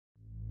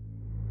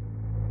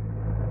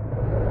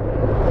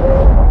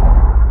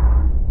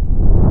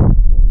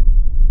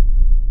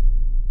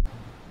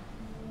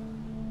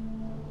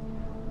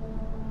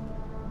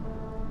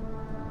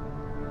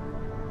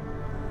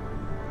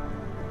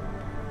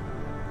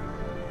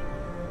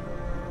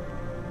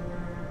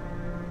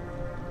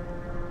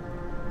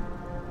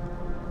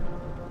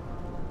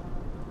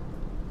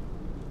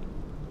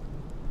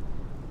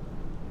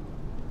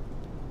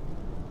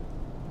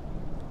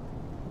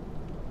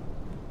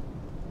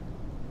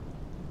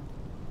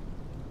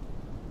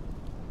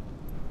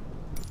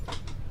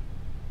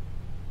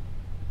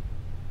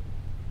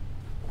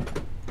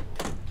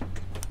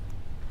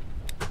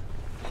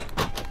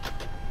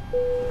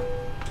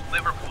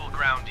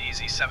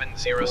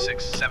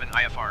EZ7067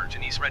 IFR,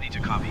 Janice ready to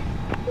copy.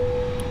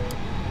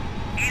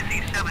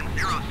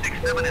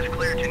 EZ7067 is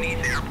cleared to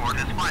Nice Airport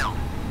as filed.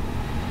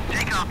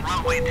 Takeoff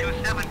runway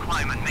 27,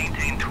 climb and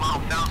maintain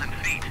 12,000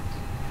 feet.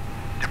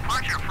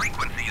 Departure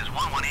frequency is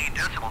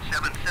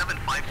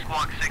 118.775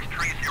 squawk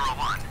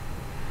 6301.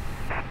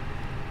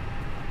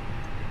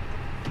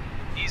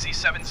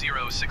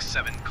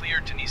 EZ7067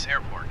 cleared to Nice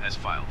Airport as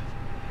filed.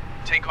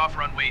 Takeoff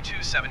runway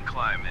 27,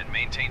 climb and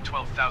maintain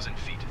 12,000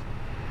 feet.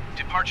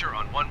 Departure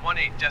on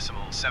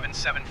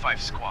 118.775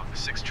 squawk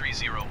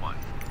 6301.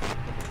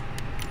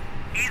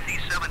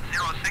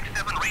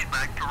 EZ7067 read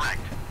back correct.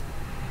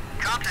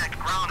 Contact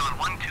ground on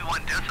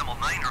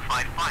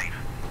 121.955.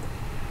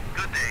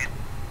 Good day.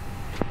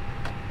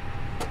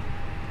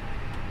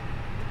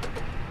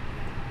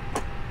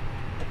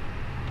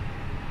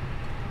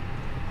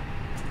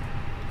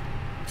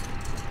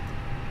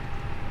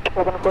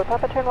 Robin 4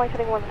 Papa, turn right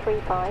heading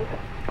 135.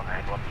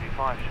 And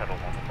 135, shuttle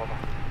 1 Papa.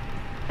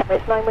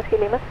 Emirates 9 Whiskey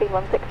Lima, speed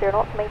 160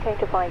 knots, maintain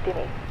to 5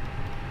 Dini.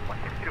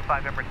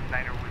 1625 Emirates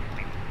 9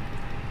 Whiskey.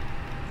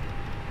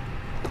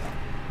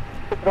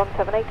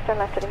 178, turn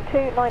left heading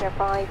 2,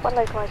 905, when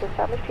localized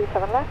established,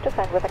 27 left,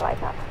 descend with a glide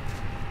path.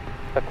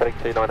 Left heading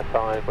 2,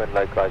 905, when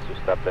localized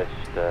established,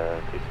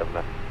 27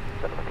 left,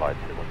 descend with a glide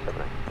to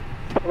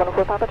 178.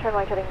 104 Papa, turn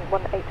right heading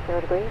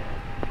 180 degrees.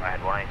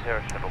 And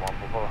 180, shuttle 1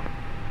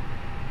 Papa.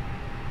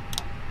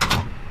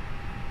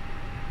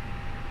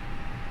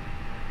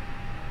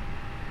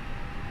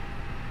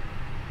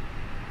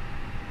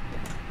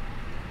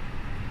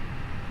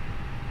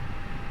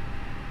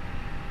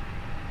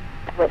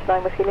 Emirates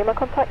 9 Whiskey Lima,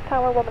 contact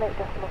tower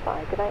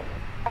 18.5, good night.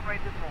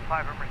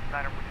 18.5 Emirates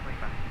 9 Whiskey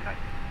Lima, good night.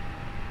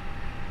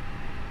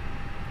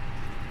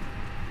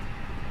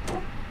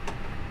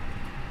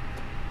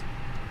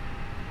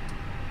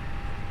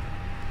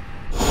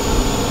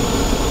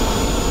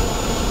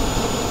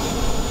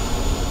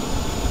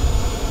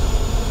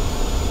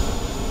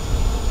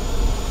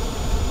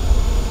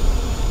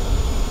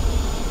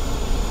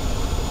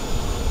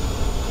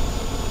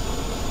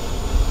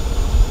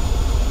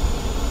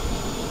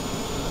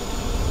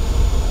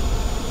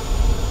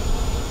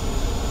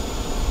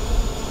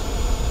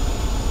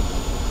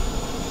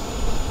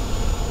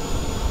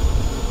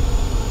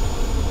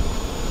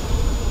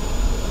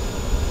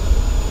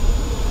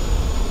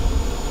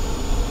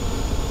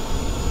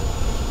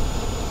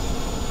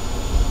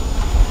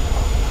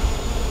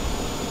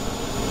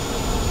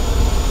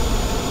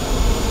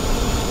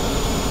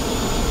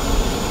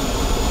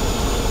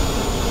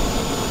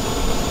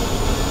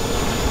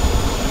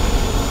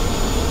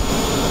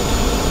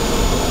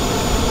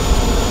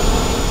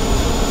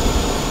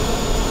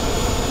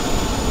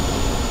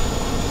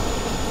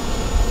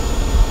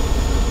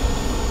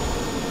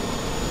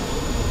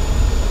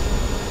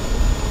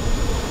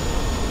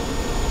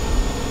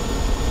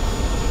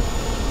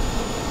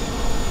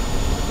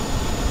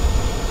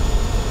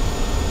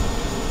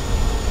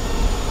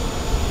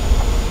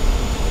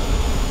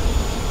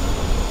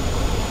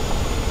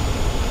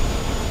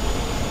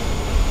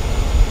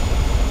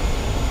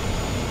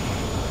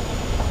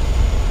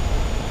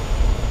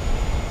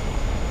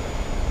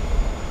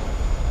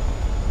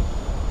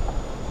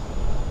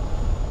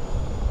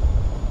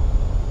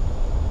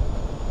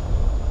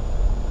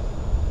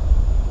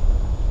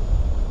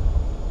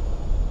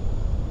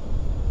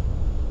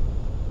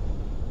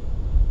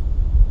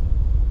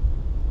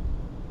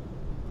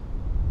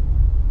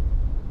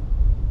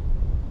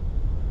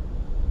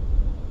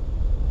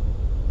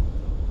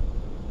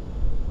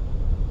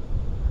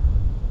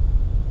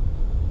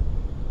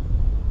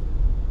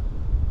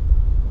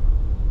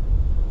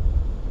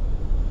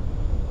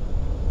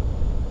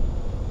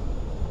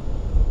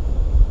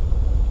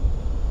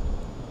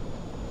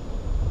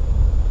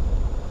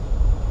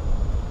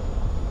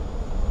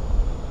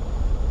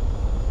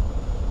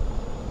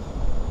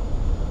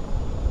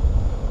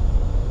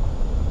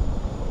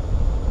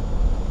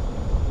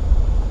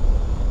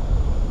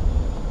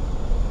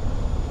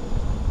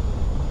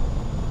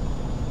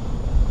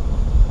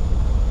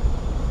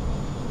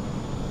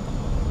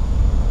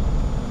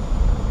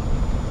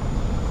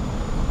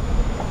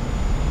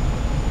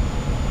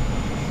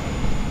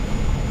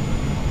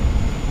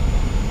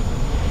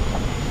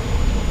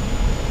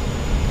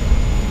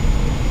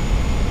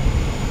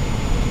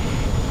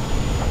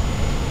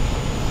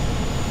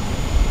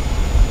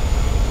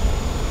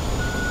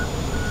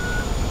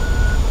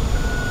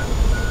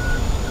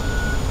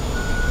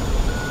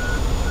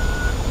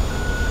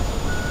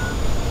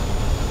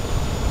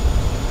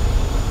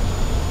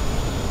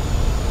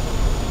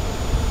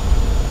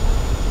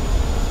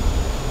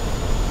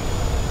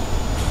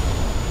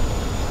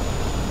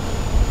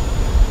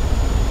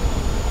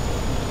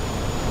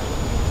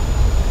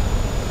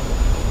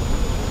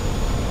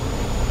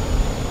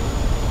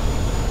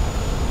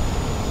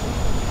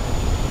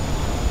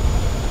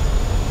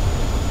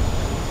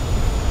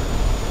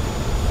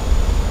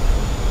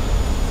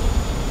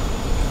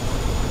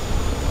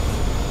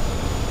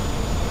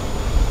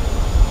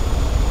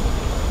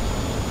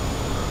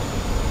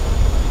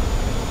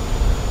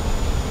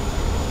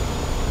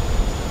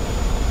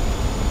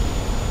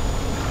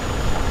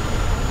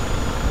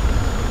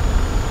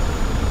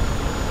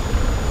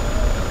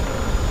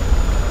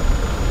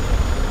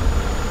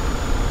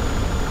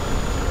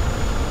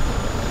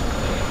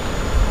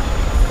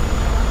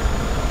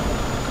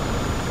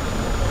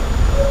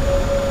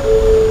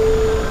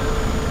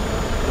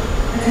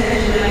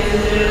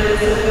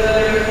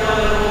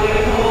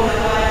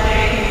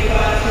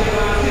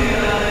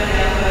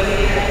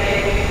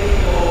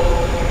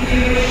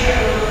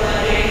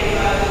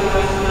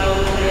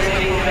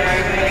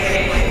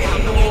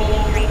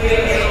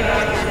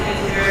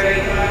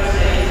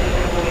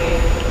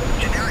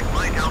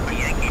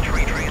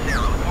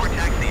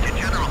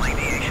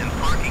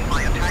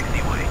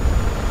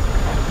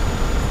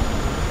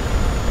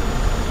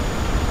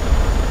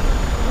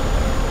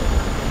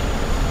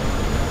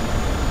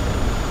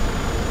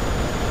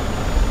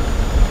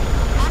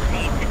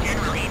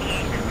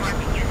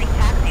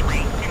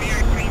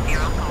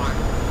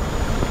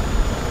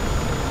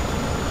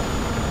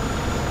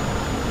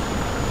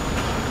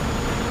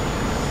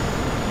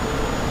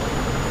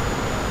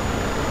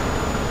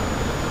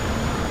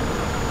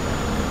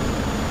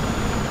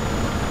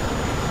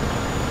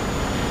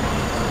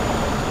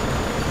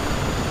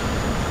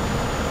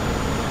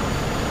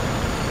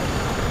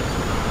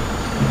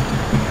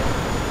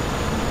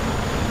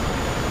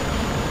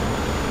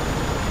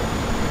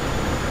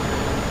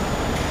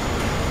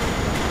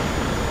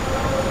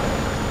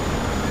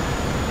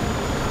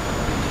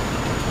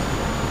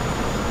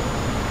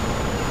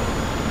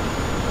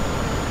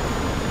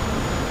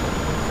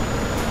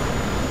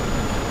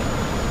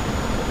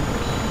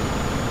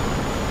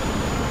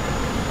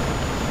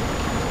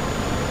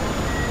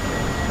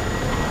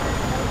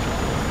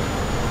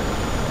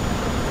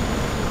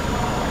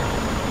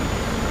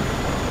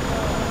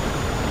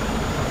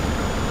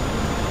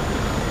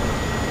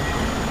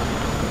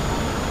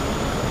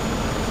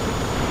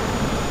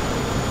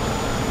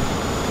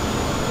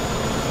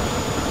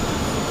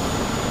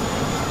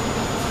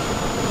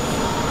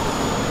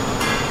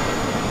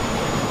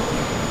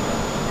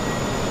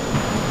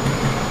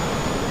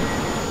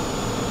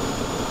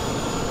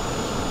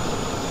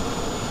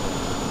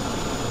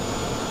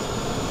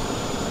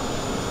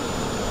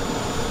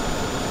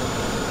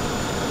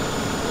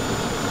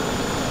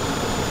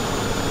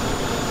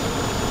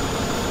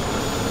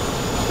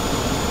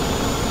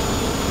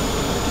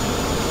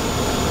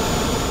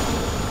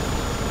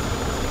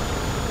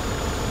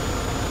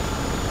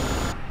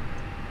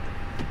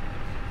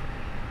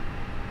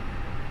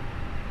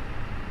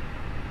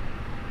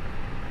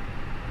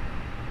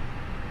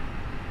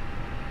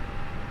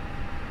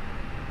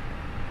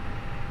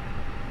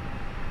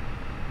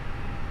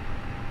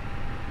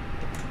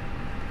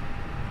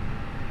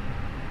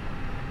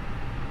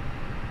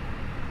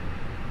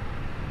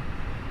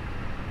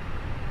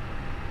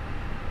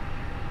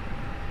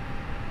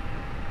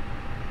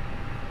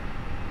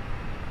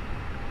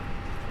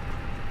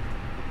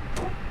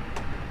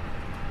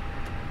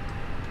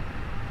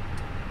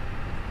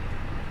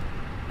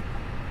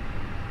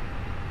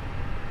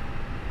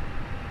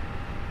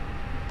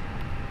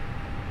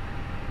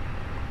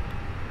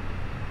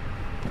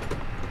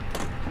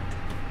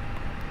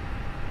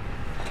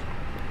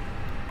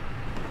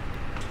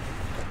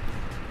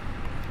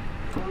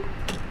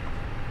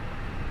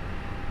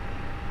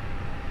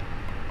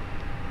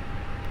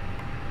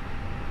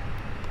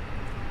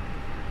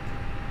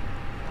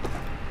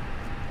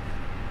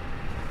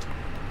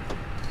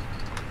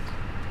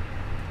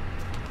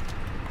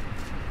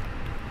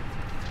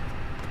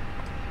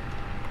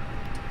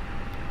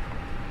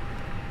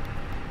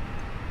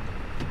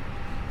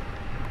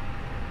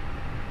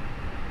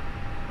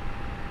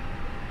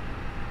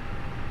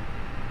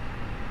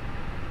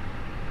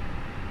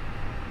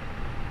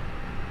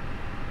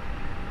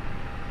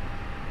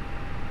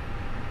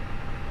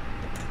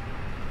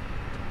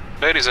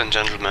 Ladies and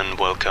gentlemen,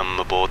 welcome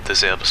aboard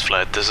this Airbus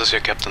flight. This is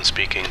your captain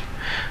speaking.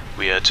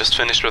 We are just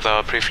finished with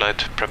our pre-flight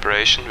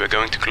preparation. We're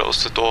going to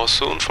close the door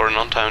soon for an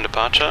on-time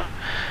departure.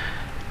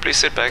 Please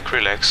sit back,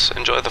 relax,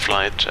 enjoy the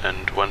flight,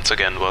 and once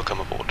again,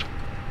 welcome aboard.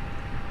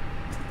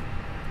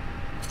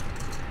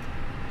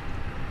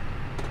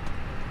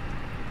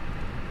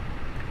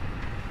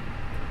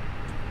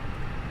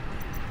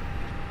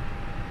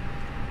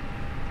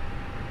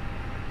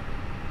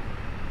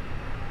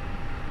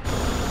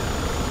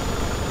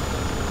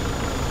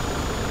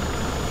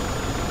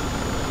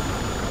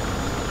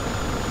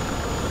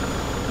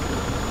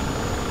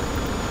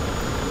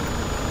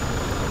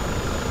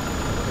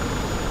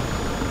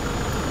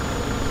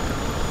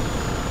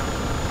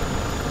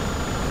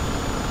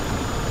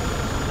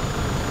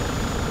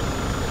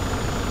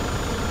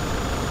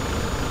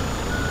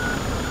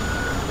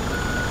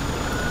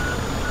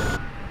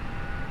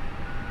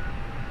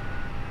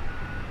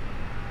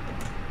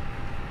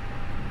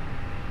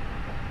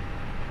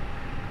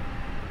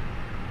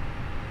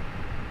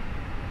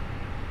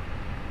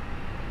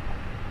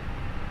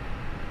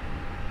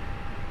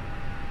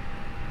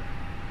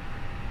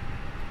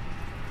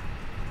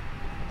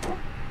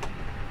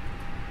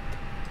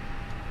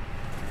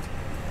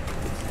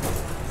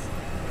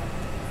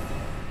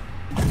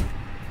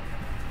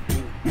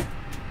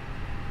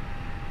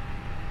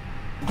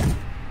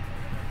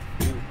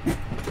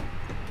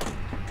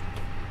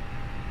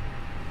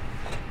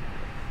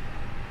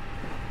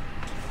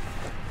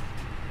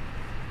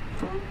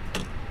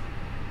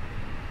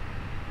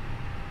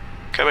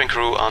 Cabin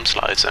crew, arms,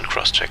 lights, and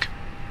cross-check.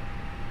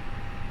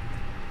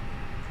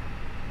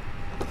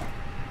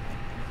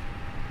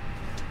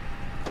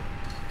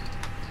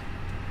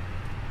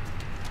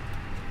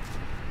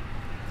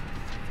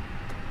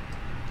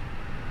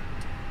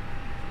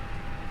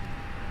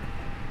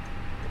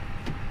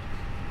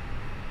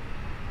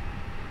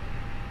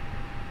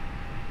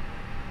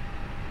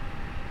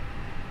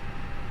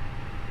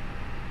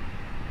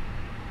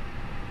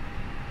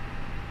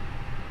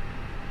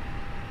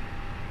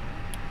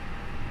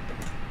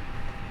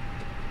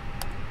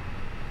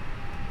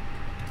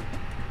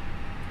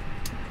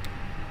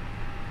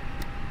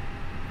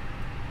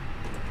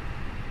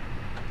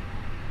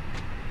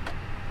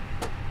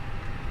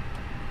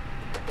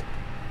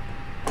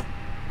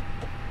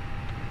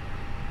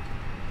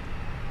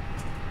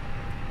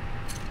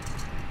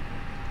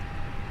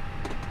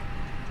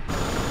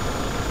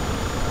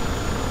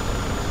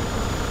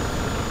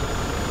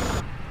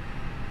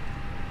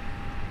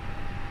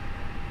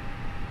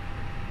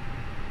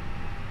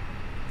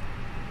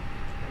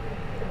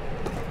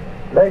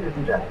 Ladies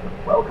and gentlemen,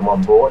 welcome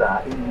on board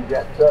our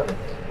Easyjet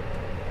service.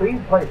 Please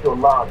place your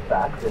large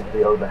bags into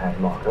the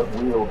overhead locker,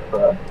 wheels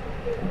first,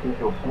 and keep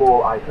your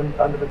small items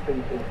under the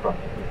seat in front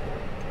of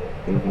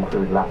you. These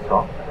include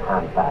laptops,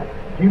 handbags,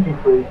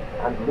 duty-free,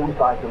 and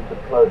loose items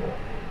of clothing.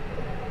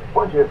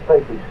 Once you have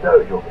safely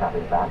stowed your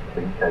cabin bags,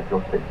 please take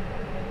your seat.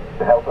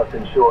 To help us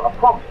ensure a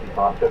prompt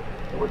departure,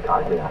 we would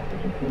kindly ask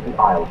that you keep the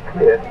aisles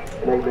clear,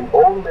 enabling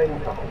all remaining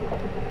passengers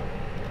to board.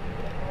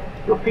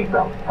 Your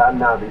seatbelts can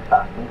now be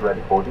fastened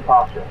ready for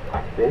departure.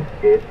 This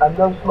is a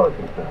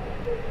no-smoking service.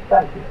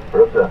 Thank you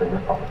for observing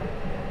this policy.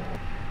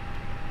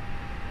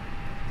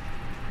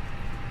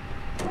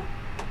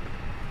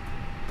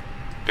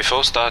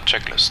 Before start,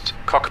 checklist.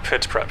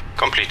 Cockpit prep.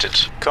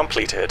 Completed.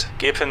 Completed.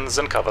 Gear pins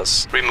and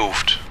covers.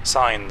 Removed.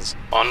 Signs.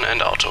 On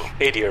and auto.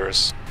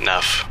 ADIRS.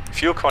 Nav.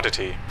 Fuel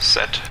quantity.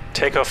 Set.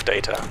 Takeoff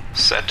data.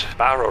 Set.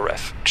 Baro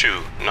ref.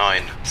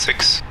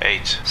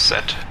 2968.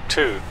 Set.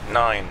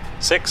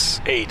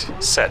 2968.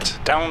 Set.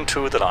 Down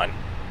to the line.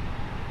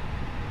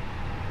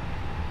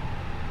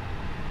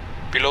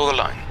 Below the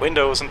line.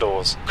 Windows and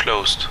doors.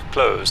 Closed.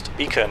 Closed.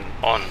 Beacon.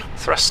 On.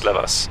 Thrust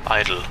levers.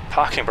 Idle.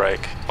 Parking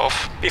brake.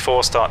 Off.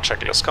 Before start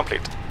checklist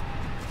complete.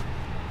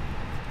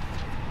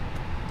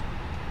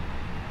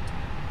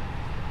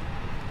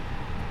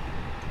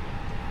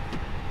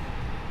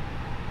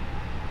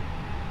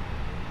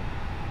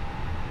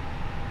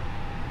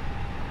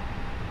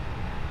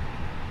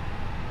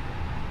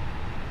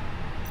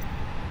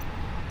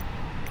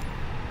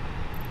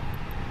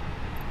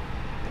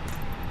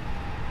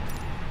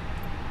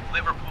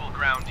 Liverpool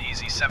ground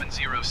Easy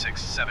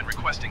 7067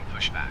 requesting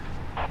pushback.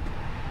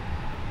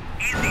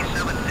 Easy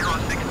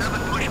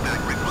 7067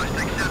 pushback request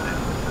accepted.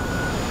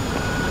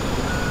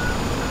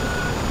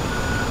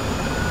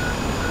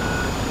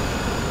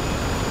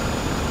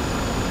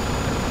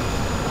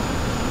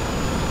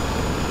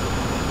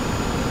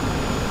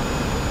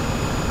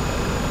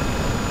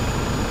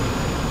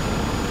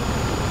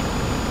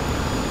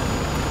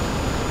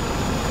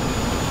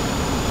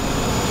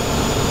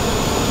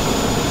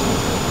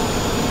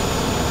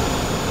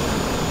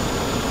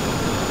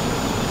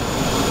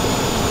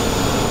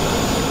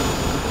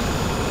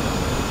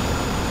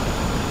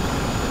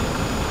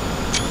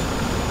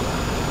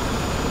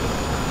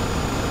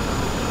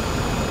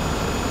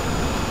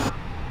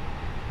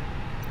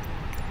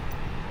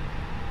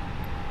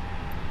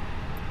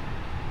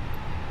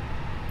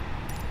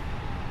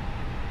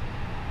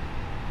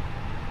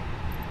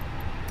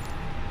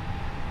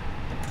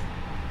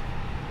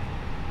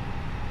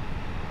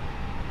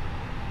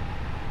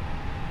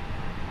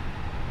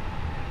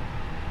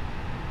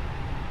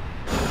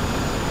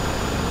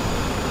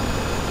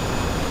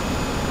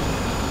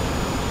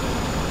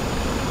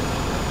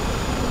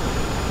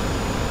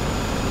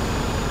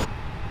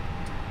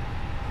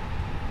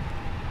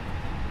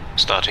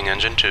 Starting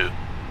engine 2.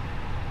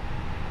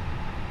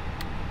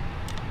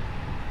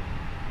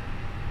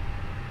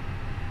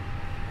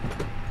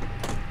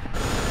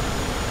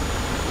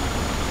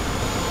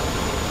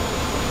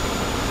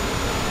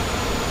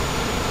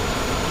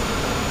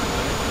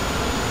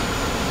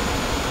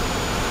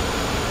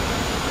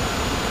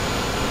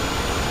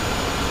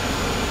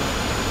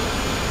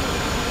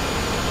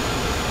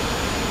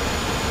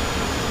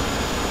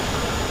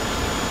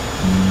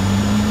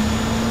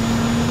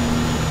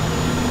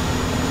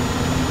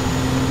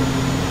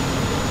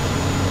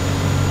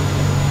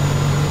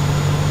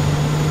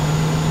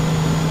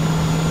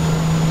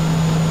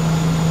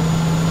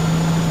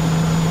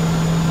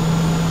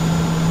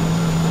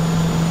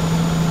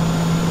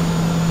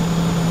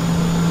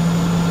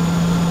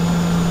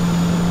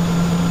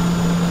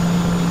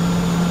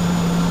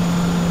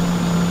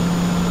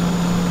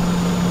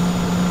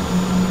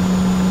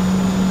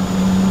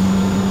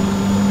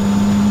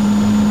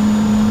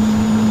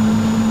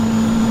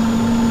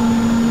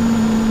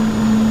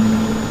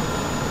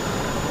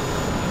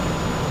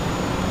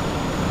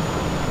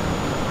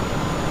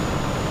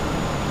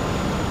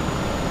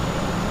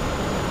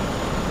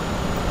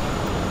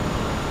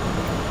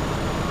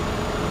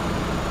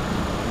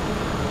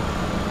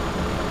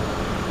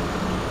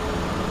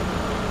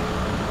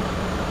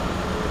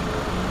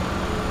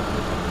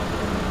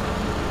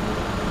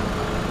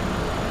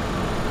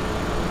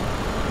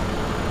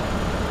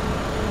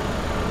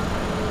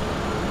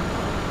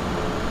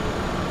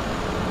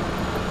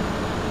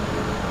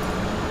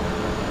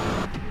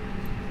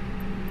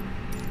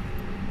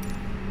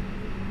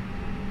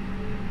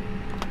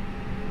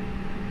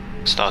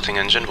 Starting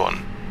engine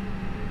 1.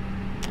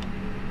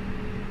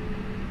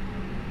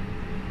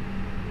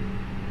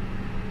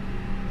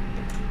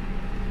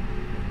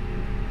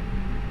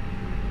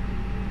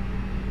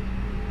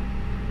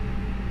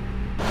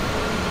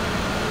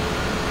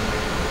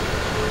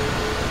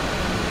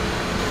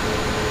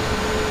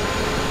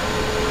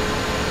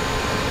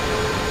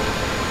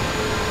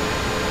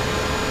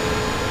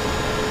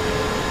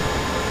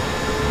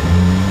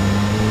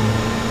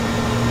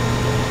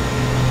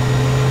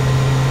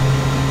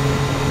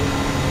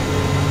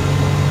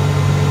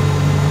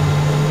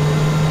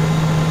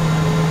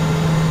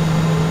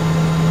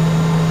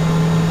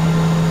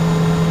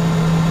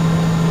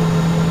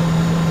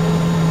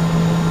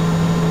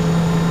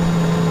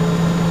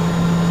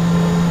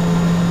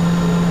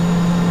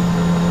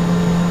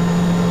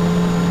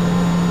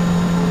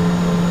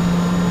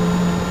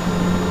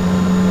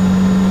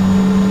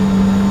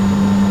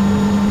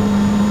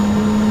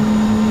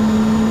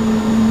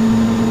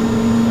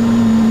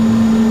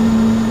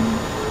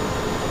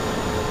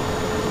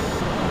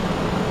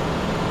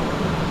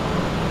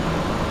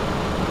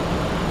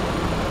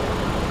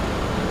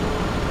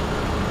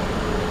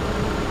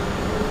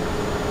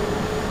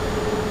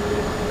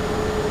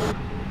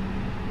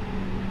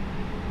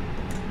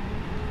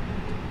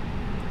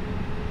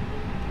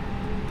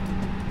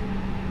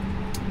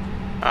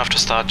 After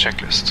start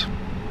checklist.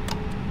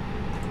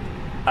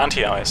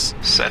 Anti-ice.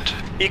 Set.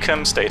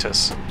 Ecam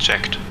status.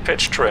 Checked.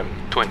 Pitch trim.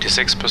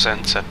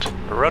 26% set.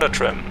 Rudder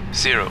trim.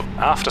 0.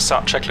 After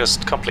start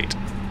checklist complete.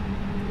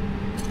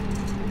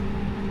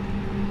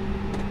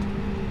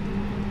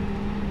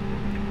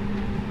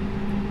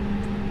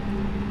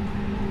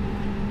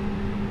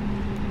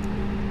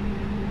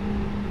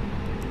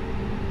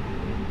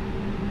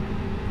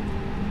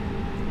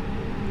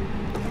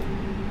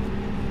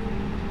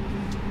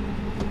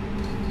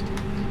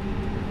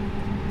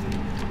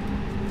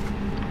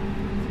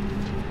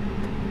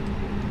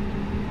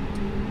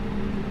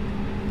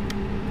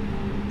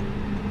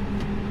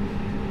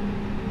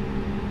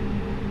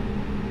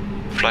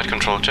 Flight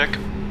control check.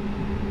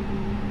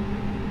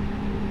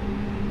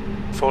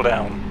 Full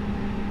down.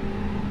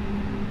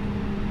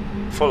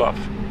 Full up.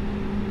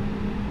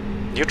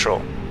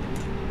 Neutral.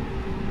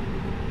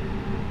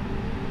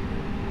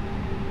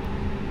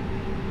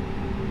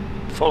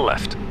 Full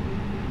left.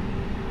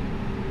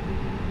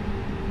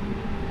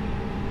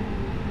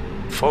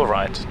 Full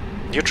right.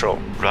 Neutral.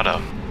 Rudder.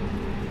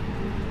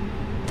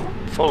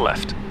 Full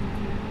left.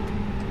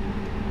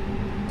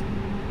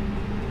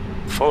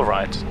 Full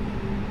right.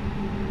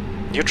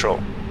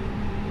 Neutral.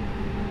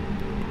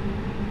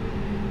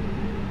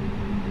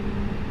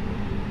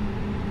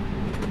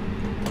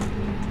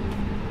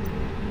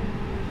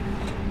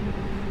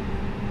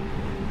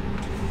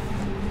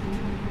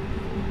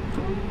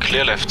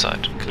 Clear left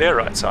side. Clear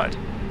right side.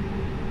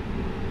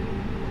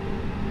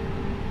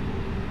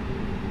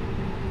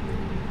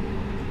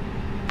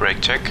 Brake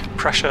check.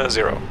 Pressure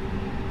 0.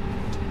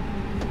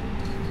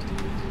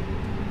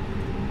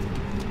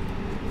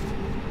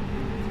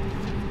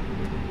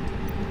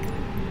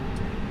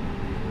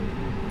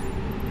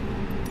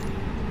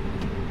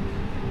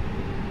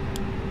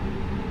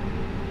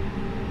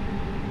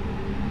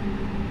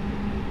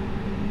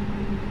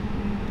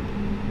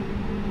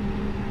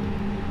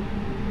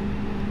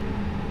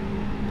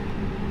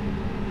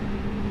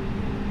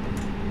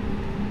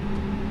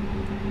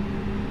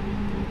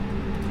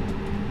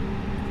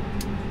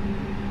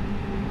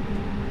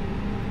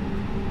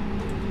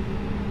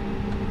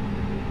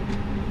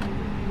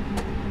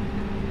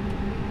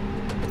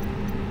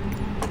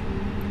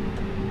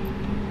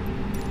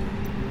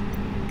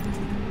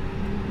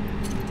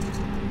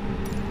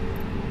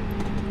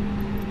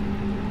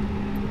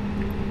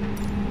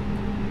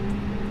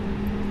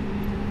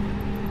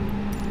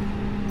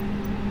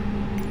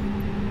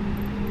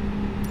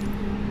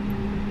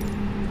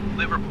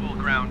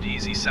 ground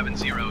Easy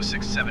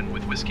 7067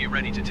 with Whiskey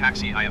ready to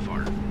taxi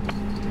IFR.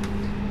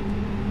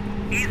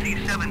 Easy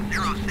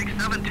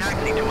 7067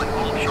 taxi to an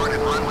hold short at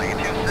runway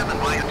 27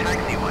 via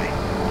taxiway.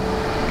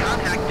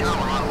 Contact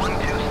tower on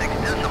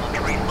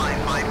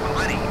 126.355 when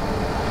ready.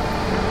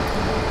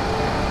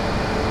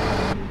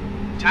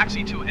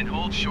 Taxi to and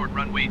hold short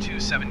runway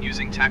 27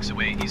 using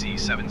taxiway Easy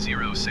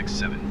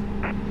 7067.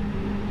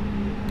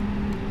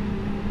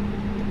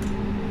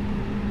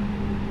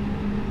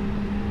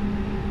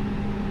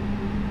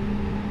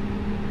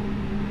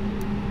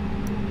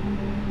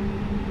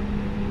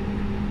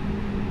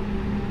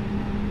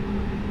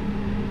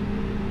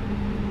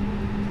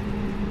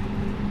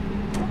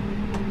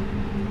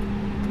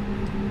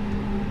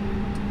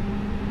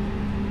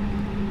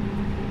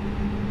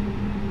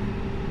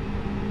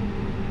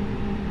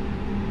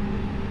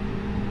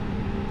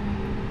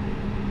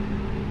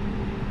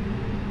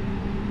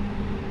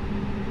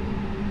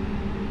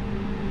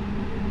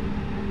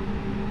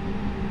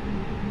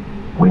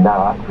 We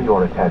now ask for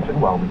your attention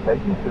while we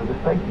take you through the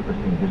safety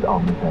procedures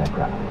on this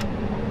aircraft.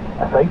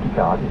 A safety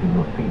card is in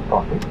your seat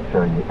pocket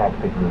showing the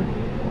exit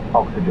routes,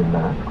 oxygen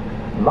masks,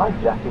 life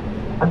jackets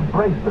and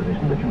brace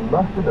position that you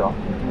must adopt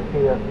if you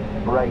hear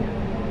brace,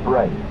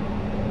 brace.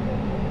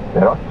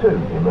 There are 2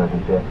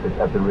 emergency exits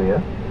at the rear,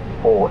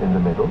 4 in the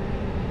middle,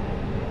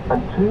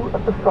 and 2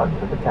 at the front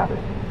of the cabin.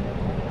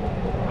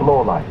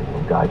 Floor lighting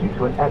will guide you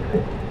to an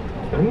exit.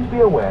 Please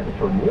be aware that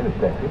your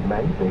nearest exit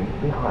may be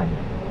behind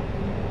you.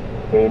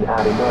 In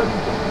an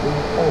emergency,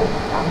 leave all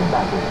cabin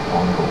baggage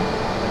on board.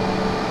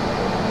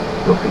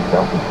 Your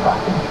seatbelt is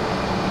fastened,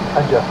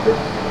 adjusted,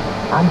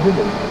 and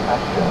released as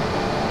shown.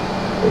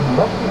 It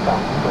must be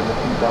fastened when the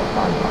seatbelt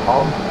signs are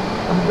on,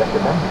 and we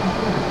recommend that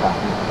it be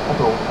fastened at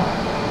all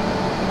times.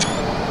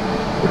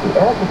 If the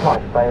air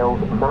supply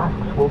fails,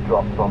 masks will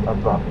drop from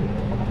above you.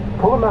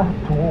 Pull a mask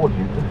towards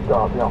you to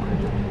start the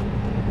oxygen.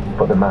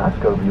 Put the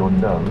mask over your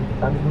nose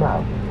and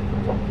mouth.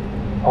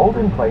 Hold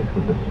in place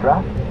with the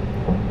strap.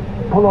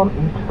 Pull on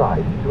each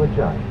side to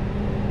adjust.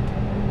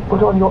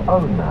 Put on your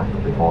own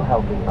mask before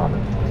helping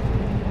others.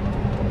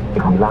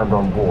 If you land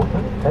on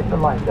water, take the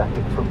life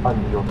jacket from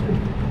under your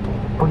seat.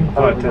 Put it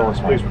over your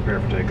head. Please prepare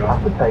for takeoff.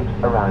 Pass the tapes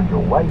around your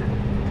waist.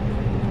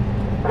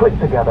 Click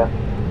together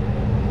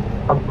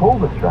and pull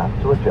the strap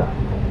to adjust.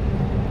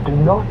 Do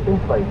not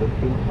inflate it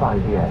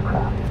inside the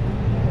aircraft.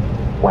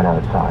 When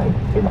outside,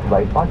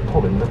 inflate by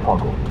pulling the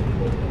toggle.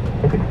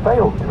 If it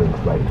fails to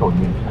inflate or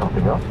needs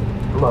topping up,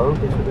 blow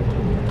into the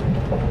tube.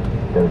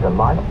 There is a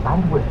light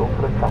and whistle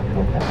for attracting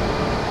attention.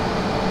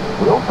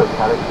 We also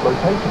carry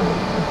flotation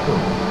rings and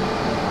tools.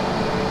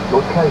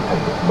 Your tray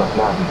tables must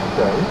now be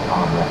stowed,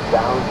 armrest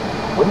down,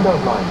 window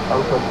blinds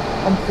open,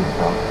 and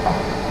seatbelts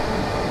up.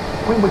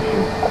 We wish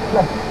you a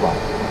pleasant flight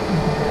to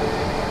Easyjet.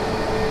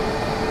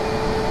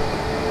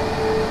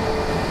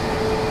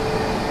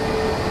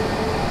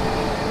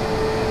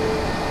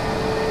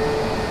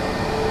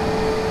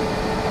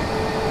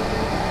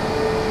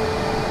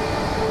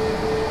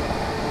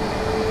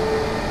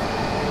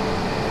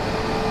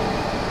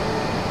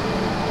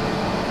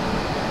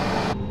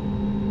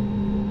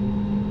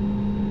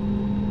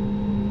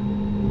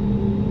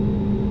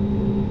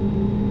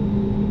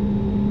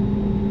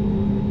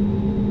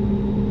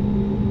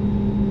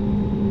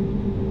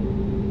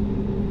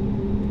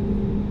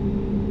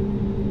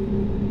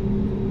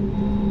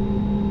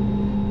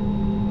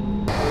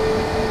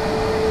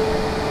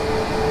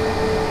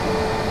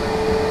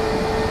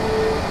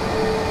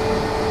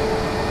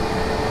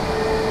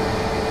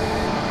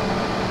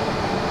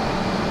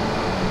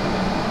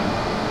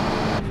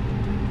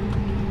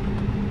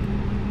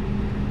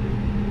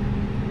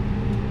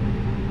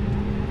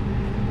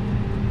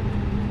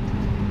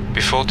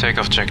 Before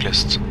takeoff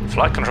checklist.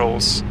 Flight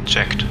controls.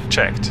 Checked.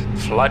 Checked.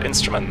 Flight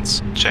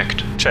instruments.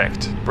 Checked.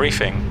 Checked.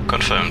 Briefing.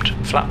 Confirmed.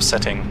 Flap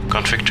setting.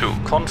 Config 2.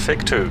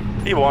 Config 2.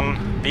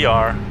 V1,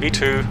 VR,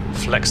 V2,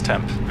 flex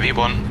temp.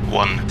 V1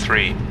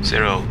 130,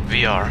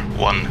 VR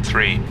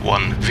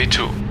 131,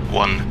 V2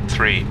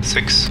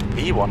 136.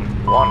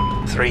 V1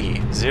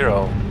 130,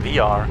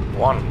 VR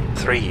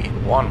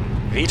 131,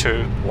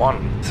 V2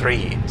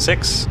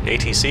 136.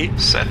 ATC.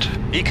 Set.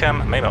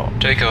 Ecam memo.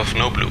 Takeoff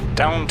no blue.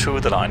 Down to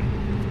the line.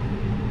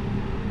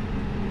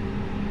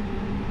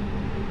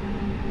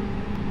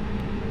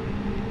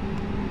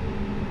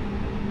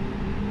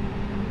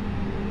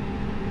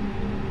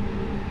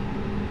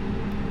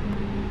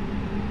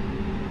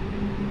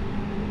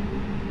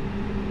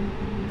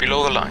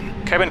 Below the line.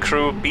 Cabin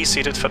crew, be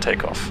seated for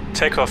takeoff.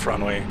 Takeoff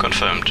runway.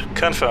 Confirmed.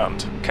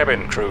 Confirmed.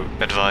 Cabin crew.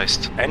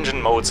 Advised.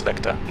 Engine mode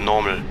selector.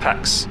 Normal.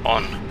 Packs.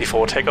 On.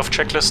 Before takeoff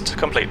checklist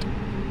complete.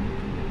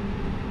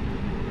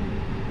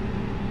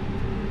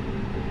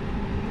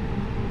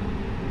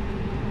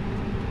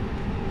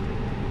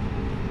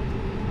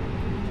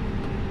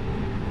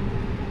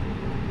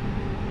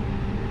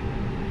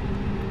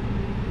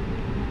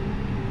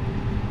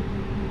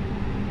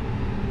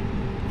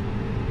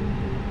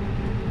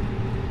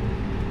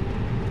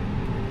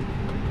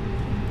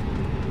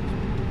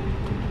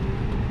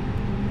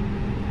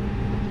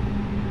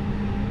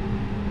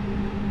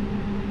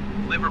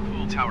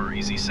 Liverpool Tower,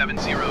 Easy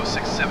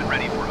 7067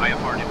 ready for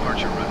IFR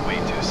departure runway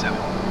 27.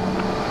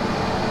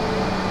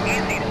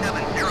 Easy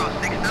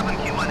 7067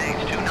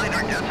 QNH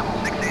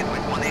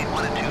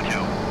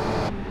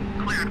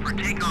 29.68.18122. Cleared for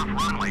takeoff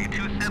runway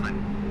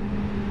 27.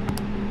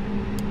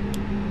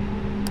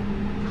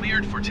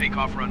 Cleared for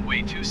takeoff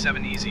runway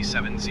 27, Easy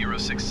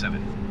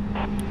 7067.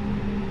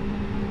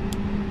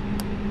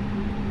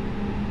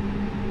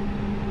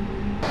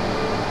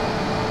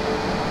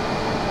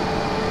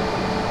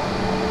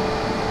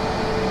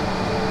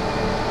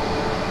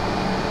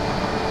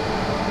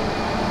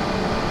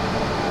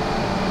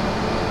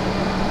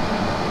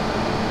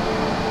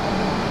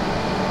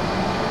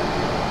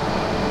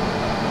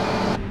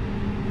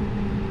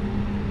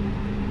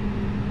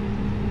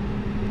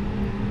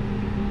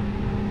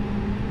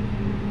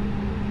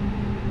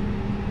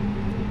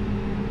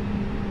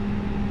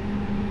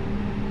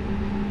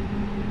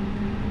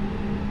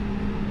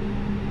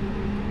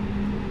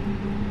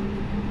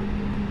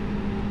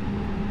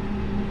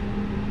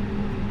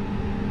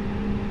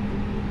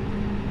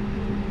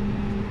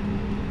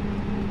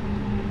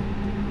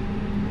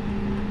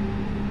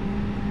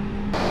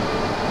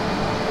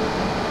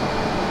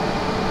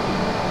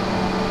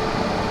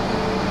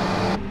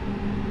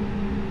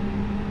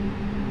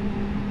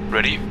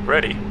 Ready?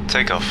 Ready.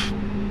 Takeoff.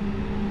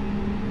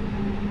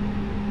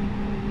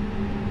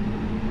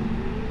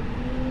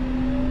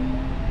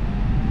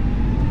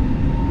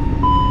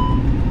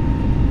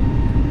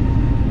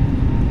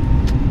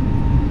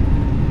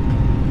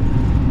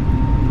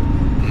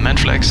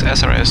 Manflex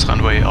SRS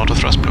runway auto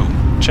thrust blue.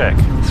 Check.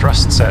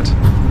 Thrust set.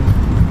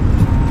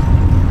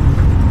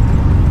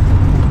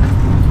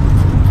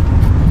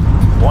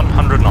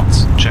 .100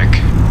 knots. Check.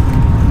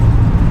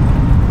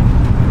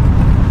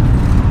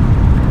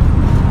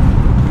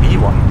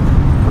 E1.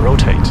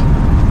 Rotate.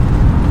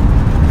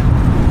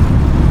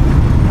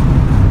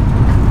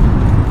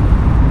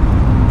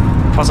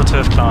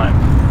 Positive climb.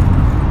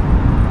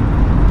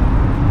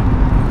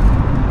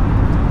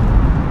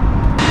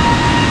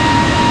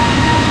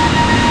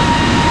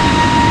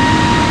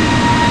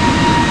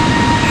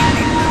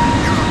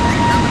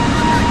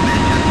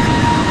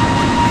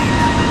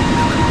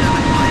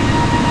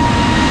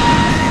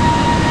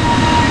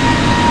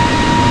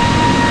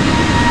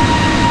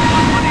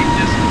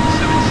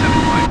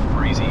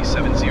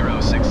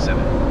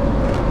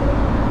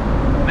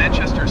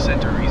 Manchester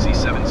Center, Easy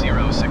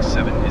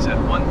 7067 is at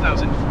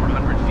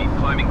 1,400 feet,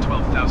 climbing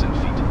 12,000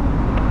 feet.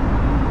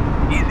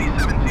 Easy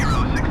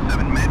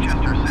 7067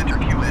 Manchester Center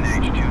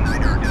QNH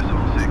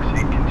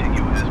 29.68.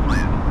 Continue as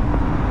planned.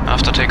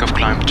 After takeoff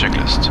climb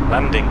checklist.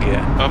 Landing gear.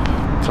 Up.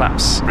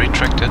 Flaps.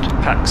 Retracted.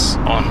 Packs.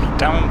 On.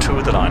 Down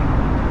to the line.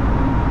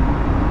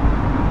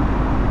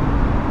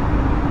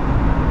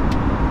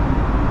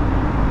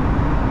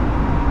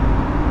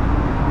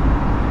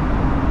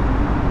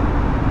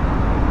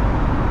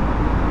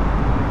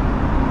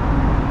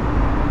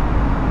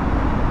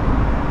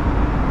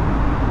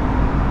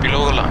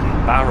 Below the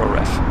line. Barrow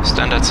ref.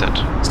 Standard set.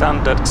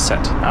 Standard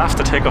set.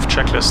 After takeoff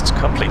checklist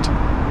complete.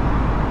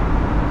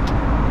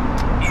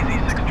 Easy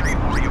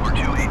 634, you are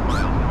 28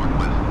 miles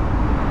northwest.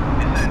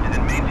 Descend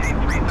and maintain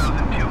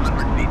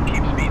 3,200 feet.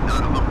 Keep speed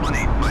not above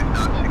 185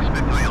 knots.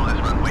 Expect ILS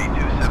runway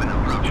 27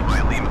 approach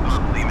via Lima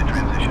Papa Lima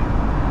transition.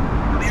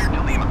 Clear to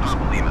Lima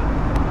Papa Lima.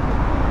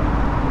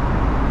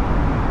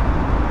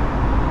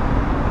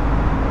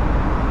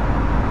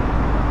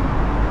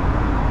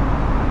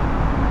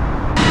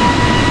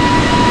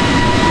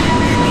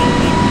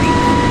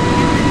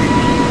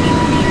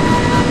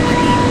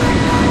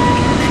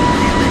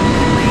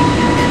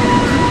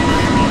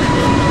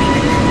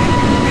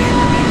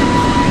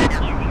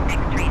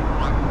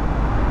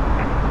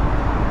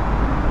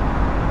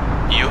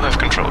 You have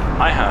control.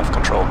 I have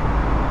control.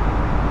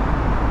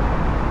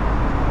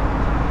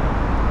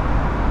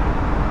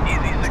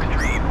 Easy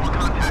 634,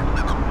 contact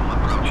Liverpool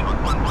approach on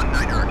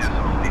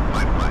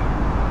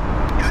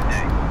 119.855. Good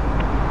day.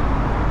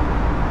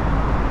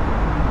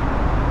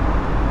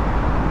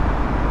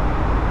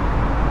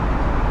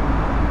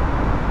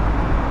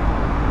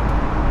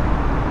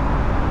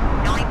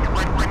 Going to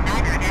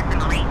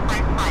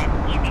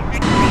 119.855. Easy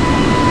 634.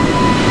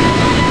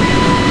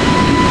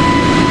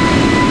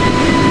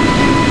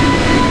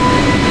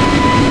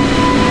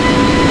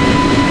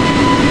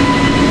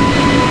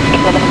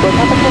 Liverpool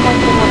Tower,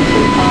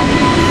 12125.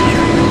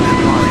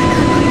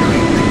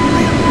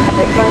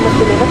 Epic line with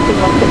Lima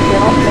 3160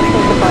 knots,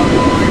 maintain the climb.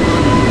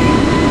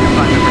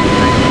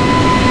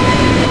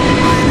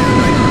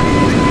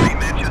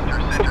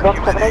 Rock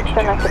 78,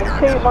 turn left heading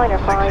 2, liner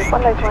 5,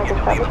 one localizer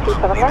established,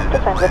 27 left,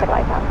 descend with a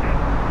glide path.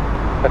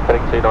 Left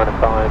heading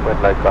 295, when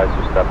localizer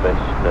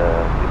established,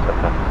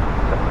 27 left,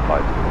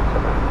 75 to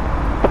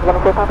 17.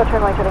 Liverpool Papa,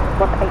 turn right heading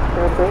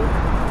 180 degrees.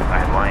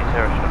 And line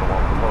Acer, shuttle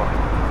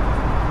 144.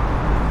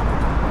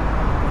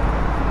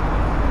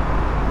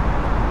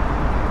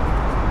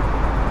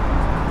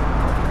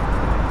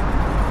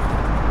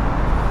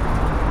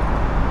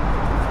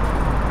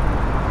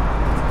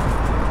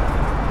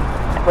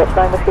 Which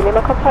 9 Whiskey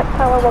Lima, contact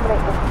tower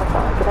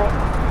 18.5, good night.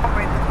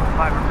 Operator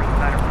 5 reverse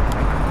 9 approach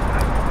Lima.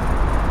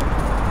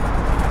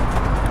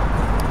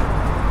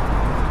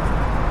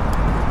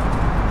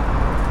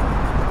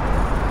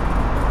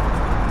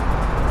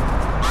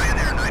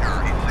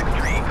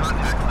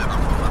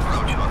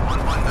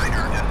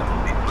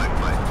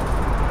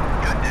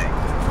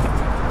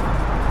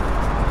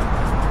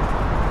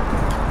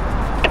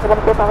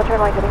 Bravo,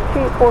 turn right heading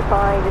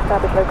 245,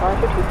 establish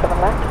localizer 27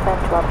 left, descend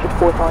to altitude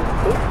 4,000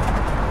 feet.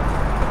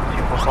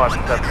 245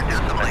 and 7.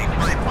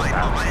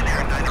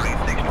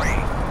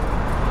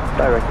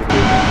 Direct to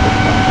This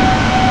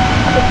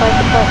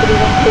flight is flight to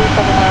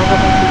 27 miles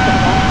over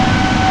 27 left.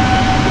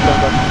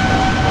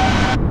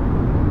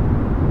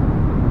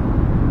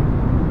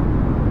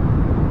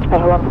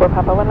 Hello 14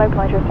 Papa, 1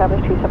 localizer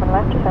established 27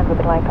 left, descend with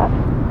the glide path.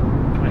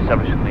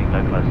 Establishing the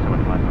localizer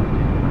 75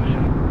 altitude.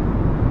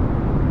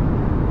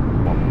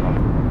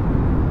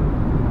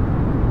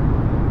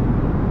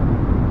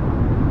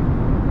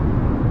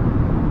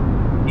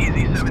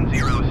 Easy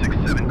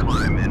 7067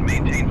 climb and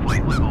maintain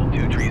flight level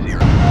 230.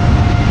 Climb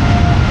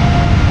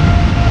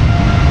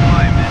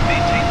and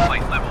maintain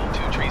flight level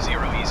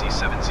 230, Easy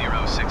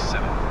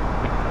 7067.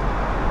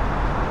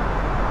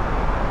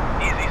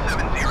 Easy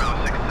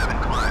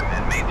 7067 climb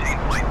and maintain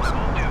flight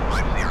level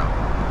 250.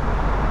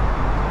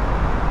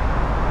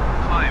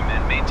 Climb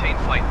and maintain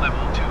flight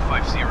level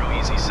 250,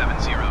 Easy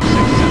 7067.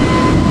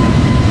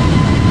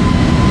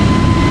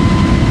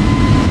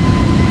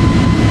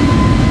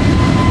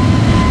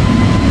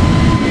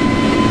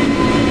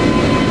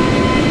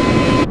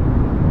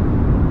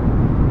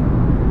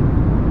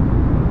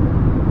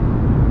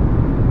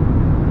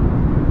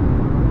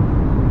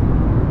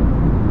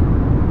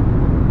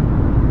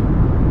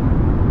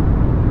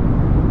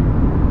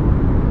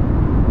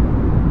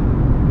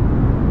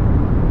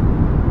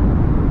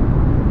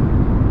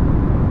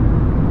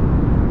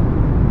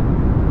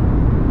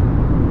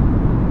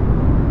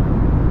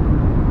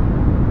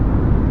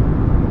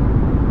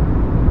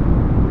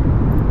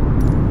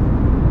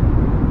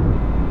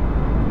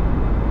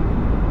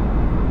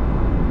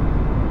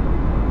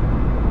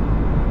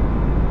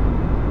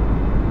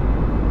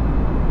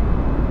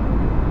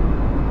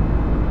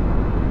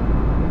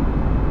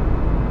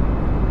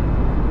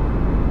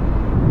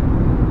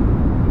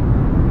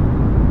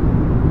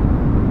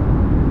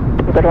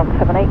 Good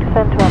 178,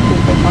 descend to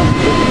altitude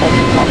 4,000 feet, descend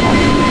to glide path.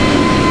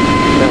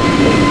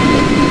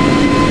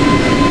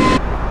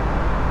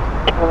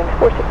 Wings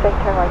 468,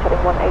 turn right heading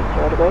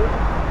 180 degrees.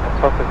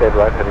 Something dead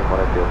right heading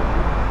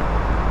 180.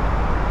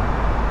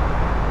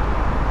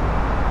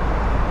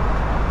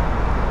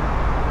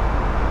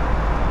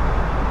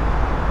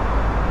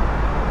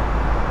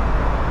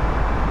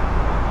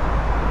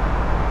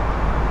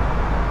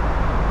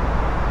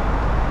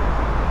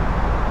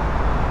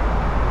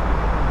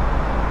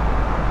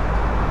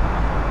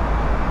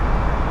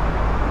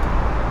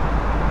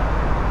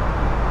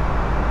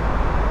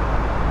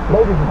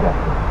 Ladies and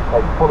gentlemen,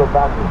 take full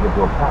advantage of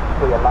your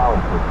tax-free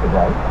allowances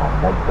today and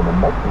make some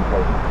amazing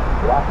savings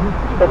without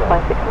using This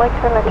flight 6 Mike,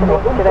 turn left In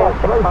your heading today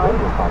inside brochure,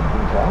 65. you'll find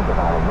details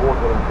of our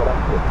award-winning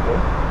selection of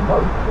kits,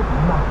 most with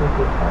massive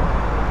discounts,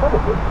 some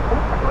of which are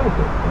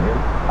exclusive to you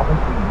as an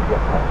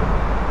Easyjet customer.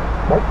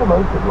 Make the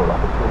most of your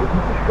opportunity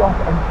to shop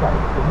and save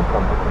in the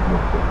comfort of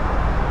your seat.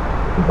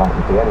 If you'd like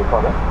to see any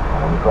product,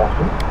 have any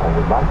questions, or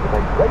would like to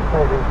make great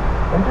savings,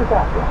 then just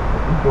ask us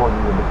as we join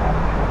you in the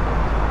cabin shop.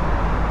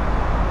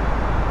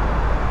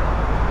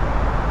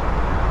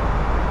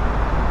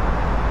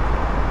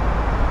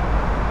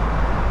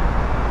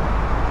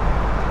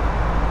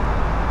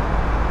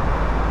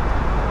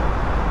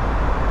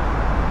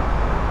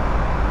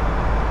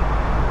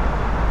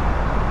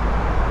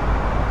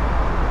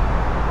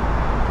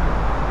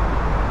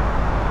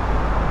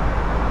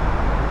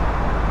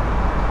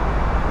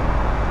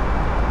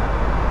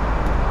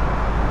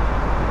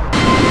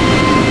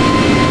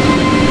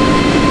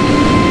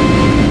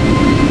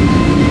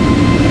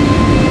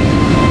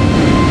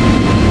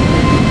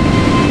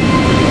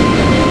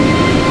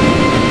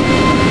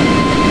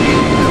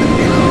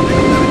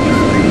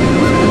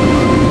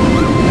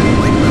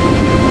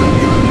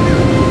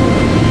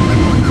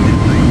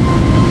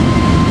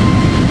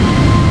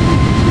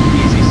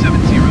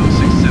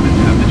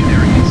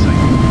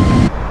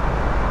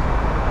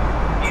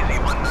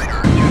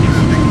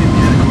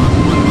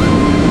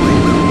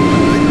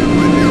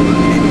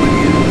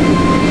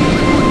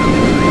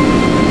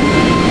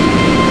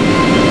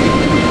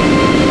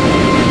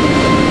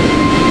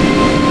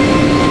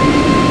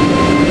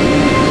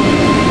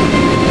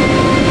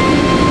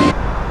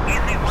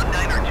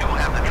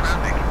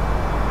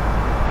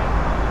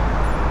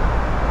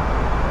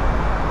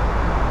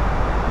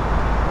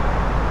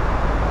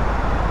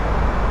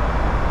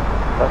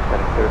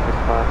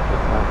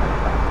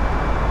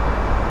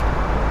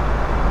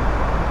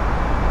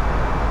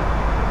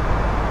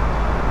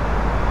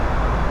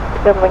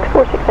 Wings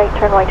 468,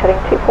 turn right heading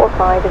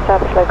 245,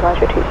 establish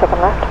localizer 27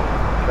 left.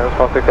 Wings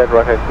 468,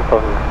 right heading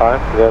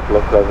 2005, cleared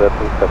localizer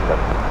 27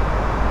 left.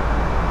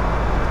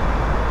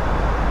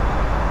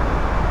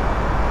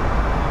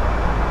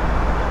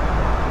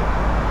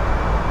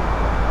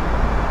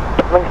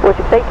 Wings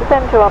 468,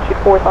 descend to altitude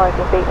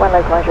 4,000 feet, when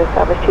localizer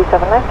established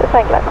 27 left,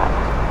 descend glide path.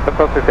 Wings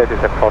 468,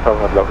 descend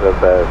 4,000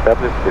 localizer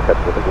established, descend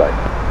with the glide.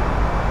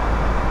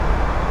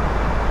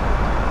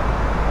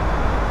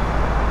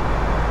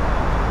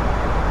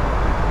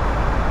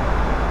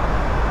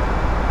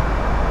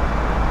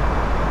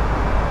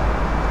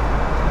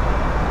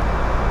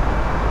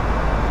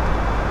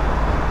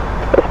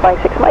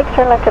 56 Mike,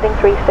 turn left heading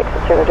 360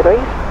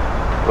 degrees.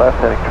 Left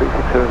heading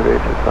 360 degrees,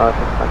 56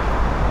 Mike.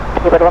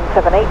 Speedbird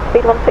 178,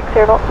 speed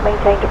 160 knots,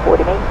 maintain to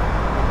 40 me.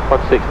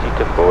 160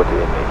 to 40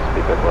 and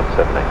speedbird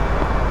 178.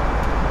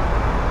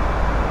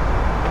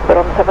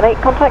 Speedbird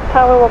 178, contact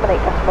tower 118.5,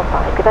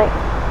 good night.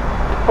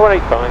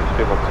 485,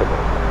 speed 178.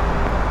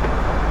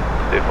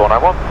 Speed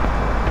 491.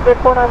 Speed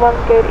 491,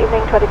 good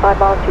evening,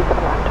 25 miles, 27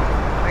 left.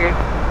 Thank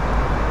you.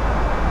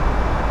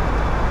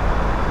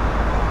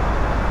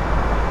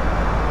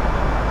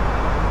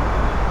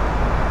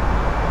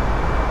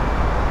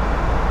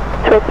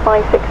 Twist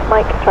 56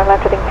 Mike, turn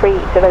left heading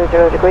 300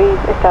 degrees,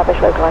 establish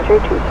localizer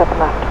 27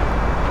 left.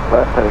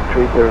 Left heading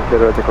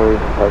 300 degrees,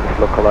 establish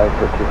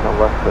localizer 27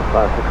 left, with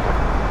 56 Mike.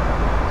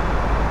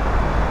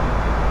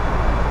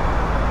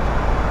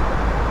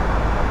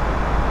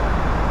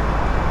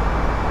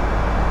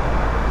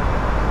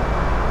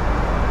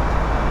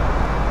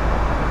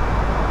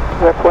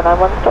 River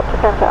 491, stop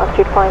descent at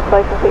altitude 5,000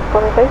 feet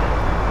for me please.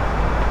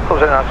 Stop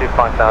descent at altitude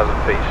 5,000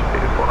 feet,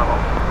 speed 491.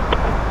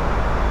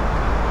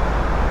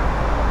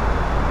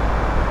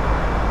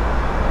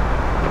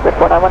 River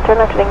 491, turn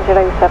left heading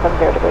 070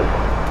 degrees.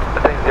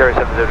 Heading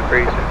 070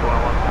 degrees, speed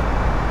 491.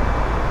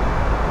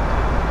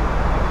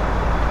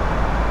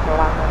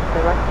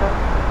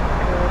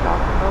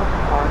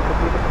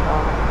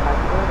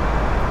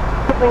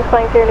 Wings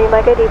 50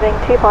 Lima, good evening,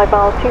 25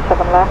 miles,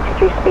 27 left,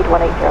 reduce speed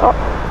 180 knots.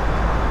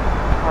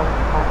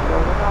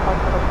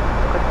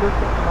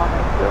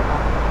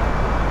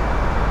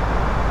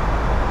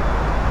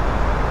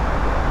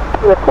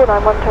 River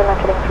 491, turn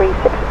left heading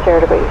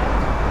 360 degrees.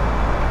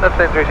 Left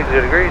heading 360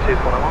 degrees, speed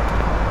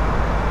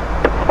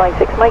 491.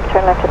 56 Mike,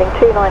 turn left heading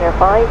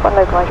 295, one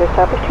localizer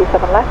established,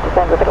 27 left,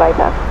 descend with a glide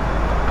path.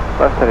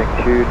 Left heading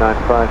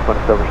 295, one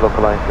established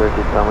localizer,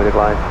 descend with a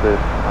glide with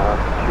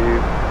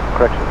 2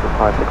 corrections with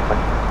 56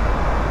 Mike.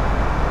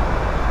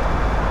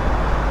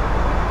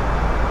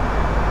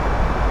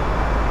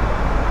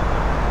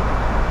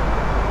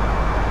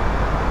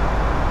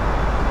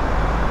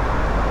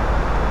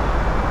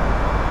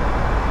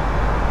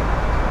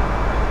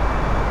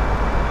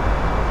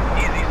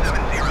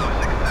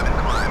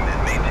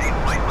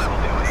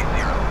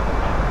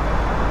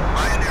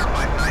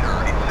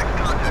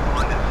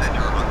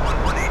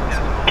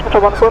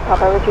 Central 14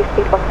 Papa, reduce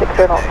speed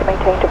 160 knots to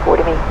maintain to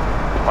 40 me.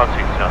 160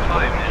 knots.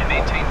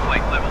 Maintain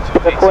flight level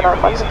River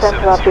 491, descend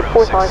to altitude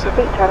 4,000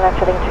 feet, turn left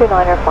heading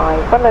 295,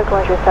 one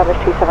localizer established,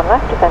 27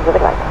 left, descend with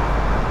a glide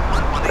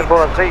path.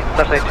 4,000 feet,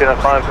 left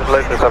heading 295, with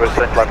local established,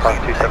 descend glide path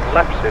 27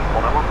 left, speed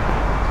 491.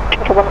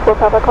 Central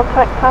 14 Papa,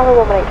 contact tower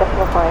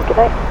 118.5,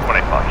 good night.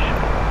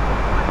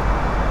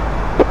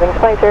 185. Wings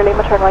 50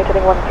 Lima, turn right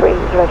heading 130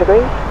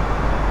 degrees.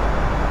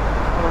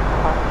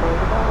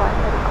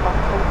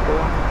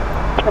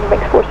 And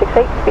wings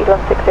 468, speed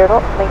 160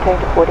 knots, maintain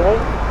to 40 me.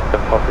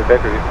 Positive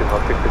degrees, speed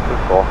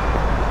 160.4.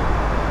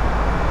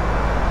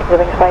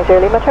 Wings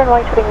 50 Lima, turn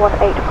right heading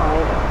 185.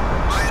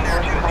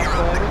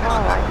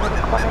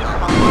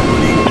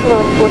 Kilo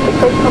wings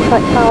 468,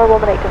 contact tower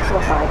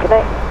 118.5, good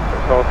night.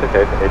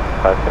 468,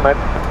 85, good night.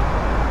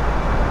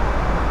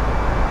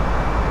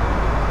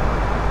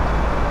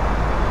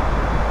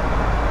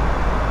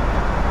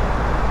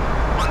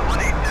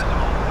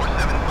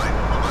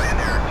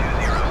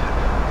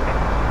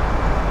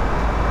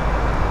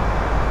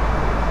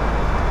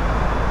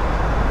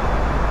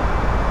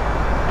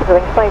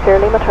 Wings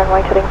 50 Lima, turn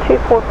right heading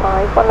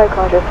 245, one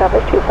localizer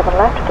established, 27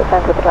 left,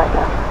 descend with the glide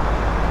path.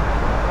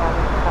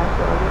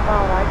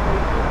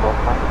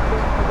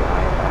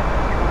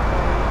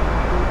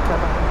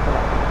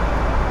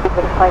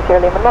 Wings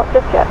 50 Lima, not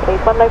just yet please,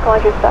 one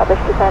localizer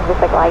established, descend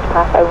with the glide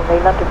path only.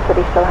 London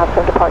City still have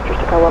some departures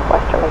to go up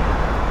westerly.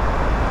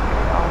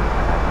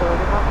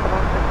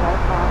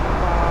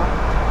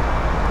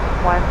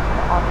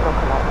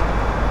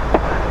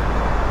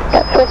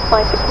 Get Swiss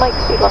 56 Mike,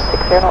 speed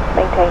 160 knots,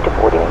 maintain to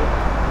 40 me.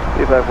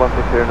 Speed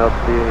 160 knots,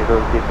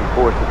 it'll give me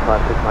 4 to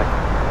 56 Mike.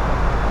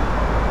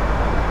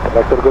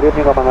 Vector, good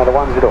evening, Commander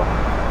 10.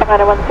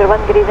 Commander 101,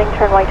 good evening,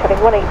 turn right heading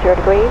 180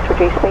 degrees,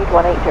 reduce speed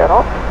 180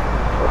 knots.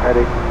 We're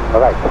heading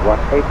right,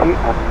 180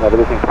 and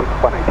releasing speed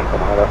 180,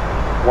 Commander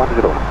 10.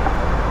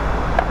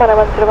 Commander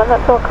 101,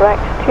 that's all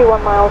correct, 21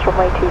 miles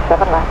runway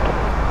 27 left.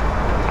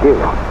 Thank you.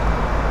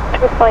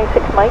 Swiss 56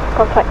 Mike,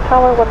 contact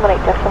tower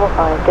 118.5,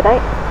 good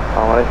night.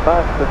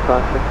 185, Swiss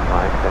 56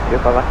 Mike, thank you,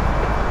 bye bye.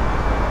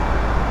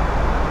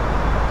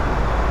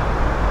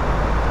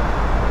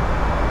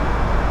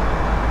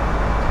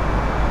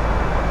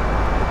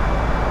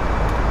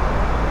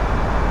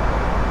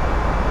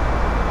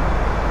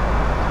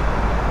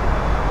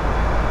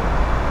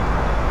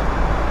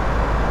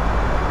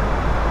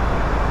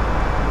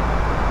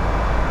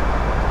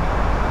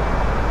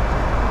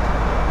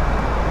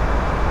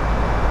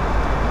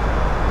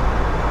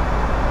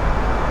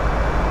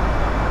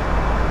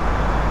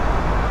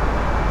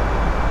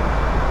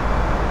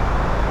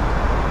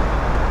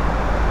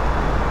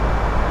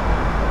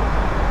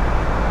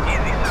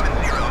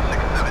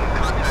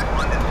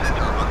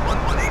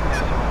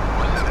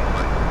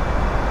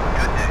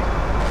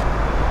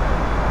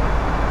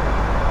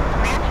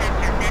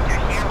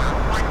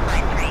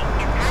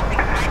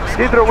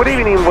 Heathrow, good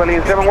evening, Welling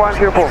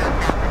 7104.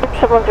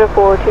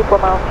 7104,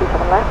 24 miles,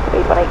 27 left,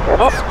 speed 180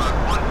 knots.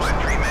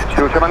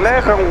 27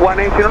 left and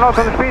 180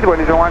 knots on the speed,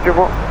 Welling 7104.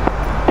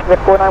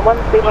 491,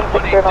 speed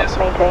 160 knots,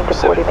 maintain to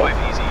 40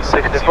 meters.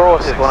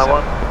 64, this is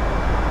 101.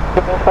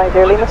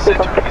 50 Lima,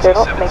 speed 160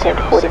 knots, maintain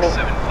to 40 meters.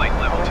 Flight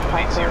level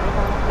 280.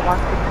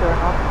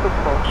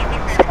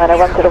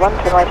 901 to the 1,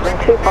 turn right heading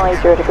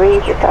 250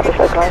 degrees, establish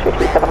localizer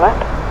 27 left.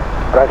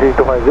 Right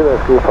 250,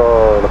 excuse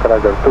for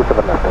localizer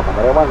 27 left,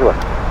 901.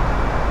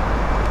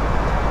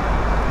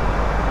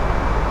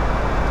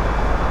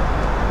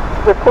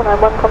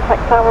 491,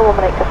 contact tower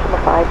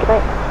 118.5, good night.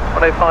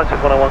 105 to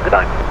 101, good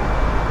night.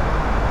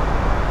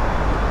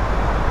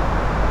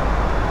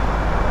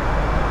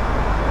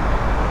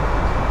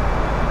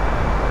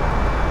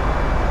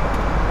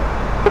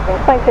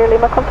 Spike 0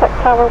 Lima, contact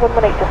tower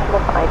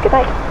 118.5, good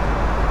night.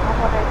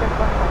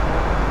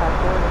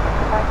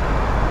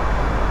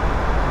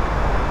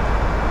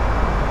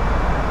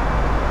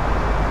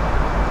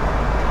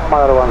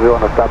 Mother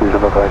 101, establish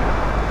localizer.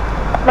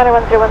 Mother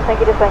 101,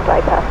 thank you, descend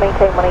glide path,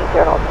 maintain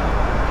 180 knots.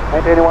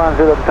 Maintain 10,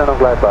 descend on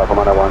glide path for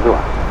Mother 101.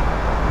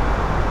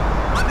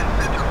 London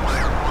Center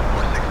Flyer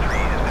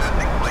 4463 is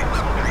passing flight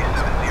level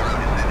 370,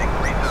 descending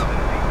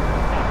 3,000 feet.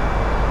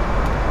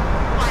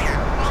 Flyer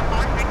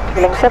 4463.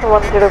 Heading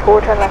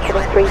 7104, turn left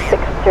heading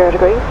 360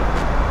 degrees.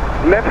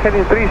 Left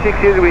heading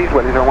 360 degrees,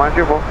 Welling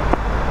 7104.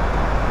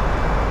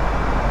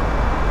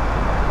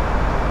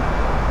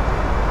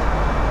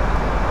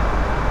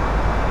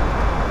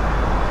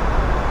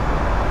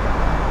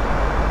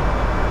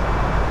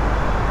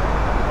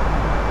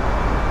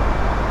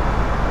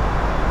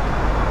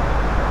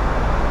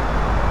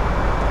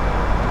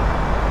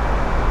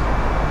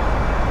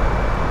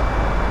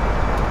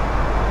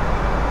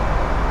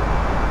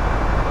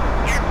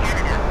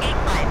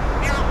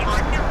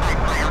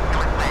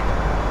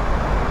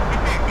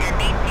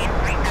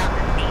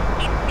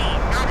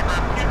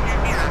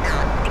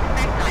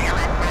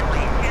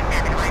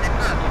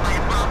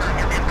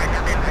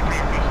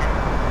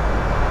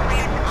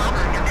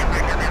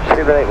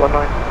 Cuba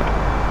 819.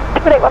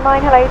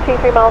 819, hello,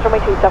 23 miles, runway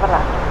 27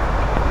 left.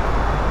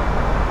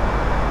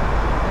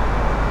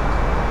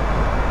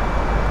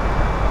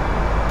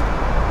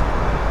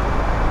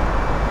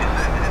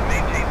 Descend and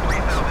maintain 3,000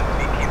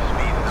 feet, keep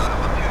speed, not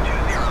above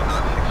 220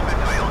 knots,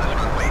 expect ILS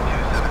runway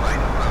 27 right,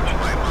 approach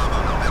by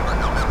Bravo,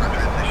 November,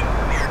 transition,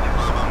 clear to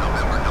Bravo,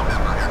 November,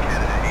 Air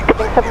Canada 8.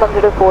 Heading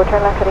 7104,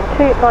 turn left heading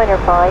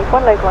 2905,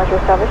 one localizer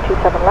established,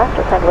 27 left,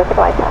 descend with the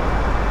glide path.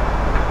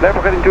 Left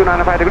for heading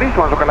 295 degrees,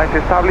 one localizer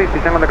established,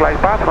 descend on the glide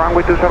path,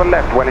 runway 27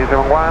 left, Welling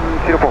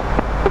 7104.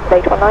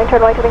 819,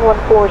 turn right heading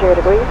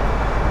 140 degrees.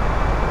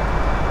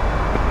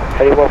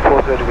 Heading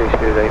 140 degrees,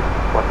 speed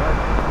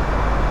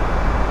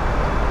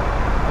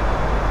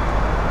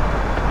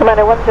 819.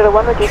 Commander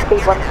 101, reduce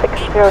speed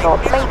 160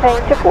 knots, maintain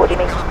to 40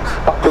 meters.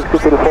 60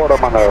 to the 4,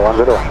 Commander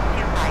 101.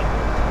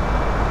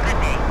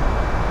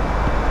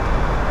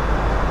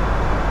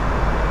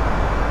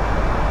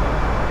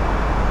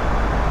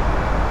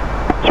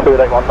 Speed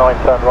 819,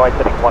 turn right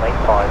heading 185.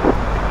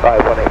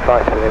 Right,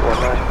 185, speed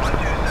 819.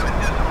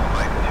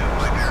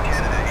 127.525 Air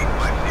Canada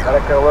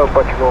 850. Echo well,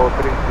 Portugal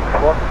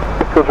 364.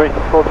 Portugal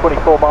 364,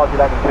 24 miles,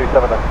 you're landing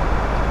 27 left.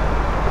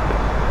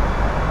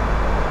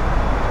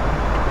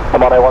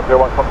 Commando 101,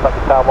 contact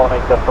the tower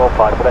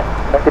 118.5 today.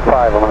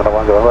 95, Commander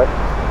 101, right.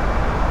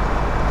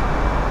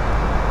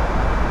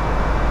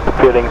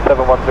 Fueling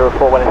 7104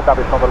 when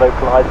established on the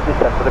localizer,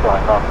 descend to the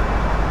glide path.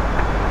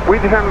 We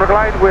descend on the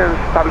glide, we're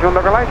established on the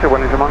localizer,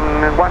 Welling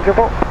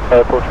 104.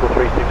 Portugal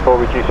 364,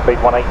 reduce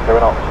speed 180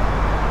 knots.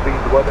 Speed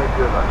 180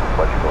 knots,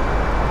 Portugal.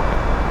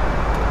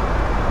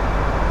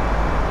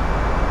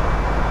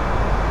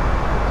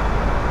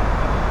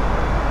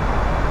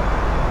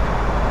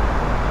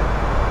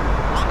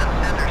 London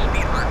Center,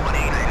 speed mark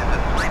 180,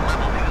 descend flight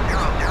level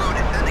 200,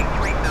 descending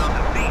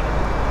 3,000 feet.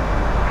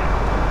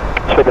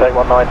 Speed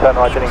 819, turn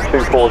right heading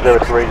 240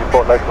 degrees,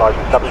 report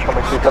localizer established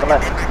on 27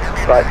 left.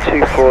 Right,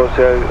 240,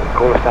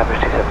 call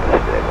established 27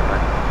 left,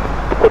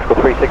 819.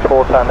 Portugal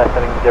 364, turn left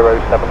heading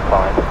 075.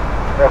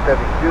 Left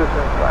heading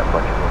 075,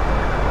 Portugal.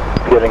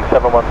 Fueling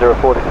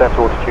 7104, descent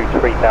to altitude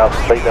 3,000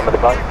 feet, then with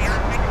the glide.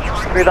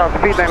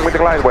 3,000 feet, then with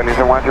the glide, Welling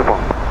 104.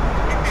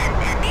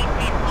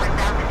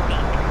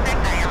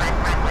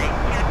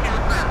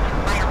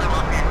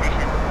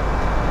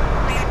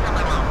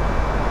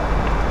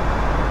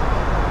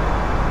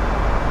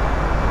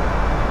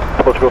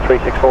 Portugal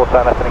 364,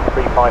 turn left heading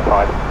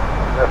 355.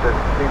 Left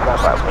heading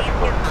 355,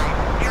 Portugal.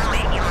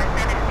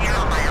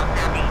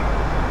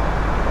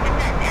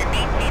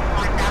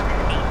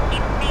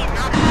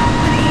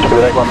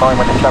 Speed 819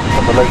 when established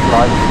on the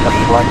localizer,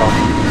 established glide path.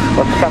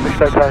 What's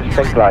established localizer,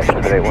 same glide,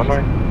 speed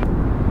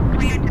 819.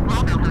 Clear to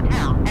Bravo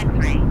Hotel,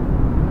 X-ray.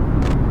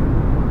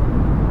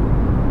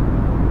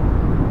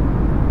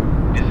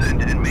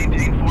 Descend and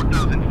maintain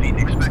 4,000 feet,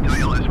 expect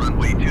ILS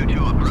runway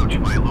 22, approach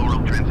by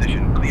Laurel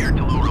transition, clear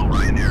to Laurel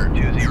Ryanair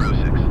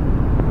 206.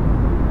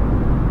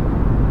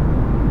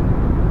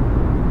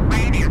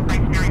 Ryanair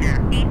flight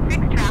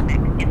 86 traffic,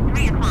 it's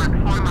 3 o'clock,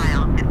 4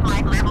 miles, at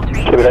flight level 3.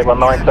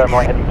 819, turn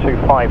right heading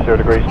 250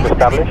 degrees to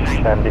establish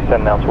and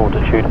descend now to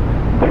altitude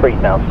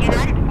 3,000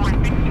 feet.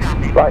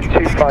 Right,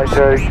 250,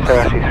 turn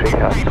actually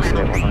 3,000,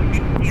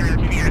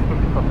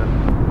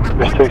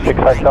 Just 26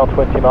 hotel,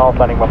 20 miles,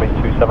 landing runway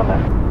 27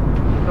 left.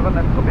 7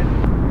 left, copy.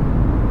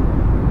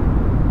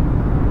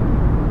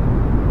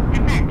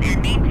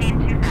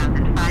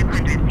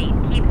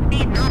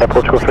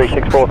 Portugal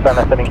 364, turn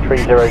left heading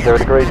 300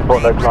 degrees,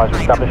 report localised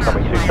established,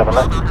 runway 27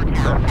 left.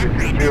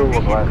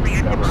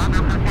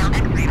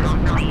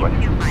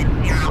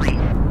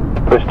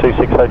 Push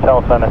 26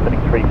 hotel, turn left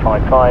heading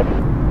 355.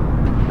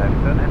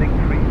 Turn heading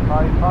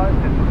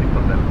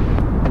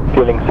 355,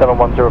 Fueling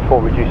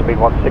 7104, reduce speed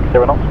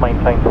 160 knots,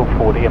 maintain till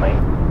 40 ME.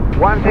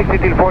 160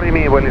 till 40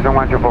 ME, well, is on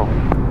 124.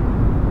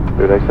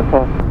 Good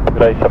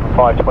day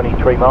 75,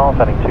 23 miles,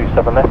 heading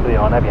 27 left for the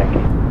Iron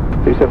Yankee.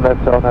 27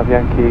 left on Nav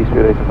Yankee,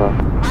 speed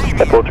 85.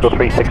 Portugal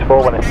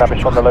 364, when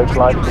established on the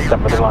localised,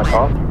 descend for the line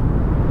path.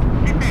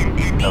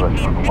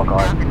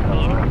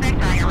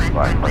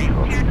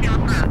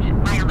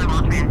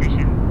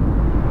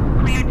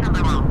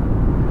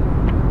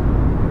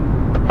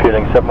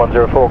 Fueling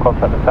 7104,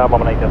 contact the tower,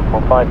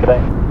 118.5 today.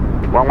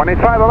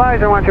 1185,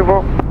 Horizon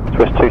 124.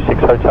 Swiss 26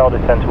 Hotel,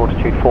 descend to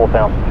altitude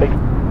 4,000 feet.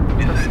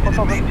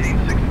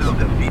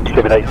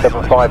 Distribute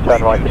 875,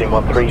 turn right heading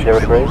 130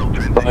 degrees.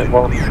 Right,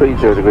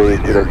 130 degrees,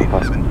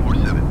 285.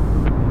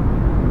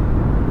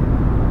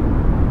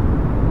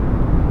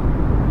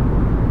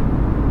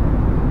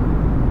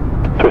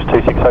 Swiss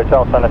 26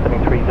 Hotel, turn left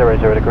heading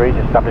 300 degrees,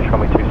 establish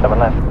runway 27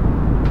 left.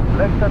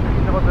 Left at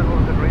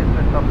 300 degrees,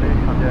 establish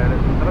on the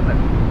 27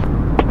 left.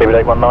 Distribute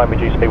 819,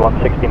 reduce speed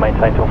 160,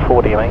 maintain till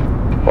 40 ME.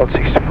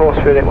 164,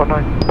 speed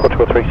 819.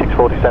 Portugal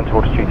 364, descend to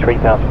altitude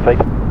 3,000 feet.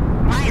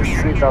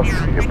 3,000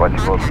 feet,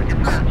 Portugal.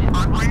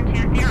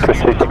 Swiss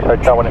 26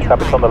 Hotel, when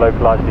established on the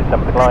localised,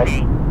 descend for the glide.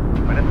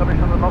 When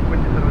established on the knock, which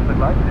is with the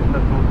glide, descend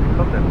to 6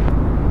 hotel.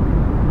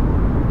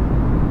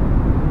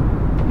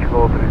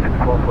 Portugal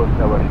 364, first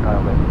tower,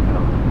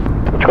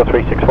 Portugal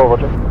 364,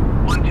 roger.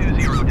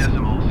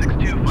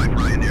 120.625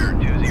 Ryanair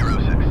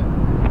 206.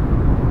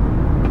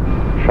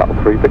 Shuttle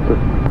 3 Victor.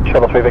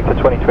 Shuttle 3 Victor,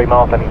 23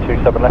 miles, heading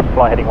 27 left,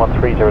 fly heading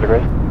 130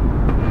 degrees.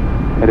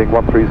 Heading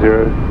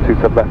 130,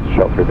 27 left,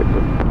 Shuttle 3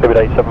 Victor. Speed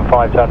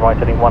 875, turn right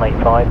heading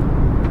 185.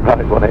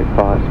 Right,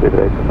 185, speed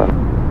 875.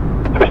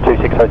 Swiss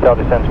 26 Hotel,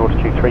 descend to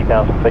altitude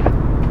 3,000 feet.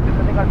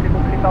 Descending altitude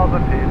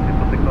 3,000 feet,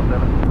 into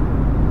 607.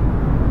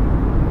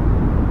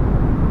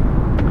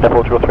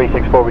 Portugal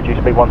 364, reduce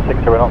speed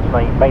 160 knots,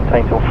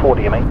 maintain till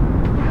 40 ME.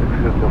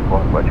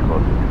 604,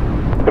 Portugal.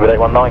 Speed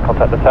 819,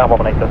 contact the tower,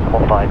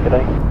 118.5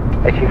 today.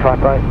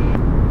 825 right.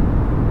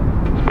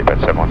 Speed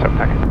 717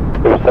 tango.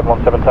 Speed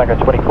 717 tango,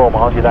 24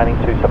 miles, you're landing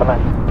 27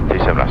 left.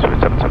 27 left, speed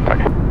 77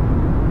 tango.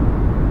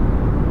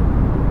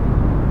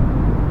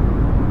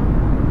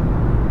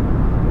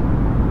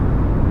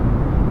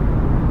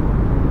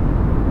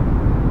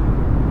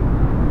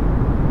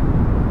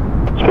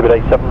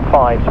 Speed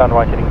 875, turn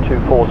right heading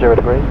 240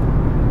 degrees.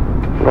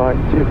 Right,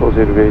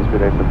 240 degrees,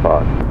 speed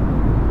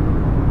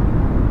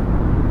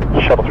 875.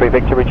 Shuttle 3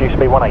 Victor, reduce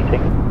speed 180.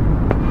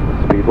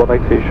 Speed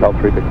 180, Shuttle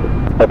 3 Victor.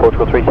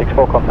 Portugal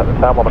 364, contact the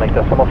tower,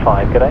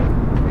 118.5, good day.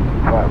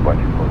 Right,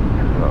 Portugal.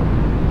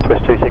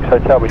 Swiss 26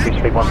 Hotel, reduce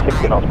speed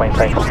 160 knots,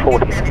 maintain till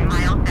 40 ME.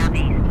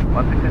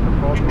 160 to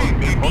 40,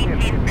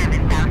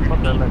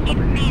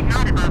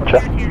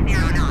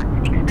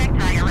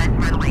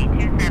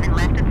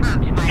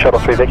 Shuttle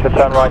 3 Victor,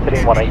 turn right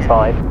heading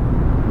 185.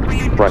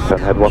 Right turn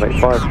head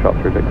 185,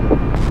 Shuttle 3 Victor.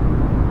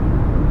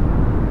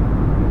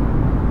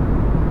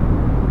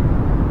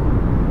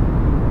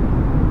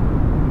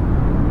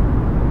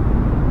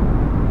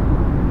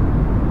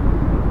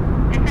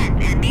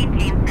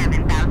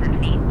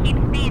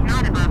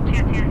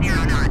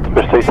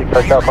 Swiss 26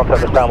 Hotel,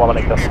 contact the tower,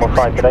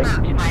 118.5 today.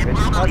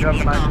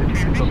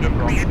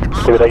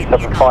 Speed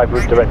 875,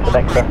 route direct to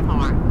Nectar.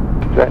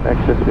 Direct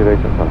Nectar, speed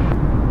 875.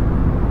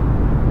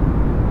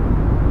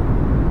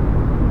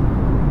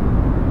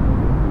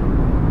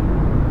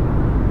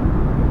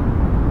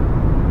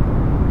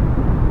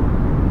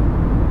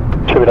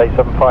 Speed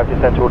 875,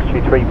 descend to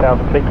altitude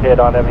 3,000 feet, cleared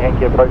Iron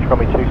Yankee, approach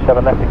runway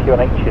 27 left, the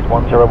QNH is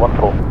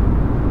 1014.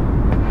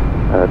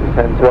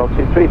 Descend to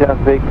altitude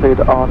 3,000 feet, cleared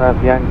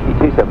RNAV Yankee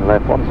 27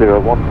 left,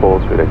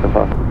 1014, speed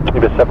 875.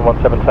 Speed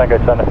 717 Tango,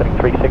 turn left heading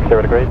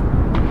 360 degrees.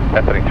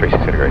 Left heading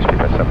 360 degrees, speed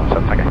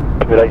 717 Tango.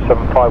 Speed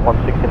 875,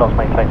 160 knots,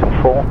 maintain till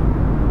 4.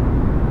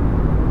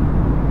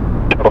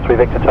 Shuttle 3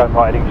 Victor, turn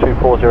right heading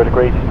 240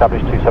 degrees,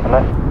 establish 27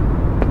 left.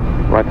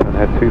 Right turn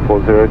head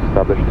 240,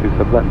 establish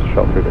 27 left,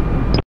 Shuttle 3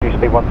 Victor.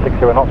 Speed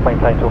 160 knots,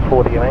 maintain till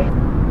 40 ME.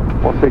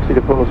 160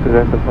 to full, speed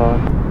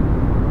 875.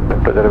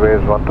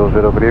 Reservations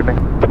 120, good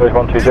evening.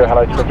 Reservations 120,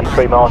 hello,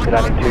 23 miles, you're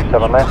landing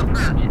 27 left.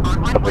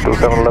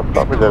 27 left,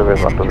 stop,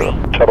 reservations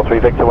 120. Shuttle 3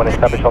 Victor, when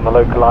established on the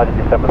localised,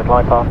 descend with the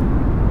glide path.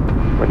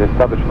 When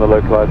established on the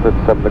localised,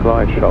 descend the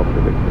glide, Shuttle 3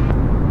 Victor.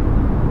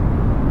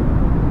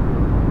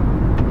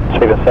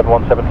 Speed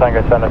 717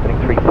 Tango, turn left heading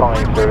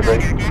 350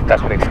 degrees.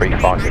 That's heading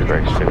 350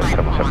 degrees, speed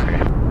 717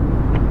 Tango.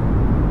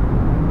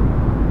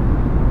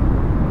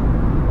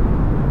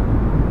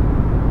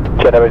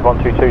 Jet Airways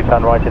 122,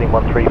 turn right heading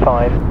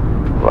 135.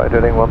 Right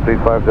heading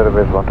 135, Jet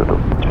Airways 122.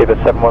 Speed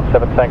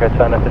 717 Tango,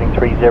 turn left heading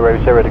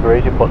 300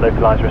 degrees, report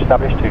localizer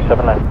established,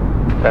 27 left.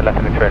 Turn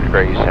left heading 300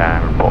 degrees,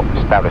 report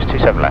established,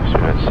 27 left,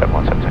 speed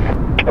 717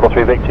 Tango. Level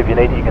 3 Victor, if you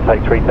need it, you can take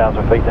 3,000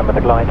 feet, then with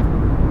the glide.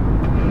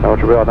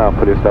 Roger, we are now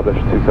fully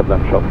established, 27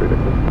 left, shuttle 3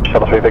 Victor.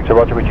 Shuttle 3 Victor,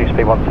 roger, reduce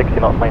speed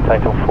 160 knots,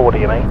 maintain till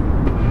 40 ME.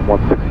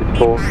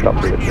 164,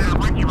 shuttle 3 Victor.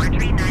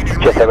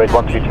 Jet Airways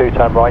 122,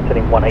 turn right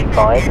heading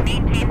 185.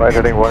 Right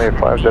heading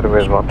 185, Jet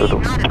Airways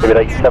 122. Speed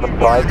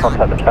 875,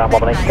 contact the tower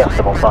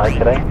 18.5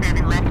 today.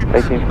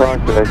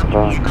 18.5 to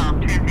 85.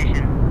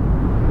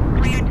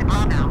 Cleared to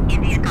Bravo,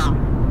 India Golf.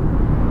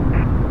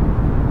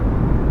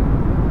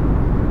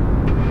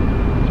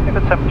 Speed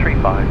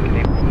 735, can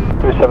you?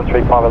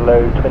 735 a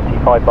low,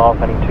 25 miles,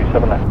 heading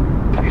 27 left.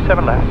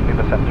 27 left, speed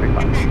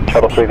 735.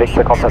 Shuttle 3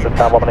 Victor, contact the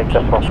tower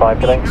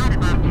 18.5 today.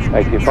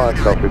 85,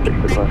 shuttle 3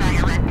 Victor, goodbye.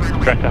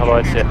 Director, hello,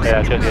 Jersey 8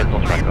 Delta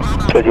Echo.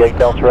 Jersey 8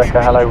 Delta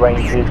Echo, hello,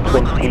 range is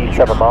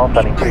 27 miles,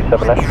 heading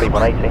 27 left, speed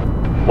 180.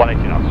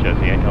 180 knots,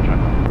 Jersey 8 Delta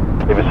Echo.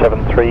 Speed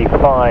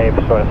 735,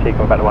 sorry, I see you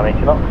coming back to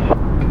 180 knots.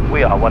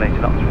 We are 180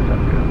 knots, for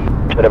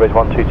 735. Jet Airways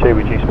 122,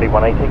 reduce speed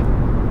 180.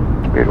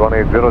 Speed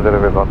 180, Jet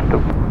Airways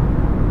 122.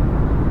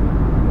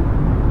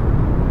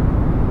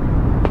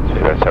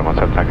 Speed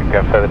 717 Tango,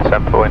 go further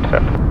descent for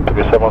intercept.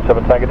 Speed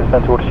 717 Tango,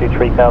 descend to altitude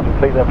 3,000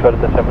 feet, then further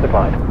descend with the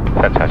glide.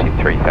 Descent to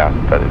altitude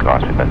 3,000, further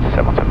glide, speed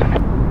 717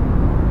 Tango.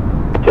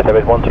 Jet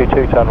Airways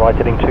 122, turn right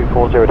heading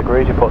 240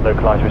 degrees, report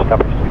localizer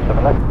established,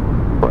 27 left.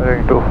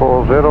 Heading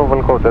 240,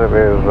 will go Jet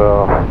Airways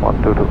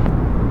 122.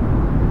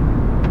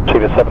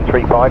 Speed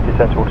 735,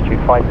 descend to altitude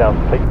 5,000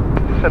 feet.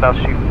 Descend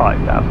altitude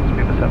 5,000,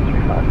 speed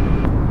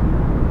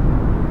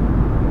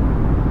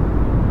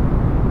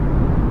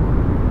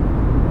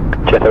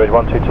 735. Jet Airways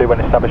 122,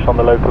 when established on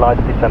the localizer,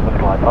 descend with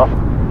the glide path.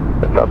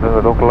 Established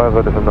the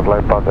localizer, descend the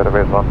glide path, Jet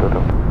Airways 122.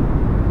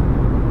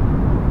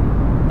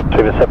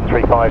 Speed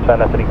 735, turn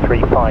left heading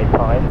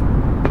 355.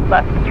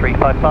 Left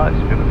 355,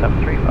 speed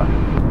 735.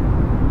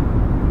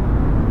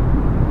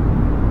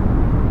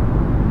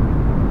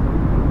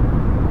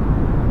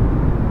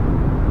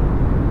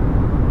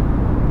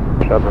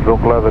 Shuttle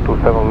localizer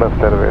 27 left,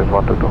 Jet Airways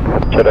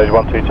 122. Jet Airways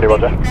 122,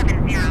 roger.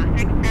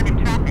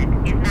 7067 traffic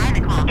is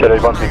 9 o'clock. Jet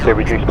Airways 122,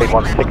 reduce speed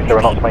 160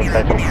 knots,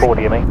 maintain till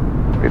 40 ME.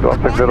 Speed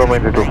 160,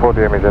 maintain to 40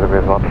 ME, Jet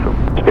Airways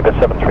 122. Speed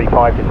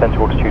 735, descend to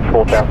altitude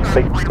 4,000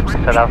 feet.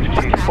 Descend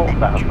altitude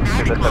 4,000,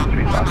 speed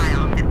 735.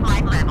 Miles at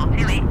flight level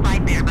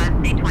 285 Airbus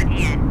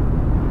A320N.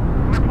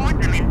 Report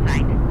them in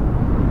sight.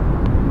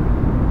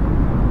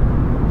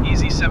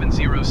 Easy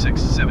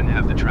 7067,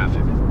 have the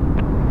traffic.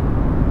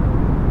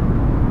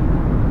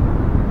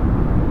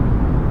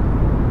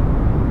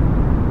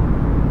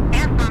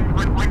 Airfront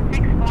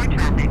 1164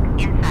 traffic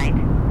in sight.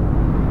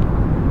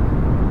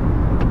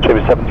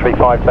 Speed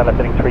 735, turn left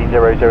heading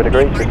 300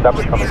 degrees, to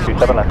establish on the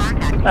 27 left.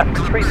 Left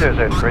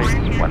 300 degrees,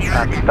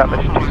 and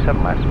established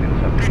 27 left, speed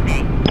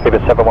 735. Speed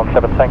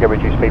 717 Tango,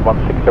 reduce speed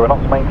 160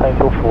 knots, maintain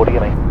till 40 ME.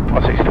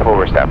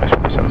 164, established,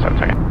 77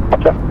 Tango.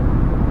 Roger.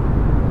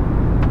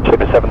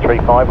 Speed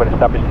 735, when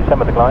established, descend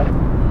with the glide.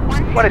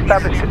 When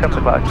established, descend with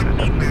the glide, speed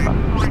 735.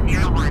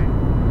 401.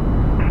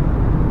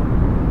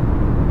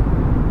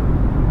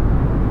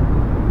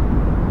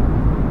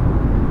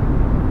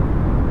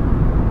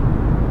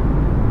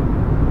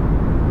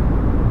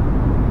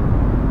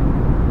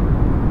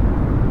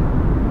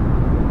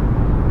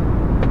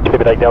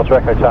 Speed 8 Delta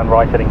Echo, turn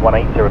right heading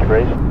 180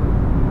 degrees.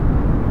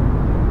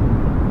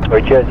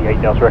 Sorry, Jersey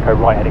 8 Delta Echo,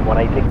 right heading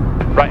 180.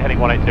 Right heading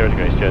 180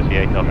 degrees, Jersey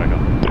 8 Delta Echo.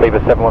 Speed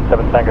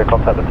 717 Tango,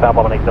 contact the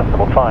tower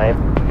 18.5.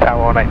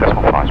 Tower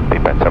 18.5,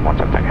 speed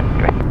 717 Tango.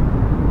 Okay.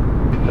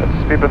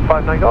 Speed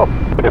 59 Golf.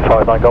 Speed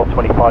 59 Golf,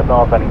 25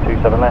 miles, heading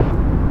 27 left.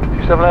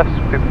 27 left,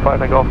 speed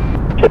 59 Golf.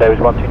 Jet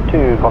Airways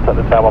 122, contact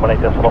the tower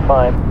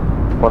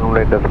 18.5.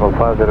 18.5,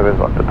 Jet Airways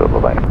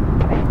 122, bye-bye.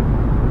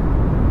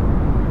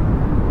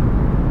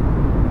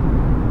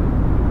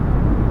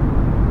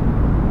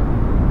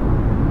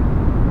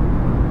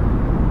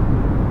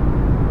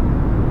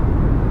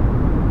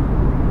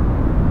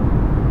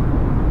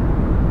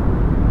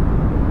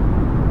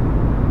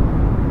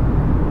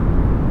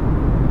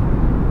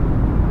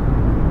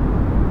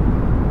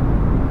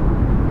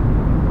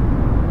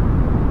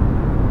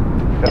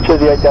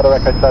 Jersey 8 Delta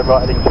Echo, turn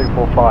right heading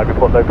 245,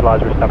 report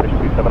localizer established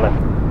 27 left.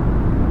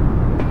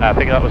 I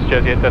think that was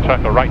Jersey 8 Delta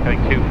Echo, right heading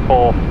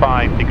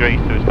 245 degrees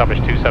to establish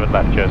 27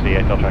 left,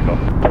 Jersey 8 Delta Echo.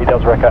 8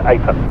 Delta Echo,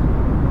 APA.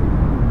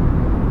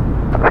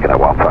 Let's get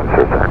a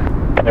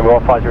 150. And we're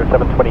on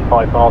 507,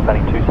 25 miles,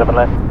 heading 27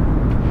 left.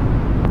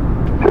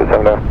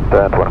 27 left,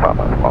 25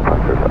 miles,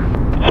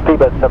 150.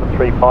 Speedbird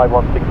 735,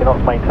 160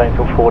 knots, maintain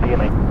till 40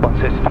 ME.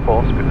 164,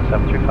 speed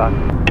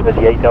 735.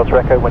 Jersey 8 Delta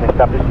Echo, when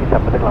established,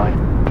 descend with the glide.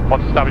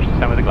 Once established,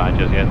 descend with the glide,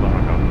 Jersey 8 Delta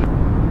Echo.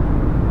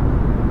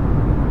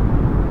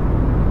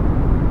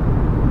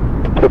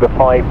 Speedbird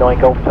 59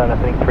 Golf, turn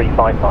left heading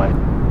 355.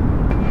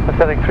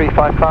 Ascending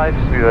 355,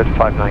 speedbird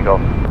 59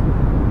 Golf.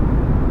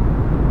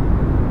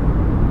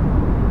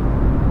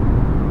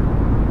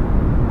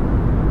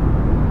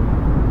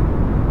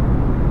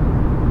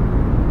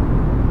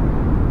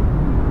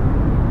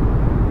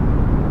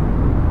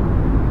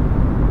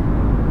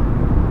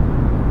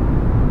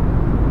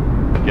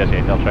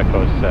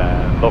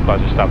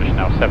 localised established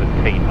now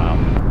 17 miles.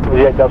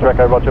 Easyjet Delta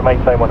Echo, roger,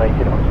 maintain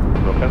 180 knots.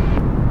 Okay.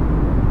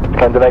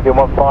 Scandinavian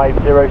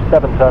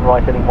 1507, turn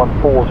right heading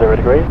 140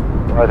 degrees.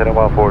 Right heading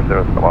 140,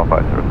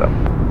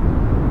 1507.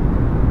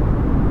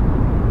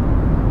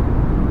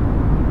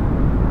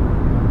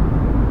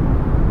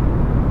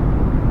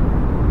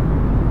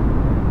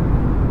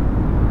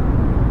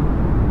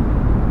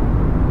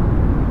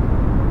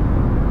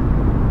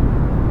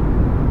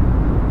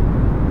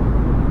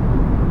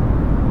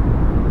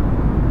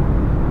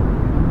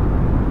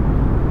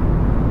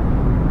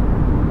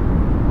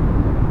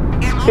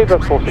 Cuba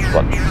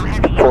 461.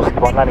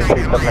 461, landing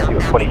 27 left, you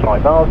got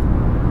 25 miles.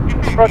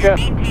 Roger.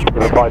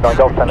 Cuba 59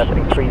 Golf, turn left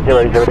heading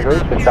 300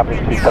 degrees, to establish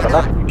 27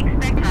 left.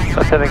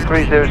 That's heading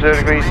 300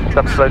 degrees,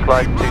 establish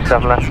localised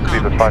 27 left,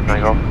 Cuba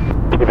 59 Golf.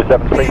 Cuba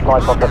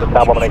 735, contact the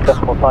tower 118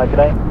 decimal sign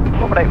today.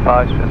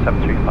 185,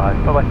 735,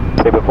 bye bye.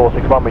 Cuba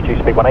 461, reduce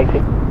speed 180.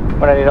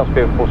 180 knots,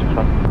 Cuba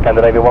 461.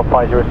 Scandinavian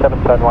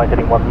 1507, turn right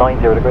heading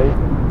 190 degrees.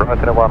 Right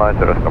heading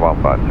 190,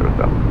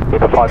 1507.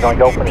 Cuba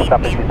 59 Golf, and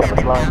establish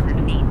December line.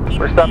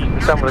 We're established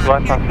December with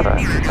glide path for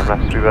 27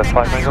 left, Cuba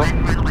 59 Golf.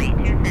 Runway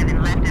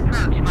 27 left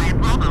approach via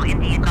Bravo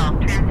India Golf.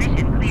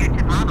 Transition cleared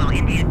to Bravo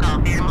India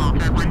Golf Air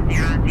Malta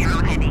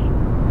 100 heavy.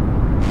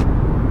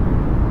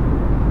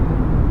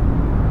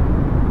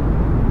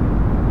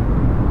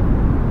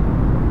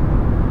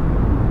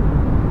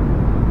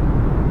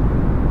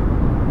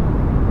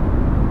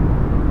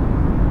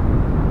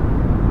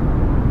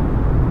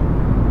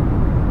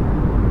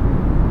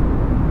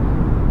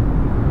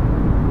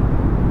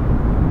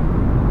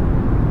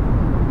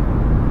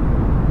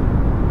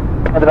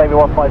 Scandinavian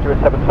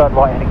 1507, turn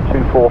right heading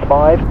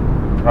 245.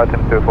 Right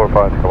heading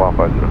 245, to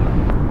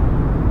 1507.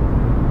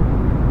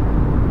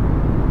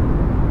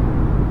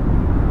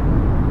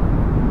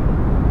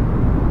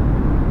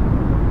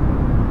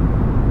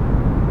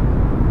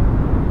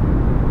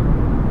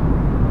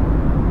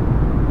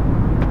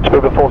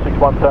 Cuba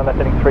 461, turn left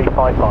heading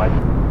 355.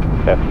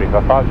 Yeah,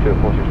 355,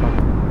 Cuba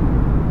 461.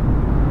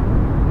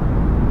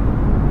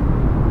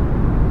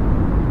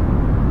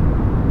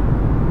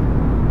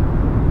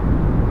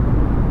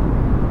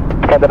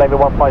 Scandinavian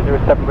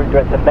 1507, route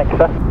direct to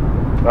Nexa.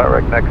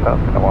 Direct Nexa,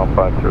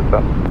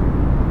 1507.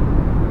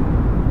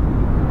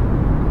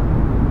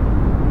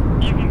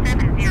 Easy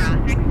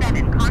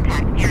 7067,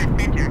 contact nearest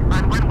center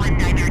on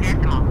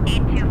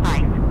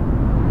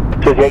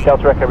 119.825. Jersey 8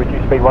 Delta Echo,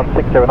 reduce speed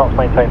 160 knots,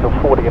 maintain till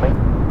 40, you mean.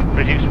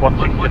 Reduce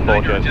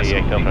 164, Jersey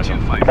 8 Delta Echo.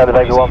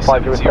 Scandinavian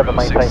 1507,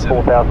 maintain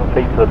 4,000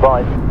 feet to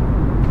advise.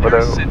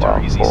 Nearest center,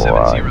 Easy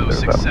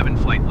 7067,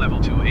 flight level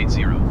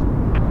 280.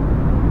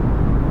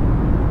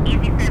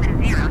 Easy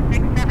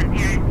 7067,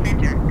 nearest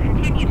center.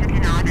 Continue to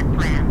Canard as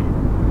planned.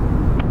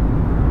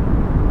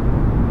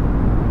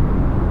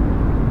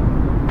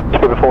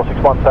 Cuba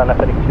 461, turn left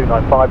heading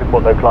 295,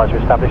 report localizer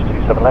established,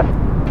 27 left.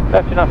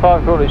 Left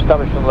 295, broadly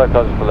established on the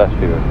localizer for left,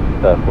 Cuba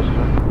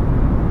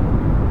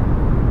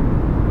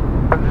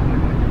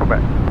 461.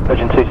 Quebec.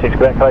 Virgin 26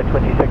 Quebec, hello,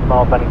 26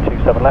 miles, landing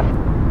 27 left.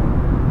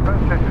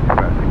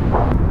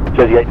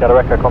 Jersey 8 Delta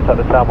Echo, contact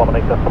the tower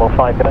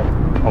 118.5, today.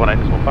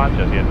 118.5,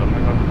 Jersey 8 Delta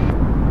Echo.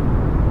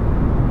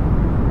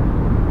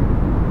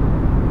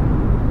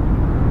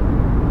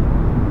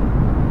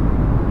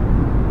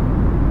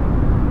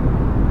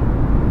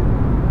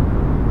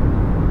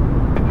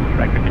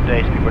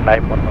 Speedbird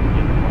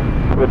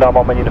 91 With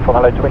 91 uniform,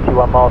 hello,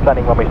 21 miles,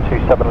 landing runway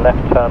 27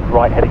 left, turn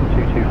right heading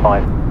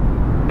 225.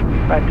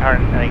 Right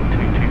turn heading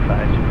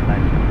 225, Speedbird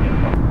 91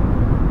 uniform.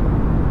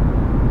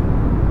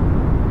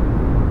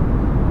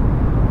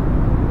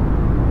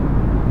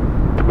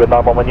 With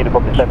 911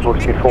 uniform, descend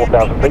towards speed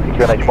 4,000 feet,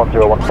 QNH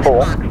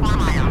 1014.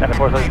 And of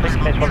course,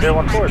 QNH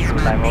 1014 is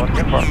Speedbird 91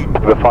 uniform.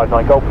 With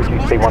 59 Golf,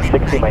 reduce speed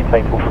 160,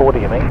 maintain till 40,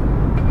 you mean.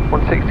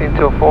 160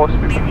 until 4,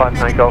 Speedbird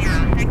 59 Golf.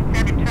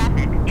 067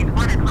 traffic is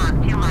 1 o'clock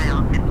 2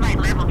 miles at flight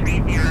level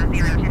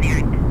 300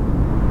 generic.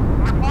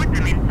 Report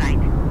them in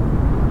sight.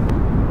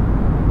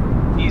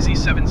 Easy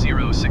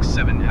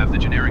 7067, have the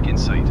generic in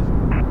sight.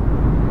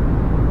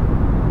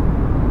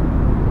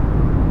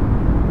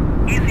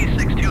 Easy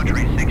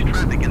 6236,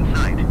 traffic in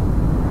sight.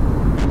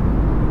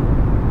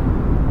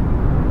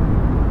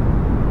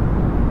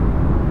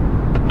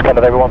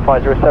 Scandinavian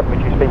 1507,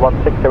 reduce speed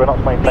 160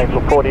 knots, maintain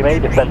till 40 me,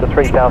 descend to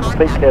 3,000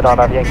 feet, cleared on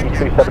Yankee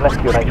 27 left,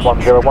 QNH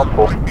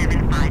 1014.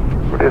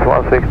 Reduce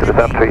 160,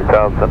 descend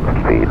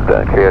 3,000 feet,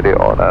 cleared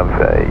on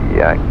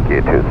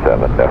Yankee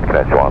 27 left,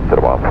 QNH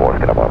 1014,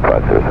 Scanner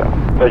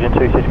 1507. Virgin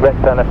 26 Quebec,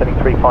 turn left heading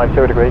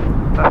 350 degrees.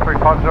 350,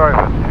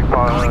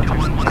 Going to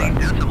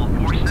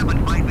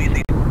 118.475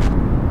 easy.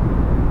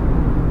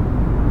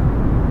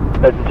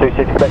 Virgin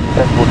 26 Quebec,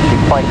 descend towards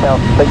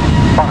 5,000 feet.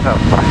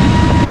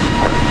 5,000.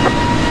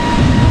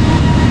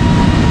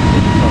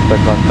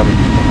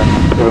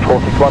 Cuba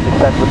 461,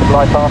 descend with the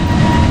glide path.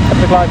 And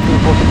the glide to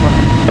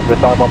 461.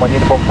 With 911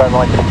 uniform, turn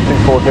right heading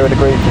 240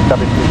 degrees,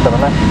 establish 27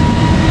 left.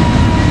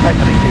 Right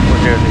heading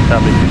 240 is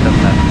established 27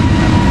 left.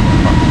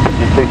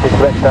 Virgin 26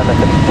 Quebec, turn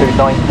left heading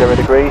 290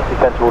 degrees,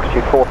 descend towards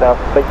 4,000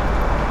 feet.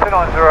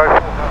 290,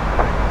 4,000 feet.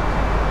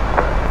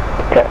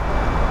 Okay.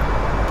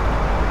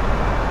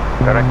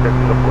 Correct,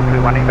 Liverpool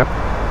 318 left.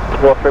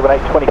 Royal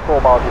 318,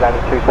 24 miles, you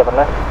landed 27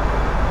 left.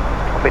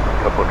 Copy,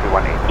 Liverpool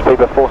 318.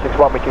 Speedbird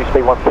 461, reduce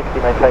speed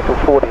 160, maintain till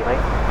 40, mate.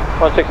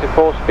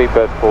 164,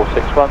 Speedbird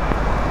 461.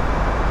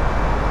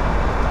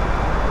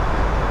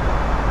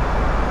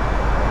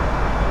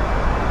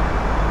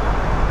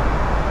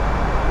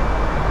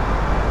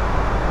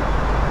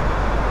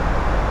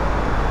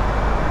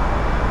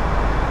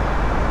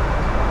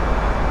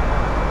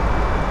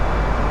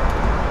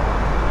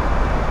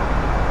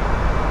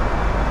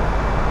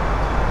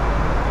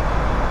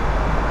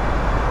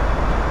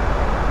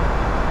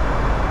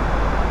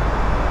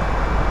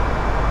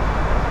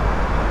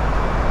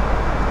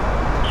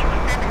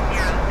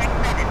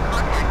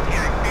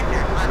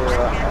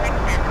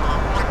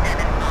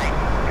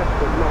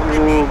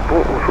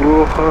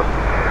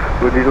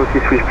 Odilo 6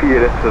 Whiskey,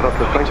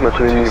 LS25,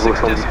 maintenez le niveau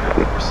 110.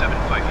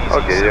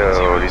 Ok,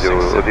 Odilo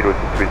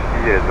 6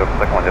 Whiskey,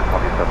 LS25, on va dire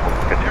 110 là pour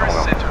 4 Paris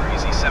Center,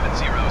 Easy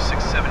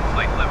 7067,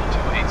 flight level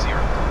 280.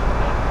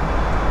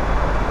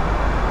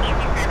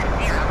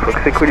 Fox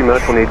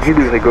Collimac, on est 10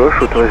 degrés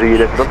gauche, autorisé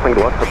ILS 25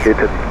 droite, rappelez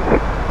établi.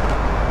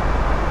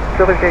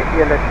 Autorisé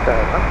ILS 25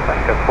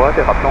 droite,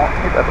 déraplant,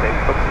 établi,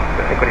 Fox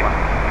Collimac.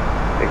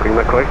 Et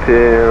Collimac correct,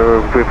 et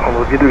vous pouvez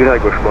prendre 10 degrés à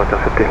gauche pour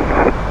intercepter.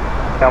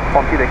 Et on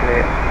prend 10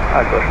 degrés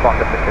à gauche pour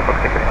intercepter Fox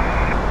Collimac.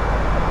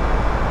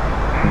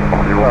 En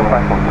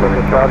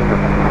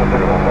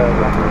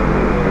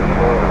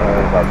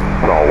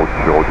route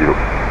sur Odilo.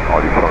 En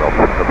réduction vers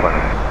 780.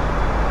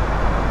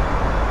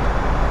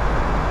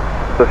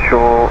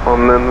 Station en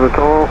même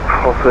temps,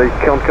 France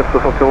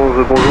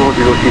 4471, bonjour,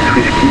 Odilo 6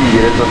 Whiskey,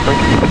 ILS 25.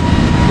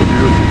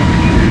 Odilo 6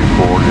 Whiskey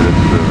pour l'ILS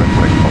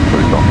 25, France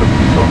vers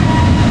 780.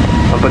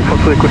 Alpine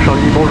François Echo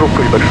Charlie, bonjour,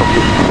 Collimac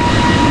Chantier.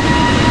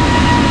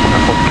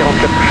 France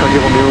 44 Charlie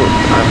Romeo,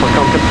 France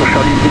 44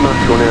 Charlie Lima,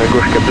 on est à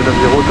gauche, cap 290,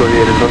 autorisé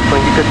ILS 25,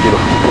 vitesse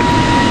libre.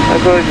 À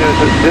gauche,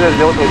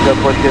 290, autorisé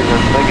approche ILS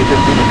 25,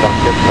 vitesse libre, par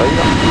 4 5.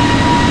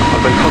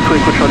 Alpine François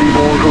Echo Charlie,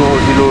 bonjour,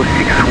 Odilo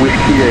 6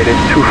 Whiskey,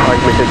 ILS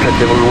 25, maintain flight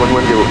level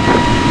 110.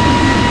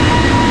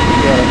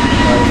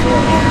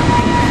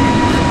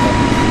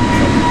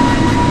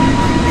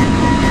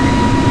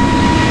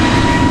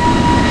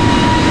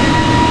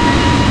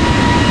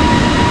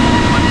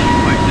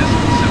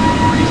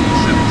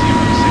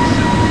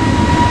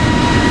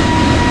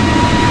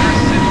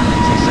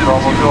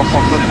 Bonjour,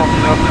 France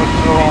 79,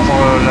 9 novembre,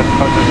 la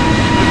trace de...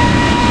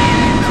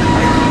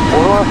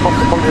 Bonjour, France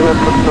 79,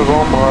 9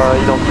 novembre,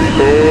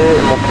 identifié,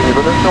 montée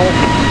niveau 9 non.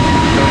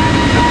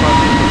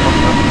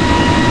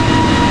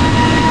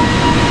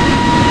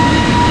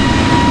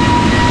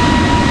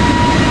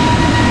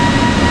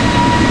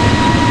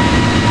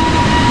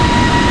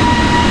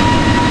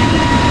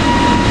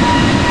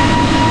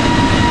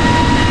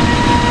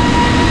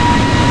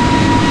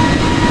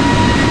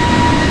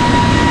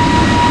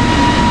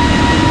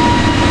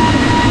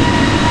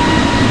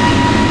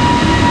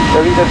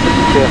 Oui, la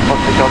petite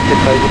France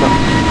 44 pas évident.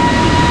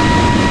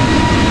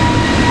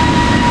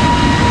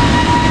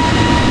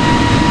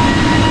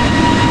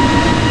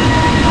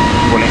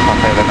 Rolling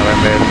France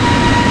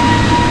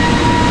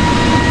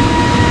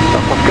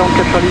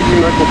 44 Charlie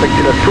Lima,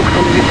 contactez la source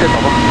 117,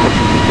 au revoir.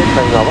 17,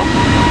 au revoir.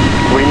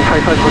 Rolling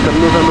 55 Hotel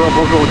November,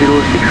 bonjour,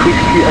 Odilo 6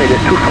 Whiskey, ILS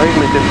 25,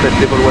 maintain flight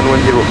level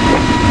 110.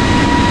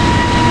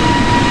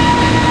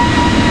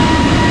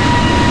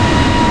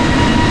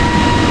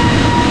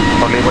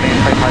 Rolling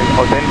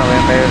 55 Hotel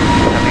November,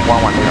 landing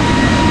 110.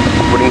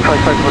 Rolling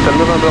 55 Hotel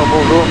November,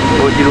 bonjour,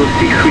 Odilo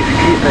 6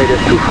 Whiskey,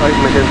 ILS 25,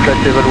 maintain flight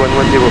level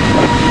 110.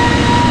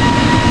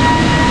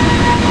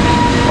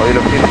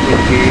 Odilo 6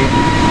 Whiskey,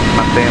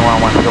 maintain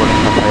 110,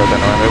 Rolling 55 Hotel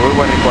November. We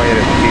will require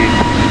speed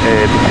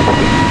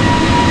 260.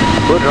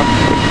 Roger.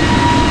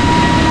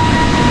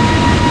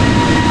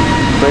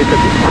 Very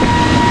happy.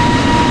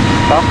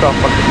 Encore,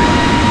 pas que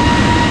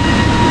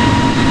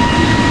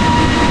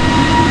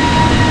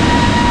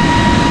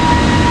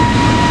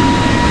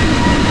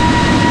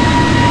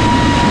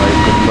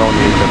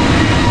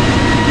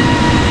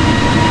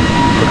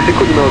Fox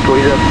Collimac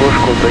autorisé approche,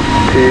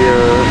 contactez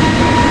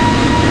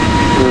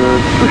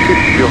Toshiba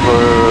sur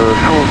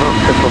 120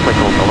 750,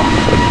 au revoir.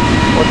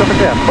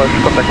 autorisé approche,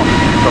 contact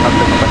sur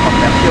 750,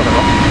 merci, au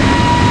revoir.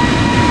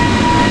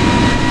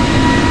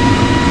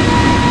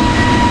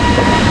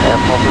 Air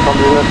France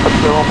 79,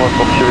 9 novembre,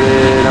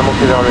 poursuivez la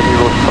montée vers le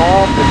niveau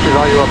 100, petit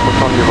vario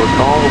approchant le niveau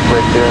 100, vous pouvez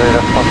accélérer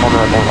la 300 de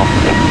la tangente.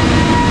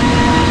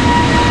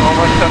 On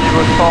va faire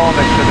niveau 100,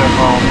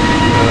 d'accélération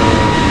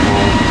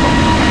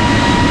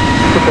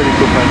Total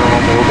Echo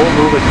novembre,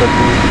 bonjour,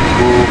 établi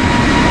niveau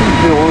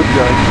 0,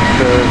 direct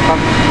 525,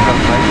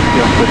 qui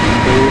est en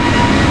stabilité,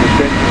 le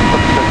Benq,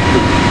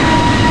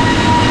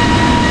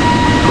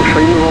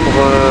 Charlie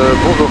Novembre,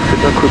 bonjour, c'est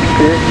bien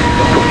copié,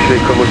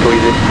 poursuivez comme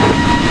autorisé.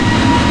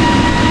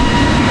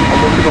 on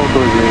va tout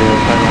autorisé,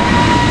 vraiment.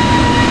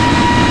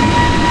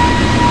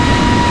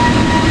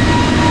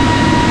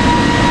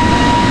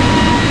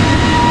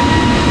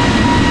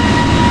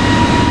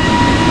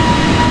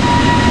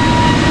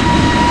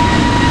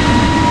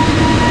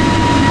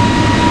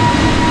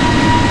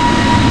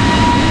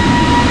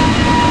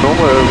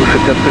 vous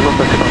souhaitez absolument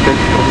passer par quel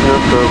 619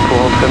 pour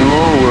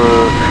entraînement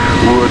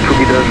ou tout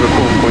guidage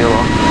vous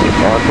conviendra?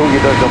 Tout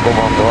guidage qu'on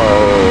conviendra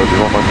du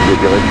moment qu'il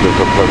est direct sur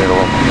le 1er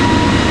novembre.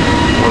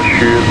 Moi je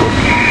suis donc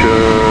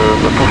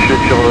poursuivi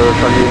sur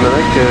Charlie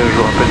Manac, je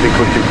vous rappelle dès que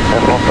possible.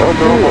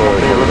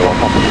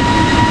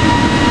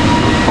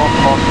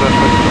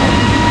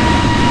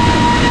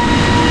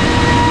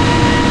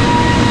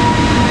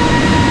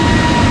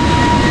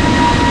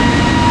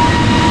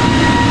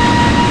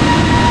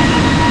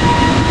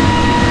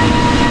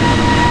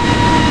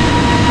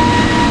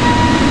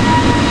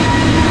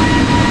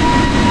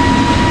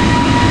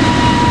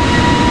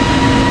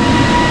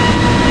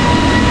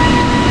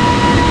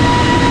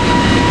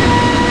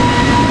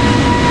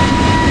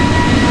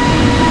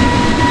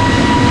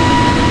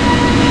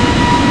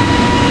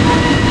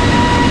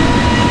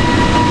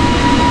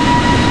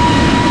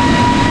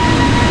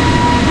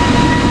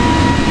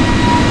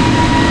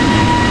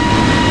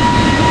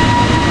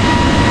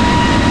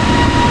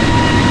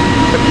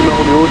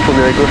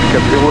 Tournez à gauche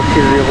cap 060,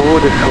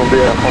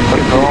 descendez à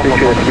 35 nord,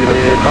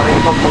 Paris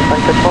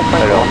 135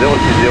 405. Alors 060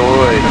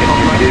 et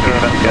circulé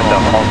 1024 à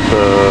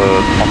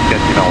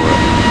 34 km/h.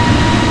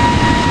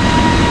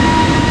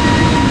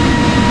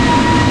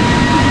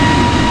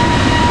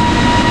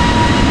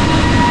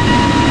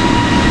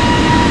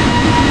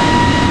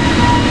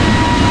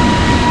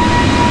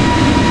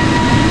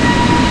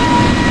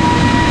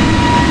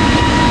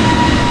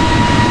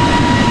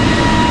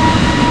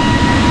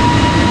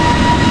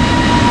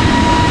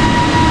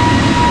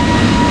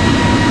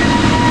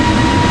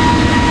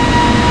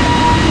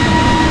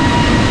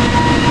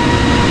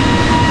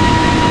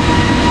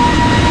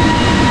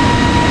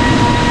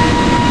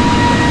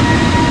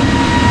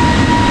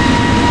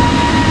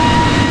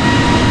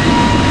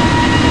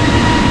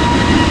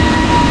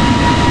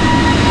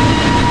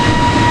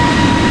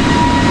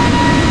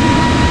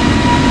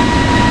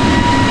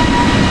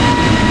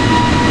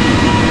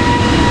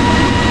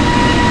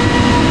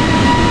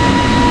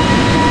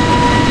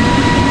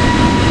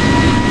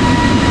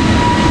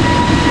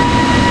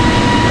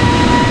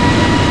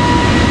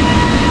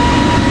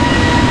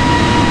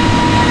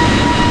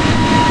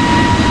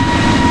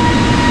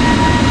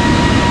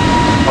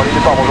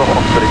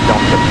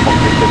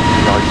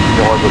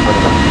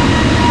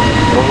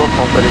 Bonjour,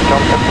 France Palais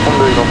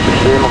 4432,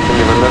 identifié, montée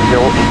niveau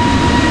 90.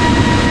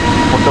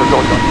 Montage de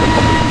Orion,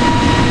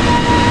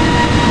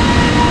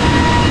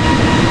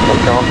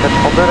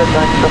 4432, la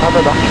direction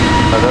Radada.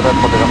 Radada,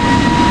 Radada.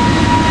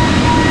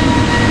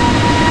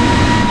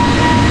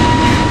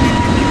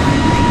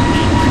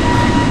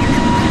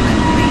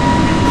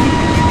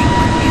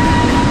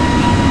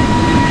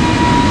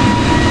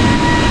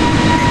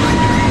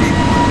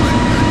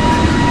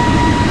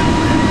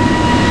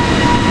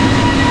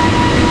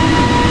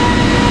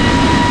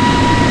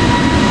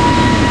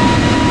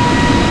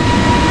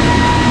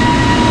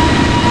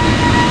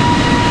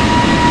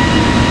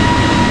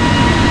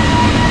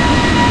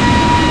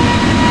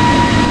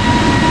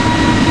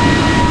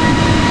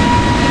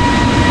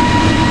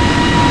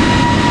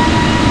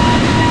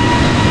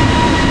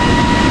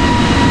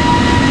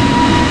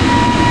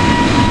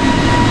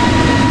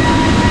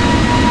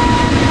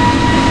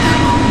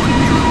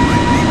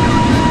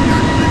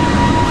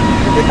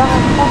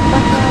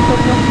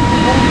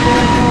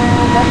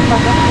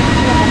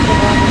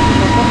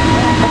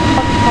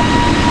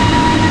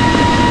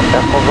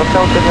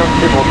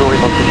 Bonjour,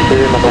 identifié,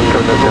 madame le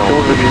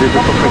 91, le billet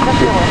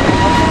 250.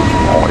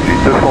 On est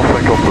 259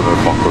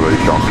 en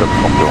Colonie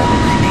 4431.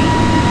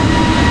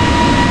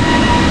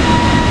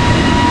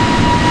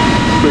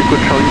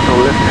 Côte Charlie sur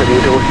left, heading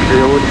 060,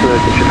 this is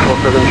altitude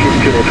 4750,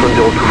 unit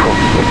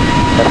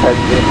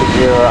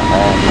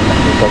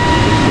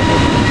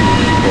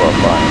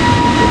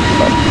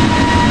 1024.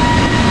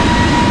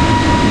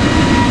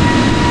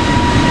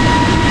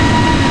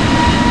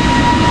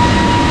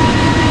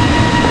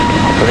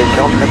 Soleil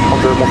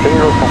 4432, montée,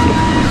 niveau 100.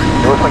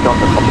 Niveau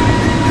 144.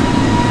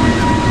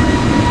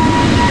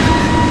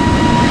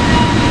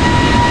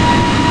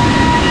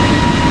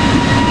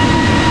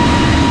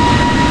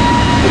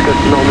 Jusqu'à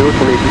 6 Norméo,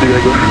 tournez 10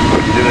 degrés gauche.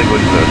 10 degrés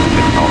gauche,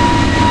 c'est nord.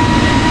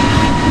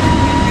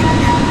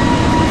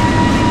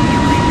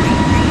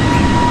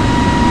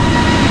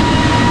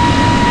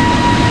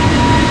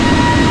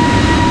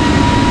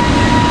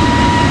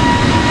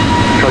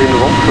 Charlie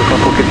novembre, ce sera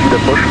pour quel type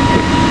d'approche?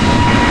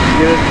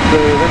 Yes,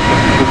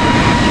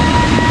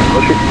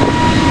 Rocher.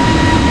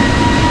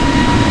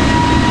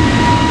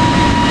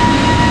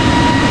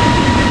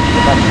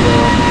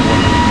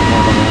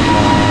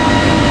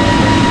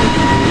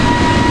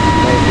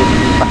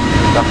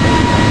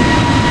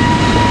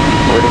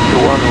 Waiting to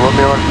 1,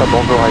 Romeo Alpha,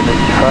 bonjour,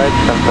 identified,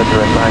 Alpha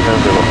direct minor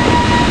 0.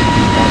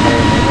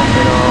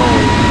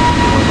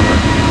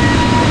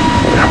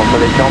 François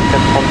les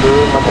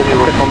 4432, maintenez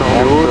vos 400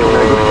 en haut, tournez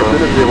à gauche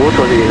 490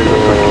 sur les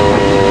 9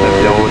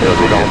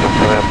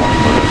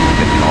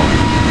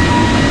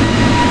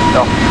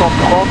 Alors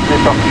 130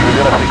 c'est parti, je veux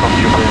dire la fréquence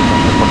s'il vous plaît.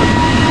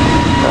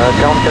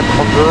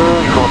 4432,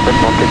 je vous rappelle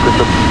dans quelques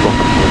secondes.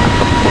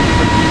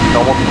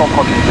 Normalement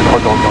 130 unité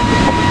 3 0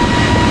 4432.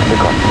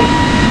 D'accord.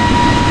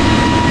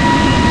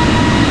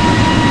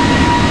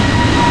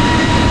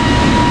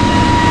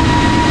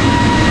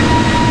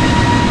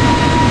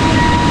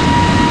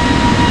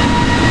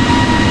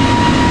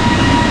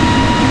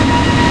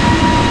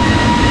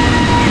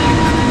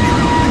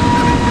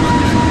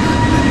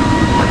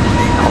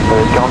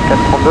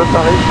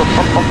 Paris sur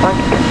 135,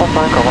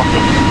 405, au revoir.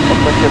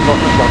 35,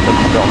 44,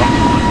 32, au revoir.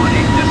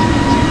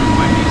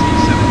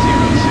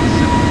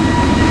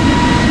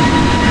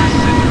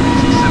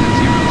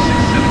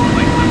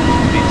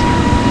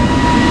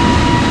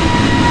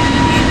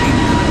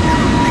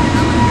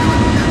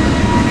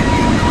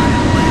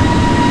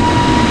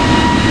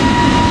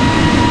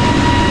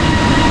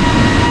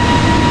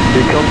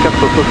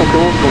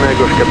 7471, tournez à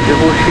gauche, cap 060,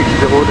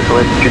 descend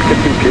altitude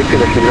 4000 pieds, puis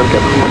lâchez bien le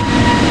câble.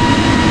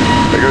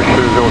 À gauche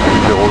 060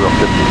 vers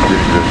 4000 pieds,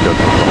 visuel 4,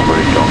 sur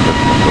les 44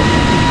 François.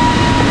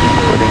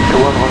 Heading to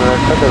 1 Romeo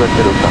Alpha, direct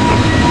to Lufthansa.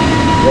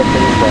 Yes,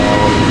 heading to 1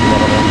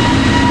 Romeo.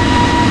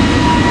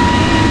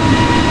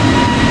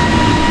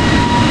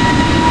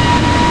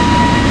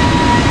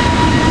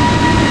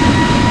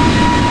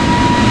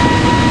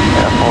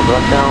 Air France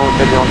 21,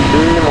 hôtel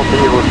Yankee,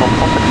 montée niveau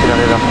 130,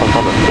 accéléré vers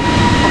 309.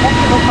 Monte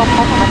niveau 130,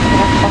 on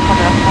accélère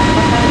 309, Air France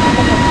 21,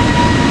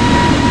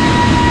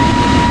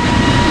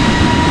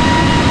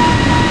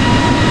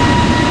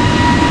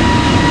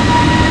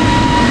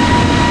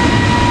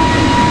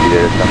 il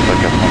est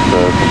 134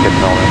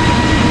 Normé.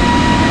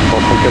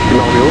 134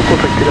 Normé,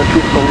 contactez la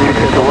touche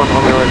 118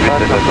 Romeo Alpha, 1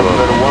 0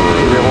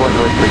 à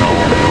Joystick. 1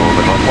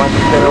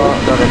 0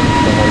 direct,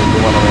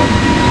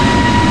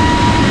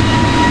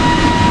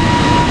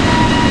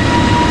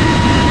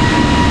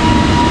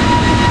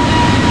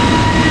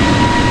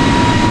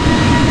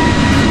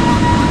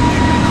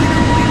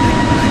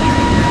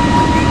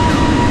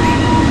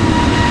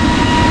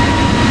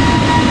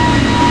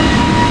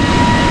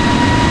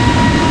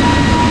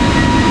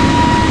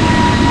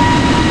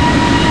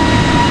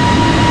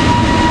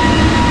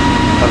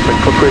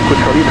 Control Echo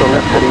Charlie, turn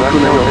left, heading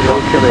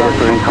 290, clear the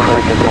Astro,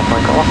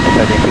 405, au revoir.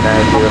 Heading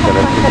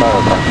 290, ça va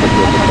être pas,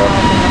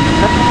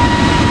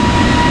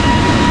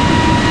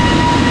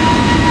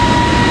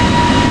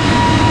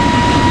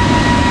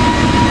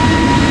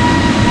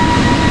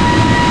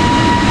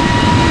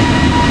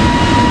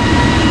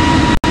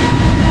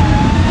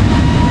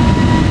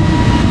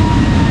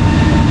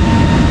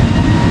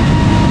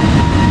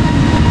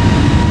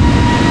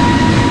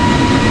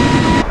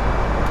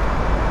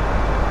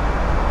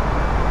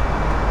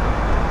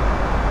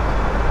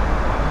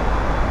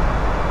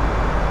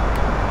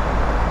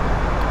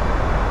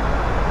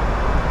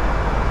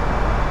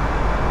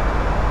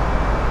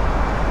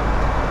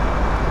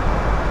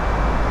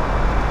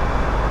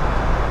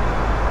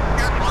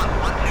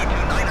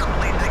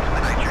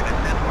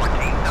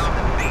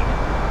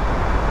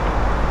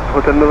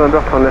 Hotel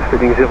November, turn left,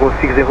 heading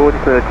 060, descend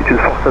altitude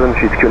 4000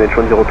 feet, QNH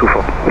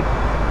 1024.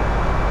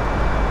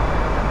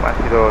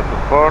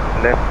 1024,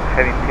 left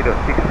heading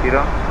 060,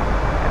 and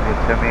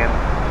determine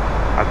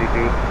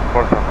altitude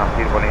 4000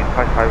 feet, volume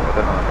 55,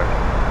 Hotel November.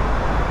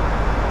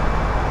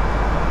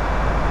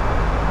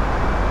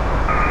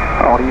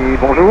 Henri,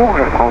 bonjour,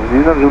 Air France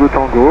 19 Zulu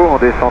Tango, on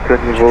descend le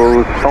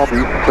niveau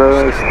 110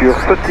 sur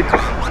Speke.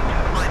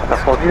 Air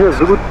France 19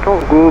 Zulu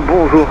Tango,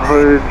 bonjour,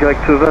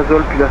 direct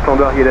Vasol, puis la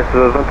standard ILS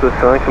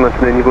 25,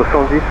 maintenez niveau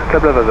 110,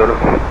 câble à Vasol.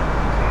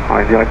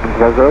 Ouais, direct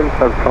Vasol,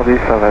 câble 110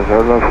 à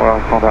Vasol, pour la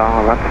standard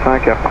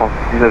 25, Air France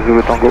 19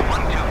 Zulu Tango.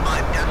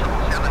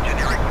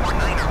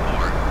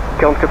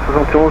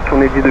 4471,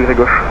 tournez 10 degrés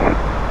gauche.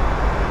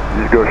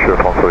 10 gauche,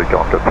 François avec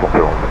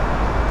 4471.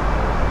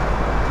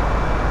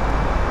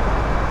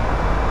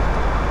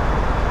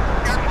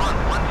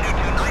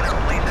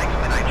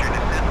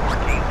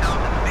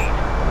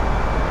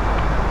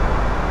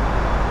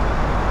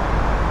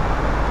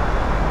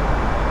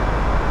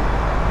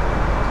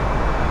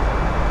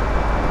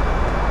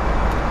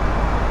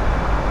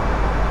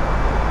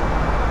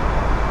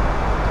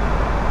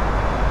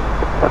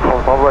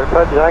 Bravo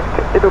Alpha, direct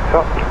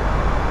Edoxa.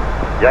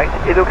 Direct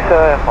Edoxa,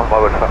 Air France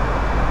Bravo Alpha.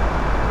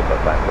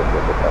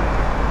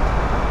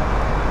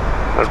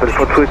 Alpha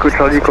Foto Echo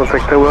Charlie,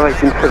 contact tower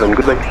 187,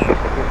 goodbye.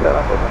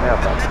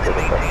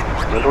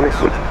 Bonne journée.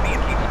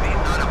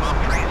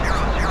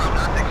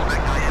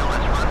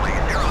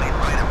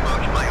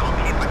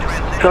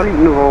 Charlie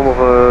Novembre,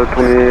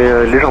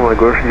 tournez légèrement à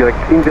gauche, direct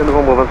India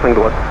Novembre 25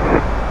 droite.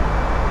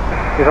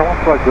 Légèrement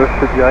sur la gauche,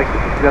 direct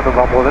India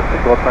Novembre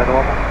 25 droite,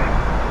 Novembre.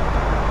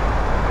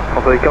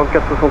 Envoyé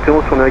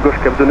 4471, tournez à gauche,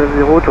 cap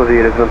 290, autorisé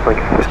ILS 25.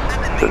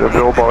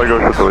 290 par la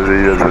gauche, autorisé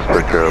ILS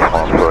 25,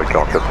 François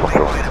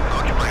 4471.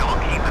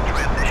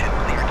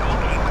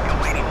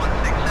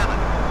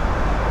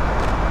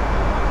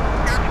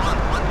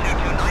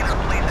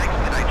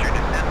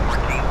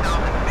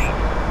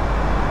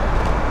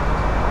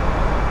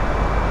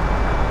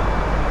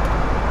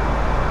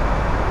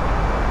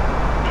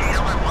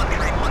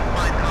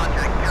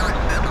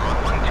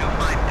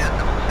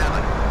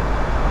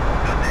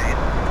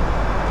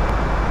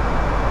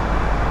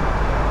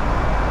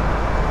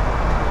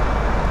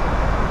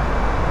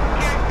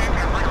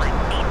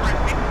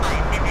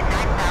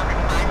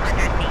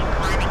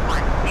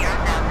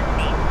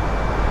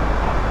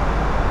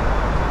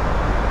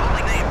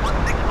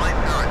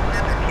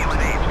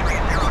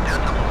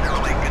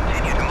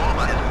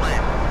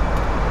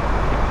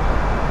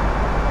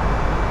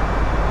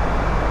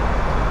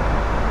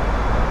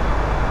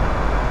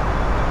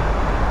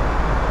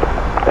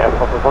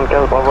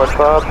 175 Bravo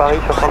Alpha, Paris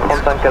sur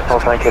 135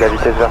 405 et la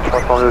vitesse vers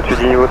 302 au-dessus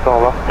du niveau, au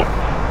revoir.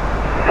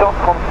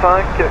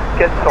 135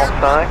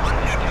 405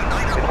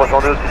 et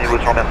 302 au-dessus du niveau,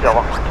 merci, au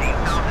revoir.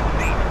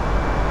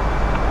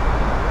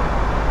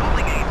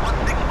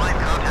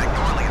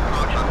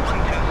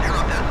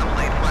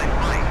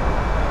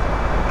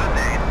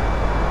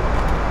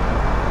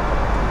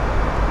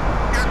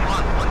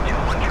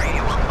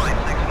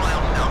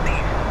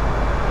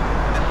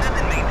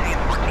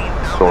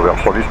 Vers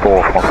 3000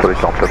 pour France sur les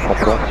 47 100.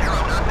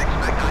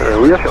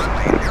 Oui, bien sûr.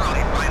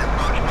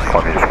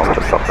 3000 France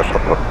sur les 47 100.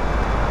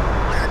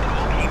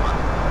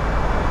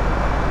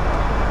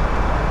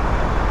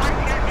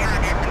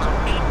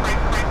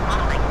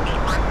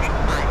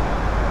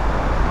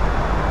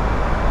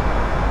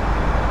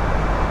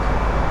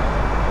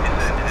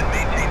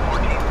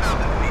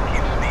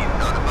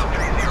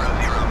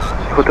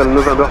 Hotel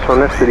November sur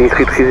left, heading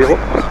 330.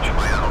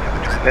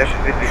 Left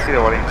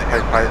 330, warning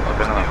 55,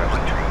 Hotel November.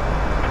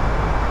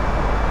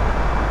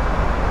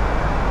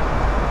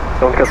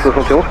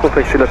 4471,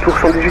 contactez la tour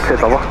 118,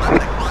 au revoir.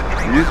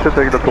 17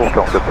 avec la tour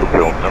 47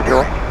 71, merci, au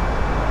revoir.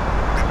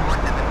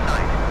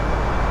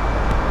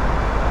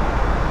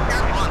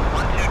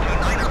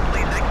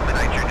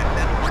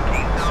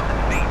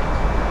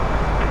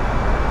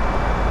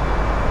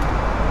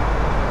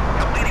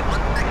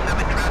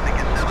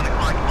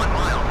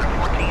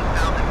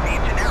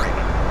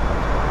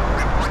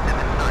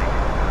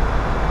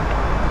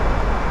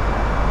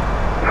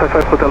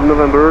 Hotel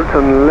November,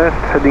 turn left,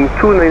 heading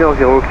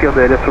 290, clear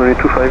the LS runway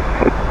 25.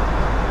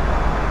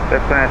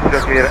 Left 90,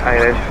 clear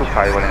ILS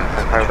 25, warning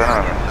 55,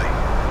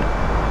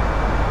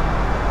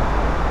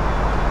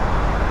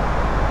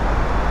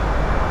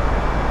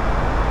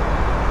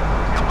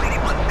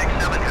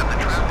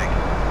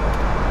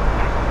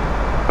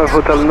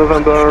 Hotel November. Hotel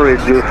November,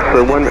 radius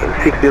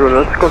 160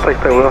 knots, contact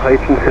tower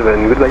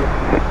 187, goodbye.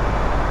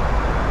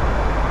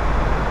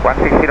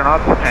 160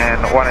 knots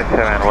and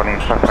 187, warning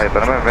 55,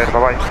 Hotel November,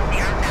 bye bye.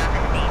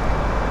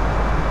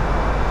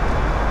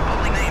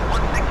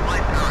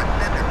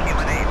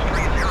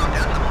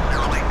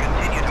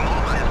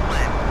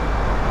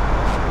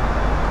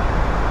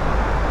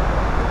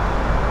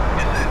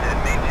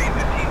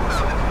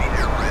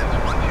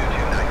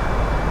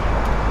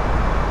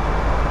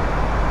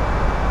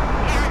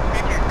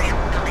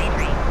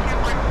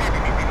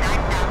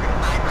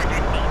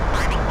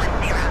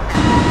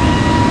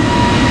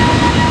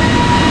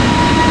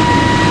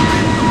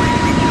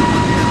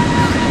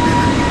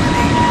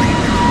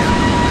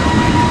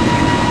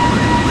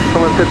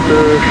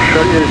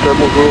 Charlie, Delta,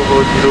 bonjour,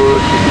 Kilo,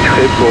 qui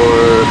serait pour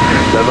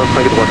la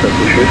 25 droite à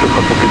toucher, ce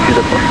sera pour plus de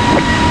d'approche.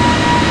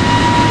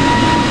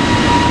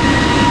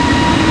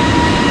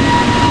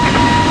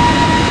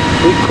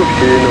 Oui,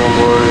 copié,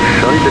 nombre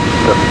Charlie,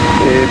 Delta.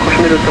 Et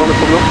prochain le terrain de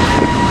provenance.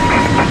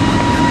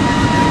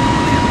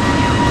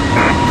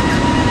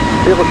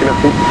 C'est reçu,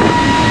 merci.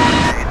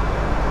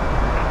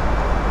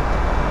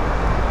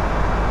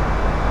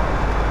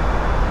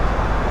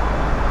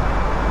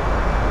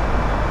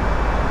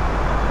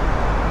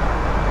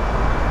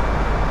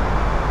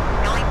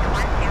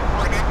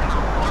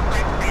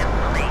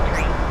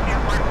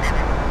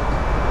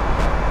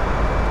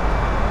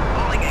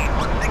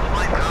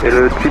 Et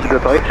le type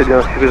d'appareil, c'est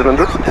bien Series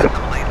 22.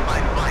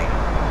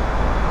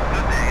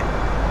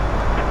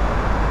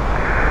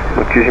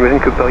 Donc j'imagine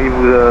que Paris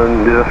vous a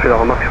déjà fait la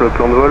remarque sur le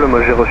plan de vol. Moi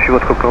j'ai reçu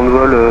votre plan de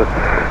vol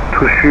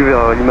touchu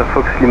vers Lima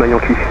Fox, Lima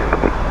Yankee.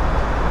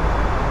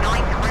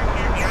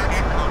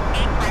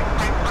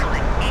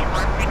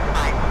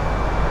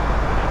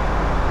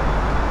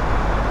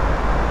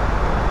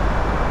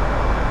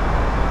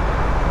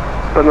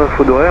 Pas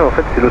d'info d'horaire, en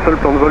fait c'est le seul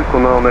plan de vol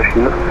qu'on a en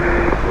machine.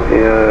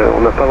 Et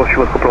on n'a pas reçu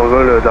votre plan de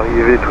vol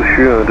d'arrivée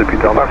touchu depuis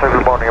tard.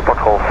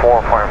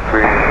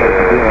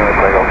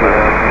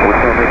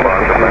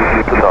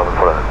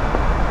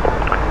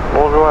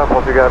 Bonjour à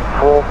Portugal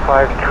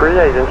 453,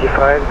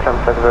 identified,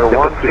 contact the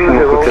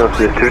 120.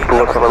 C'est juste pour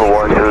votre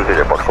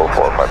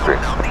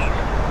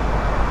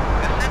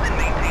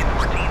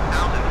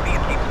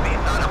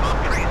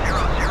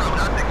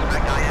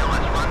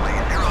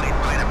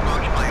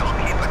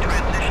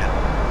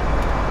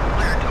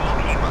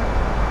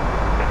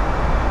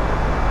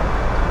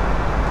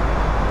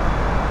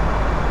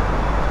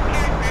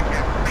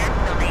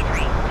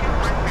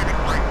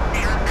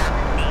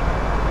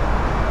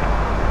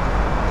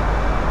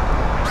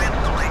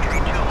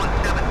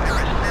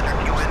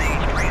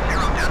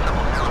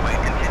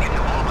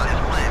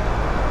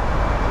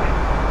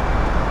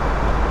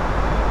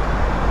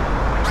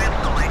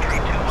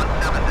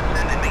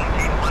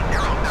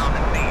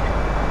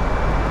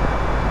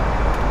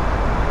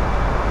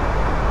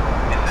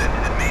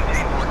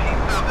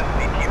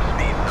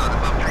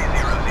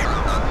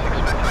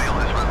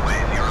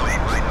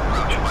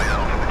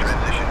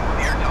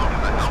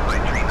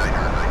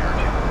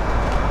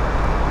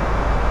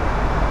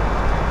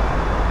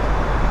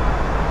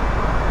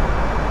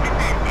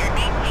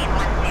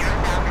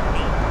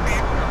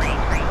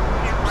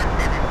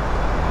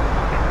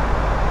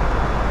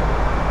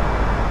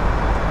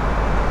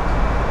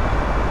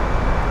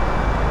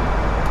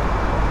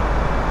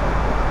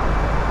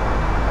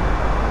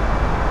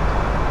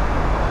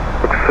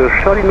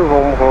Charlie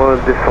Novembre,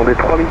 descendez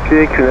 3000 pieds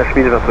avec une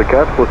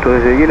H1024,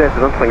 autorisé ILS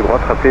 25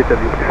 droite, rappelé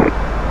établi.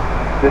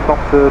 Descente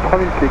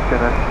 3000 pieds avec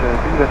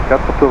une H1024,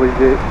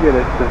 autorisé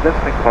ILS 25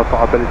 droite, en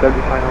rappel établi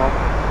Charlie Novembre.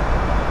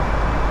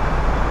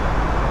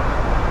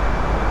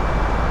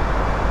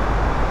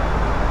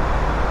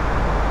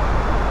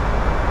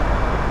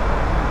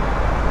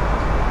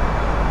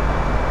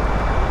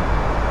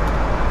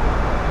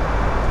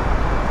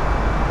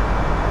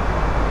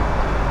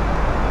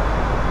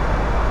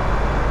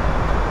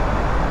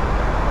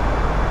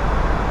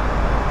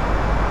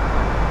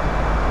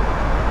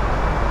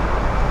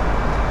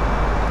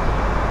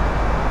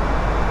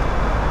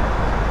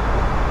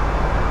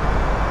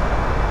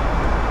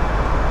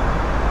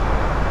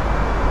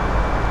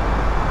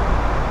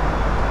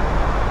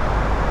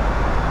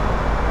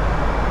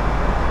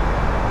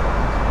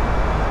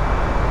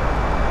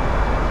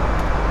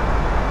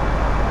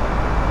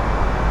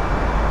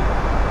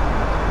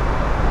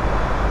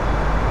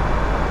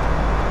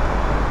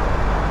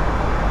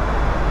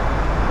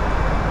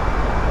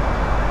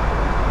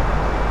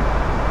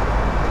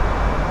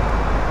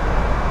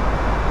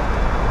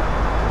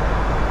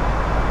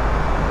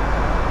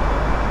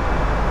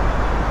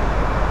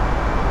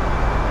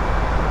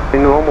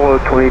 Novembre,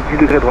 tournez 10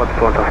 degrés droite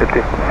pour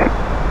intercepter.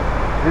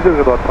 10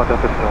 degrés droite pour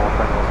interception,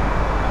 enfin.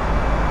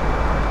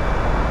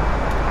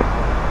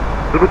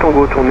 Zulu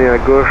Tango, tournez à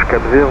gauche,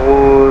 cap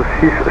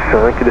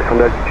 065 et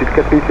descendez à altitude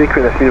 4000 pieds,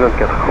 QNH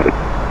 1024.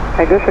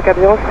 À gauche, cap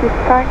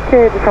 065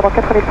 et descendant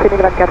 4000 pieds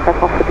 1024, à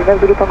France 19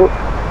 Zulu Tango.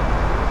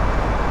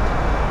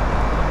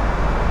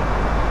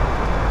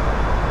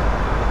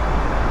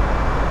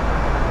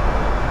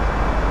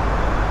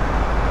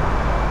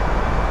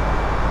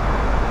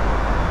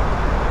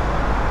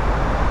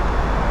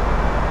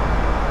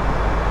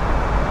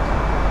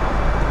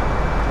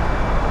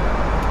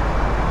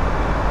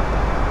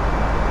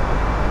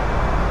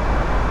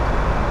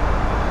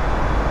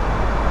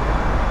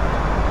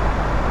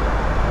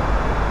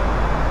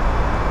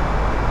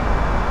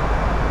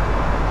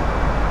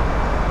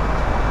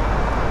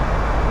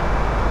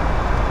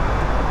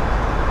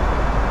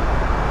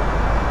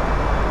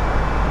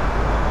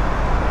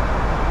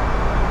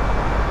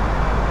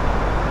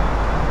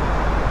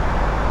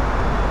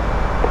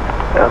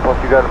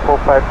 Portugal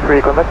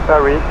 453, contact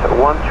Paris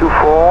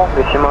 124,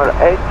 decimal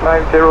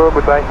 850,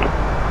 goodbye.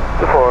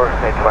 24,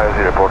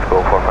 850,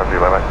 Portugal 453,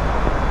 bye bye.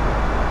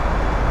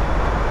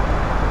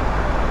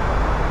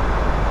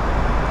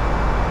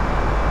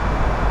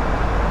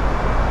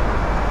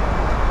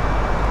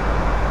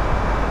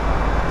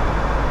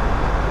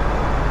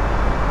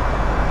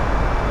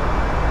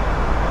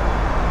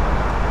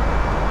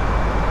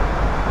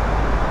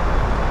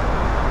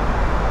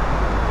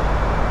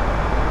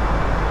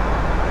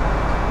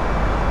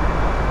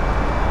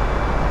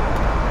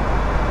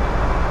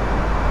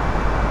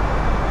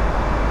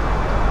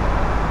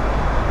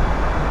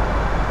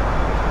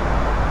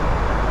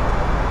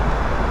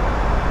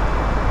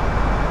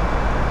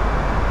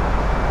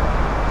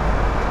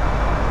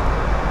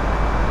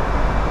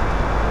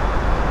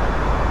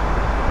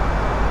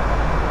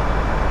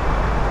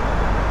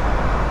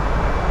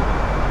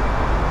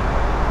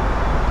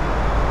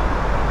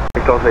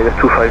 Zayas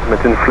 25,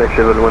 maintain flight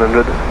level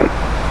 100.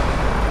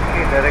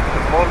 Direct to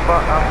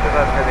Molba, after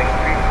that heading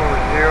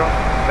 340,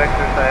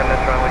 vector silent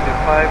runway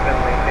 25 and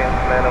maintain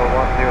flight level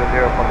 100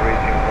 upon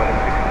reaching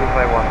volume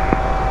 6251.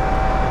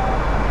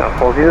 Air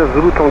France 19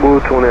 Zulu Tango,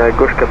 tournez à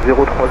gauche cap 030.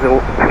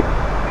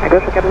 À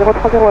gauche cap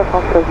 030 à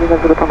France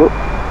 19 Zulu Tango.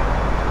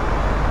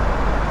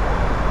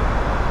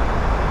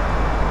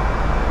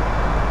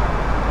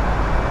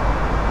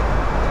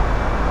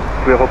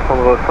 Vous pouvez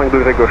reprendre 5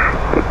 degrés gauche.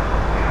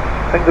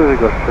 5 degrés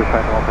gauche, je fais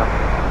un grand.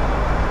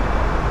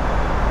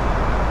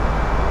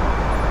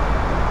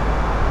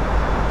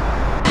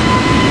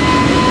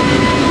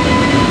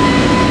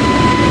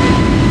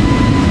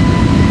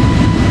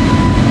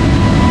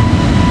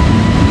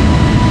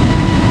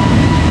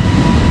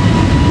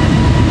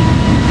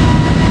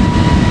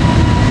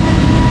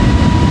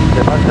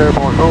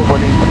 Bonjour,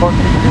 volume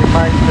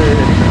 465,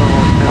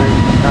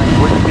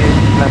 Whiskey,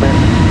 Lennon,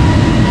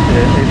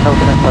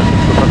 Southern passing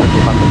to Property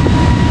Market.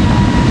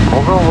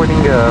 Bonjour,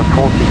 volume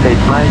 48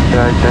 Mike,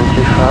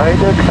 identified,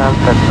 climb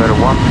at level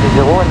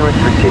 130 and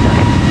restricted.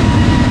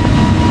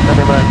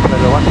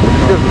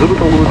 Zulu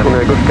Tango, tournez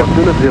à gauche cap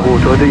 290,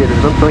 autorisé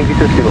ILS 25,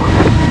 vitesse libre.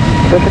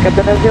 Gauche cap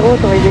 290,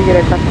 autorisé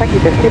ILS 25,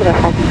 vitesse libre, à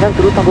France 19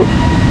 Zulu Tango.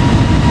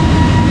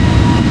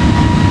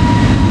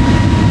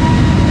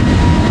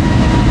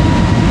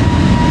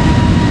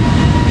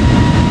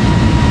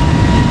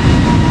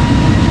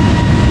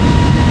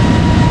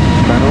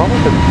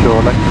 Sur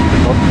l'axe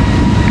suivant.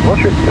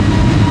 Reçu.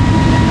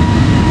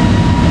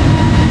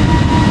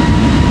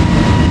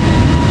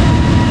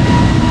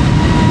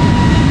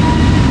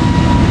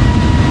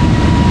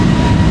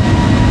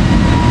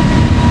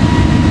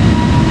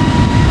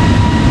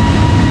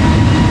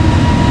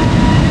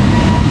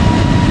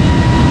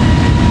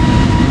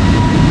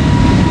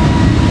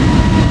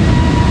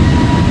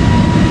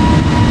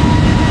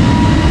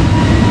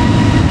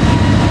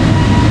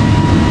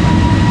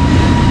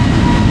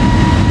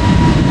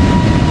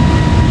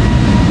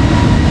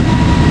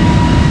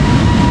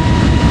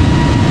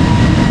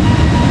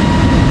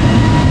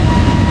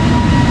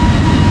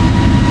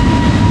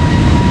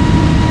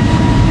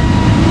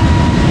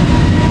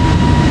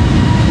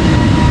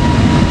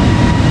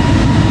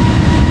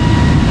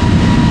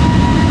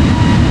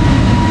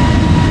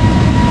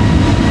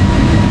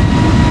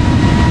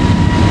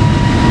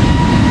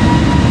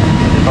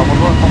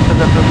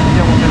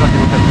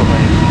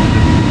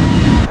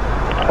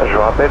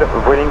 Appel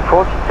Vueling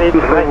 48,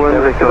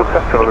 vector,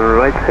 turn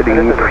right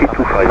heading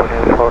 325.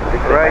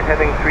 Right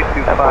heading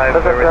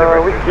 325, there is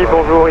a Whisky,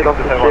 bonjour,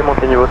 identifié,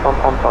 montez niveau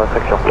 130 sans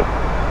restriction.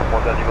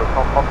 Montez à niveau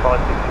 130 sans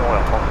restriction,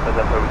 Air France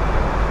 13 Alpha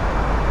Whisky.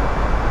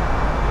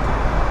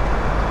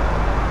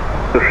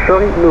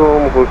 Charlie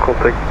Novembre,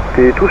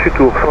 contactez tout sur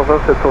tour, 120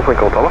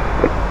 750, au revoir.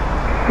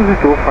 Tout du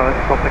tour,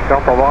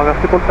 650, au revoir,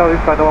 merci pour le service,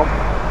 Charlie Novembre.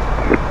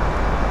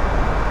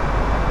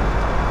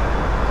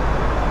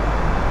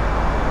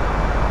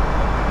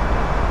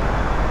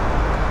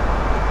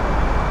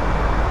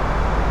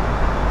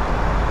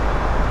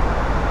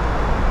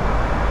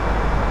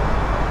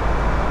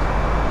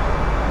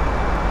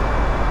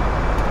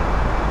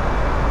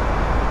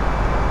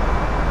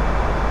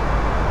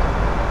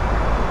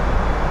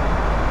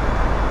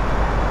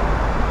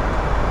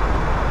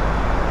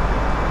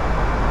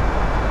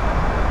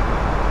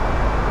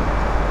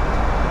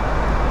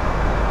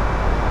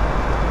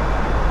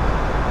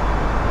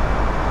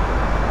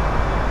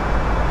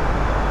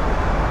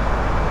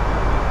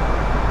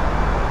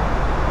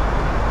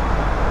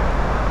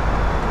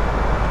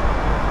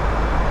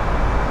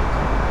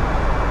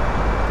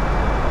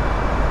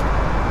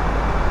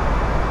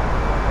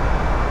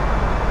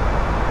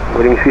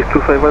 Boeing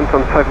 6251,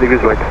 turn 5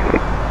 degrees right.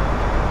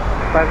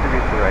 5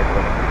 degrees to right.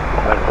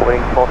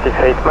 Boeing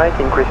 48, Mike,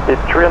 increase speed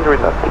 300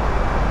 knots.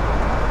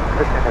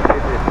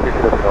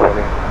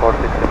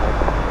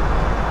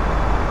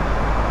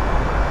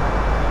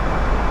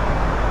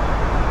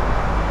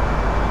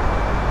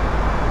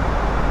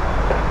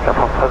 Air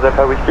France 13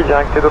 Alpha Whisky,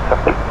 direct et d'Opsa.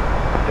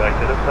 Direct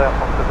et d'Opsa, Air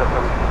France 13 Alpha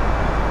Whisky.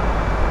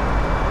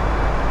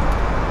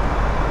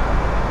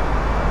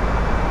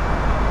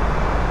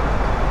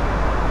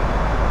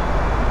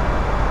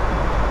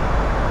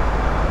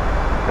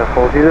 Air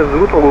France 19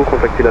 Zulu Tango,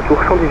 contactez la tour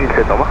 118.7,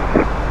 au revoir.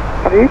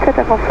 118,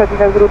 Air France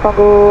 19 Zulu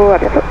Tango, à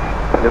bientôt.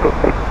 À bientôt.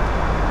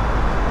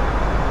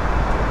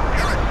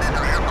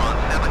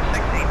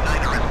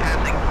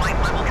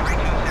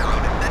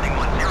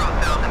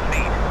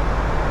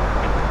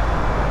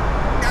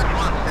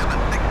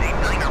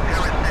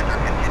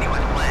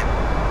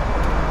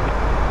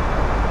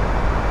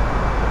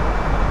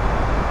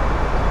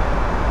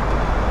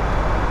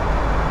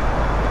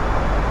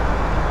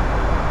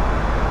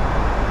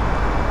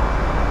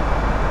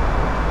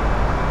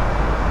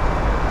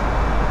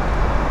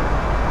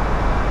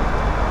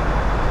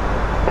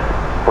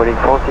 Boeing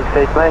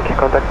 468 Mike,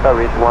 contact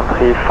Paris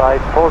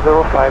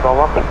 135405, au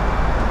revoir.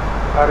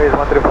 Paris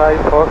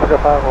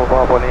 135405, au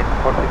revoir, Boeing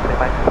 468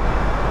 Mike.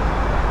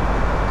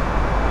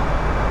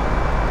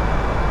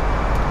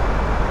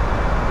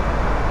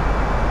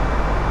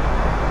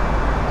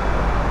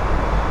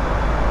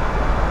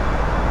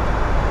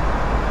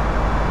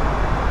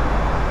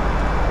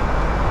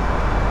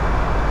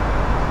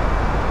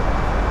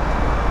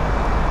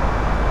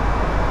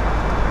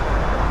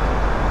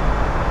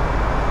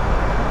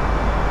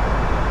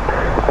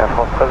 Air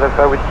France 13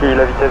 Alpha Whisky,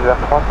 la vitesse vers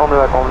 302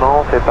 à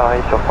convenance et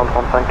Paris sur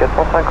 135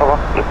 405, au revoir.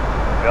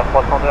 Vers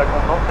 302 à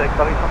convenance avec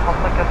Paris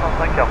 135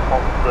 405, Air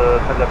France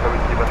 13 Alpha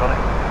Whisky, bonne journée.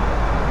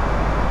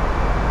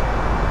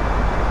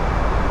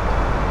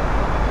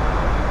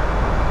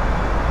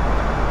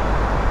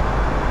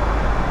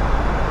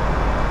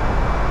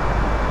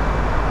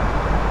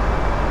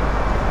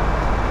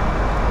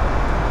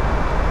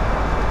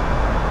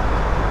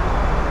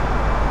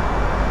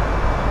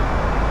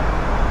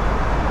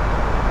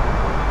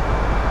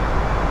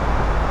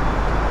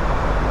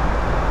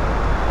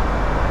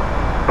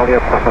 Charlie à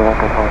 320,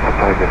 confirmation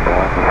Paris Delta,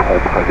 nous serons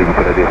prêts à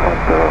débuter la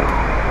descente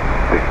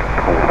des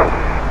transports.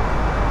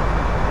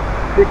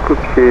 C'est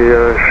copié,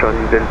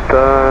 Charlie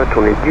Delta,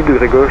 tournez 10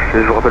 degrés gauche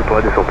et je vous rappelle pour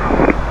la descente.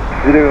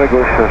 10 degrés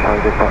gauche,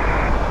 Charlie Delta.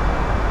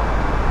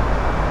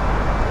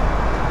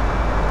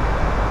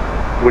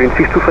 Boeing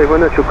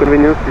 6251 at your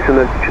convenience, descend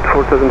altitude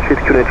 4000 feet,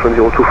 QNH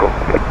 1024.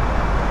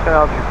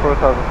 Descend altitude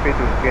 4000 feet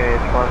to QNH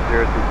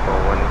 1024,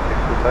 Boeing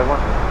 6251.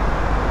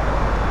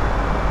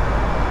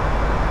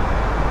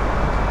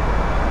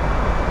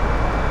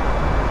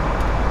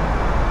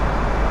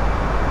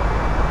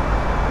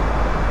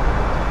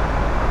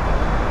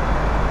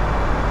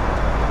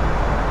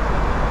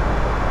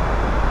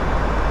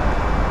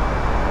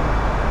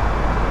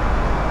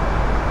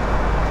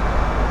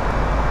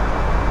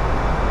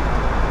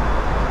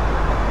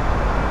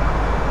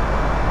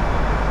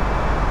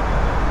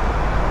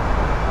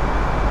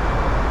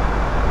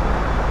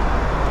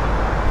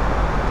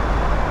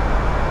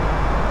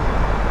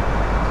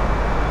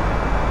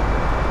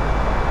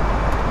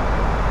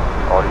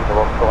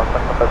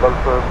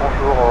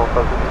 Bonjour, en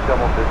phase de mission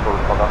montée sur le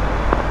standard.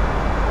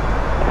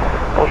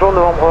 Bonjour,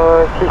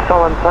 novembre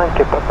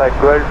 625, Papa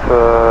Golf,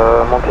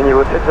 montée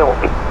niveau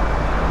 70.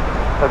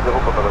 70,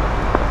 Papa Golf.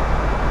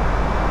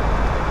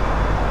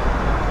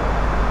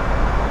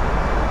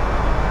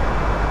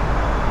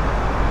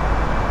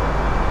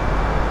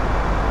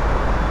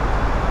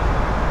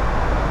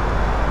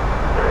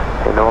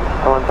 Et novembre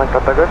 625,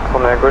 Papa Golf,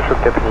 tournez à gauche au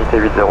cap unité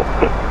 80.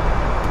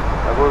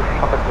 À gauche,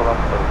 180.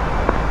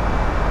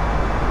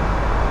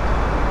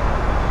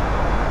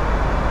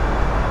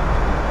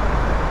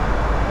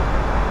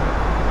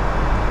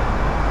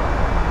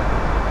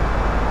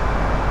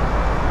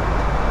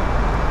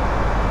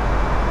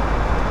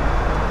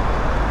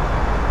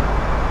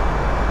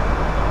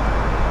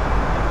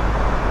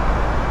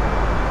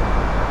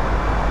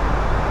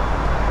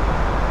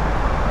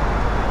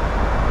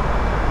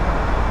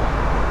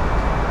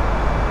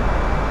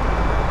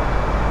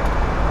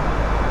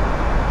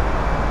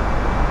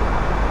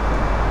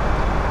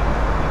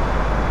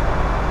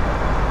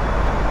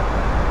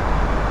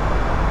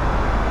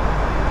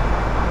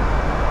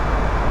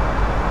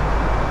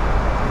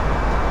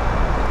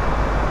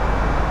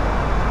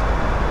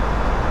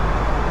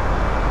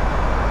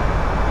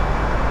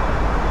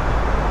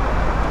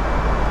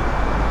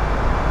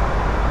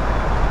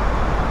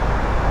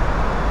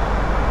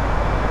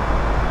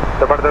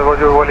 order, would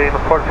you in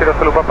 40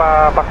 Zulu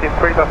Papa, passing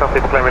 3000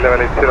 feet, climbing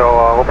level 80,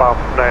 Europa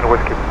 9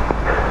 Whiskey.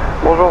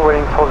 Bonjour,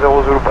 Vueling 40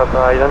 Zulu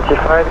Papa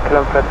identified,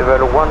 climb flight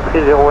level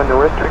 130 and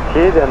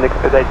restricted, and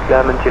expedite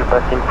climb until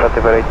passing flight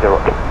level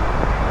 80.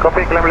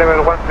 Copy, climb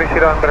level 130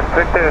 and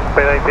restricted,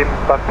 expediting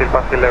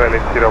passing level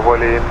 80,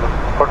 Vueling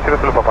 40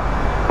 Zulu Papa.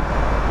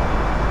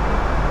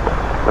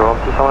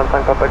 Novembre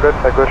 625 Papa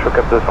Golf, à gauche au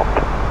cap 200.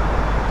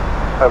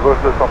 À gauche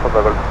 200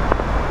 Papa Golf.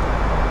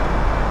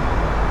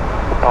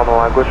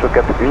 Pardon, à gauche au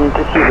cap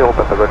unité 60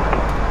 Papa Golf.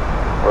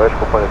 Ouais, je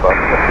comprenais pas.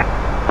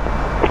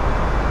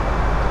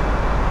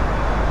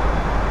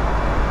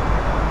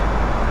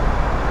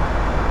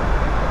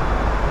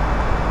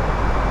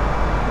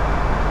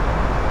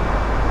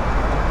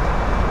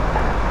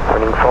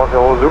 Running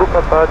 40 Zulu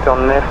Papa,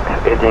 turn left,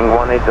 heading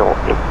 180.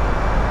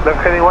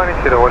 Left heading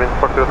 180, rolling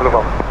 40 Zulu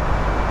Papa.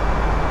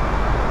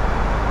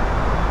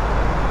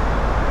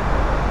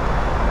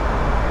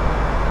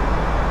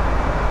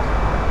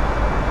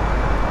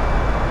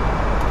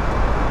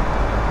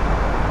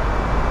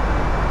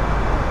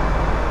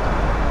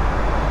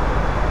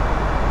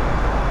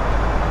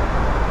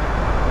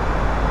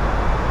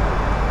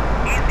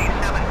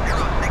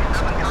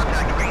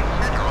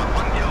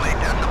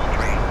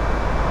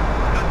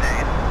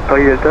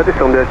 Paris Delta,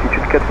 descendez à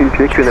altitude 4000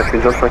 pieds,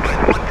 Q9025.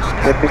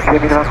 4000 pieds,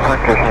 1025,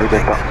 Paris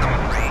Delta.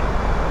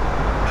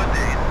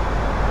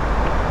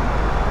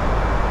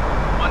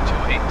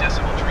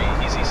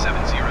 128.3, easy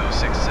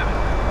 7067.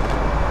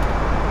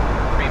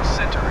 Cream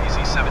center,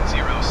 easy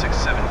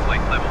 7067,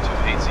 flight level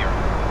 280.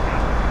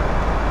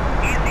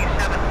 Easy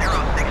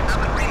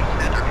 7067, Ream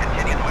Center,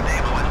 continue to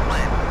Adamo as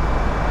planned.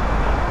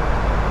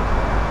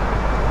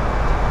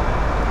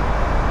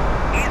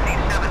 Easy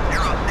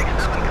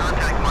 7067,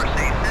 contact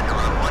Marseille Center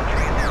on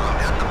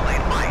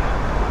 130.85.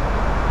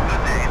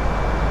 Good day.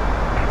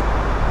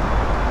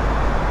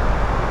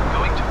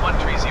 Going to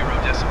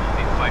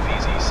 130.85,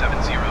 easy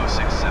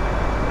 7067.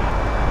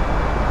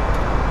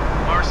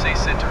 Marseille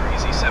Center,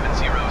 easy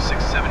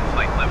 7067,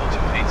 flight level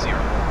 280.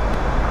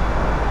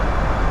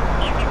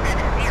 Easy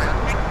 7067,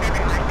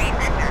 Marseille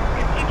Center,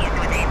 continue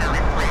to Adamo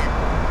as planned.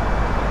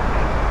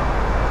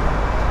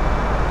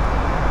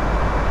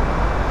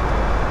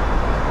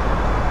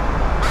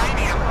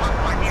 Ryanair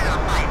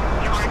 4405,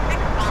 you are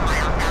 64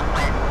 miles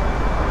southwest.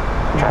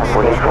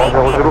 Vueling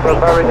 40 Zulu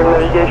Papa, resume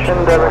navigation,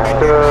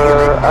 direct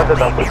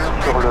Adada,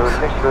 sur le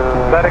next...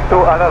 Direct to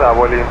Adada,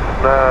 Vueling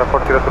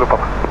 40 Zulu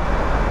Papa.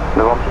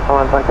 Novembre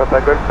 625 Papa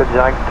Golf,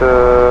 direct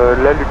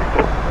La Lux.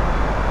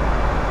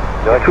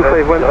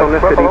 251, turn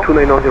left, heading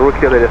 2990,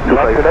 clear LS 25.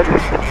 Direct La Lux.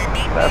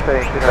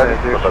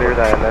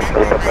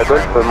 Et Papa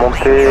Golf,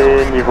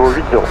 montée niveau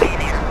 80.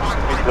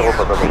 80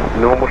 Papa Golf.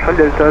 Novembre Charles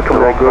Delta,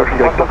 tournez à gauche,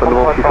 direct Papa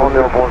Novembre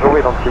 625. Bonjour,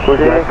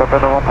 identifié. Papa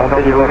Novembre,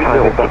 Montée niveau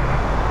 80.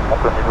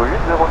 Monte au niveau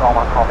 80,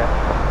 normalement bien.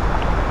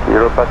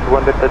 Europa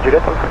 21 Delta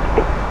Juliet.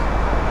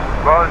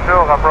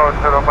 Bonjour, approach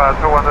Europa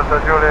 21 Delta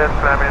Juliet,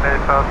 climbing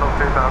 8000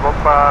 feet,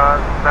 Europa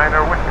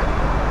 9 Whiskey.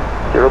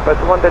 Europa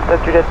 21 Delta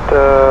Juliet,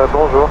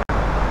 bonjour.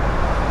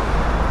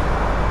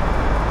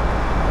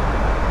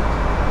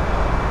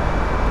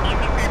 Easy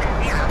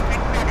 7067,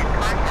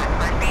 contact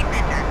Marseille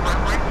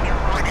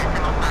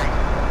Center on 124.5.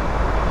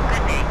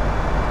 Good day.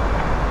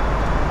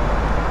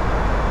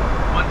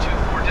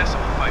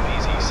 124.5,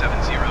 easy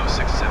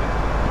 7067.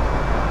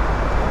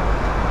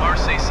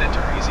 Marseille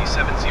Center, easy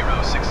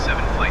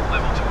 7067, flight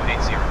level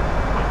 280.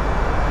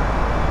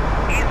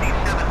 Easy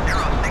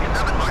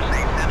 7067,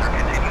 Marseille Center,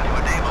 continue to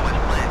Adamo as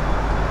planned.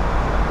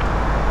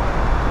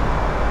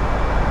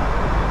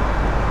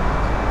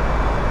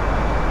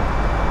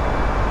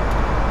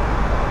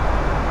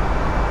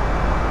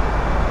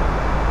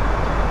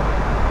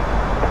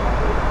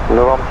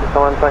 Novembre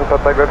 625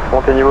 Papa Golf,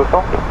 montée niveau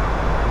 100.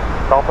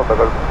 100 Papa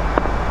Golf.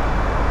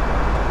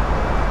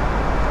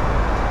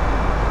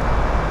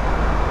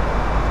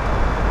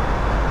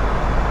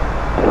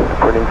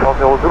 Calling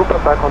 40 Zulu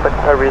Papa, contact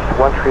Paris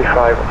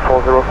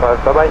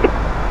 135405, bye bye.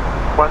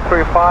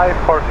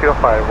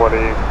 135405,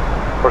 Vueling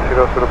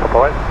 40 Zulu Papa,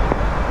 right?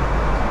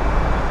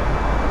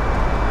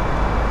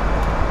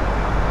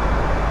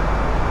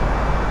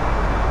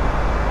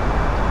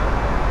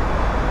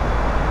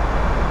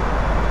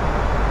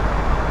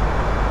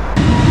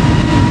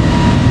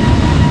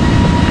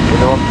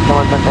 Novembre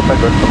 625 Papa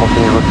Golf,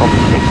 montée niveau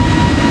 110.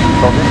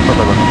 110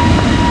 Papa Golf.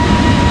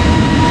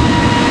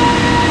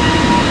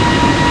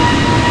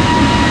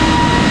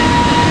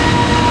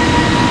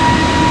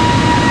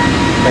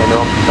 Et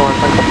Novembre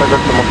 625 Papa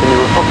Golf, montée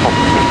niveau 130.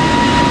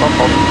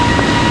 130.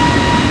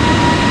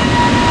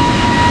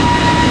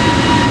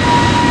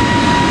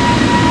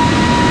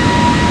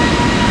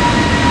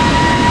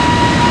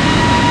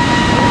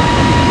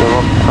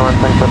 Novembre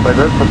 625 Papa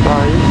Golf,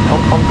 Paris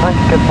 135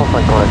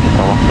 405 pour la piste,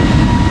 au revoir.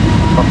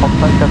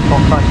 135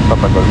 405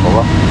 Papa Golf, au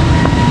revoir.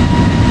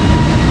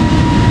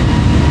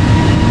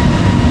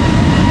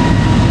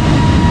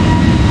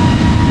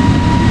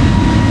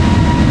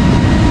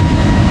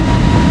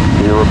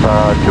 Europa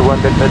 21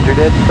 Delta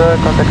Juliet,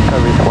 contact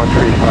Paris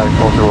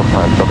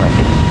 135405, bye bye.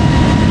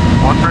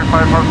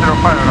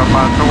 13505,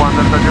 Alpha 21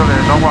 Delta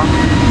Juliet, au revoir.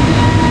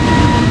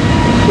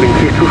 Calling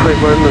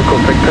 6251,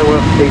 contact tower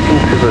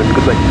 187,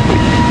 goodbye.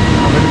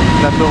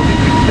 La tour du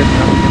 87,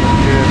 merci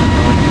monsieur.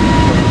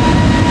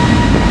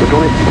 Bonne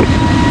journée.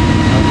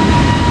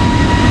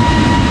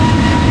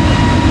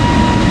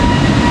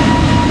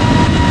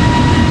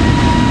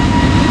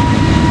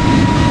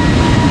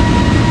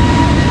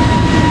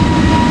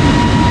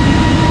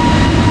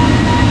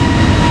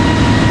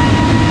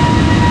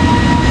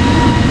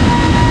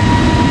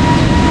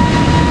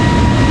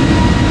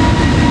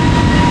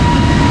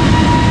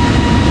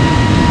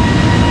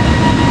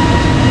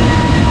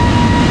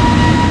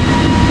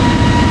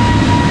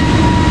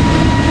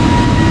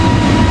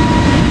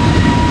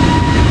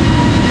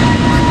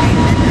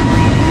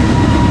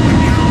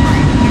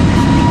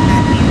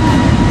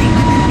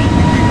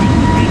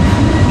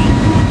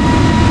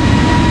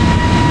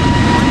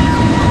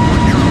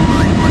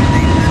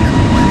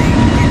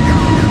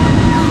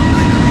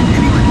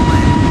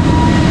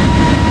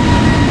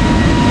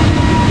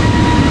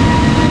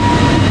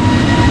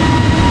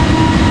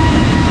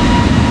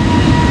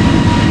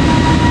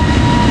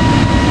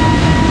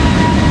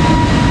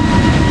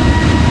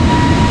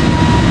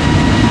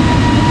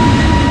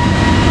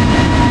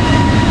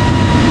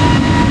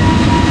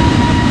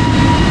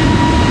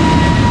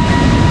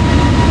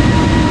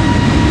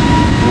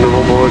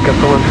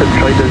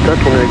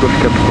 Tournez à gauche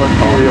 430,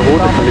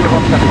 descendez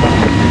 30.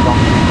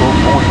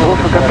 Bonjour,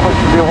 430,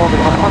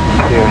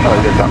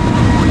 Charlie Delta.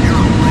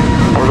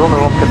 Bonjour,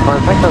 novembre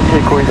 85, ainsi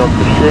écho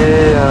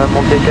identifié,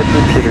 montée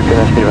 4000 pieds, le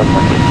PNH 1025.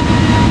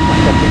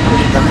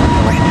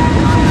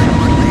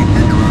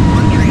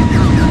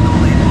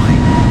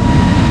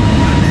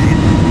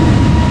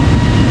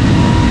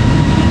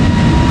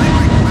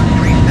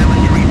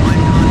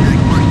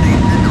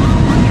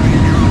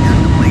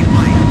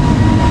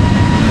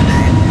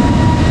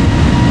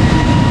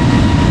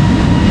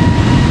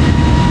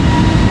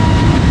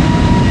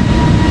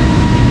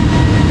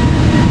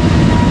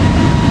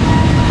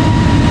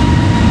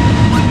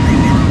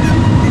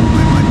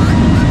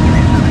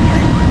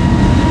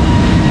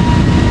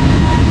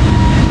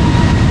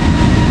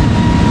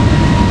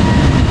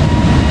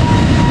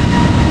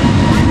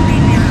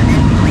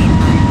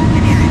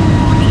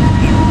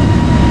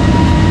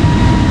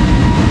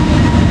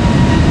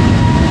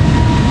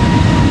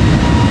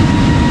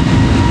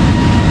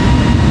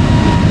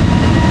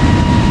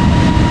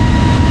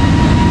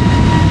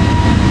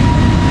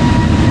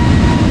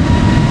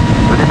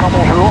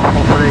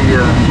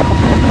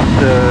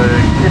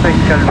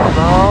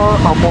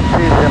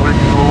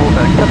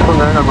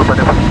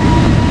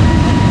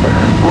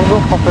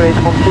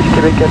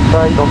 4000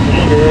 pieds,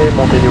 identifié,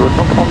 montée niveau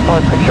 130 sans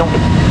restriction.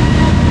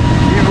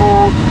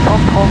 Niveau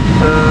 130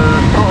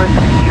 sans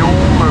restriction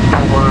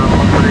pour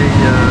Soleil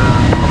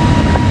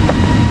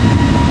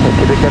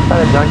Québec Alpha,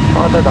 la direction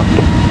Adada.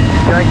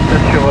 Direct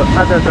sur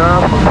Adada,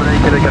 Soleil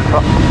Québec Alpha.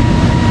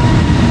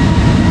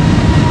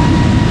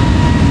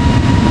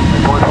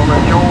 Pour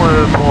information,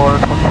 pour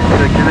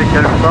 36 Québec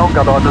Alpha, on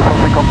gardera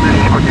 252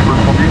 jusqu'au niveau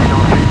 110 et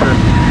ensuite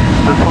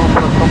 272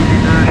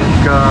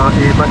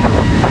 et max 78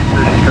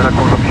 jusqu'à la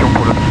conjonction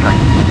pour le pipeline.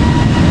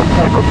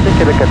 Copier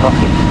Québec Alpha.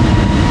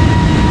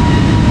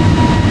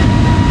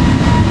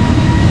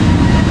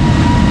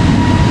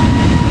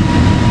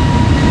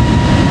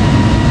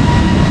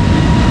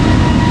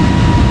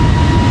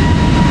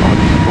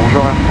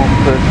 Bonjour Air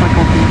France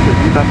 58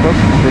 Lima Fox,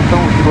 on descend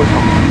au niveau 100.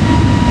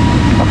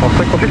 Air France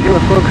 58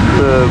 Lima Fox,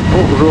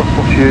 bonjour,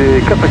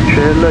 poursuivez cap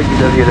actuel,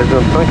 guidage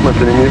LS25,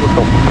 maintenez niveau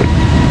 100.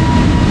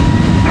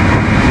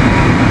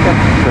 Cap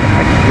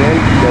actuel,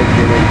 guidage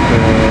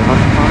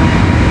LS25,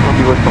 au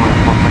niveau 100, Air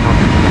France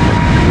 58.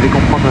 Vous voulez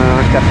comprendre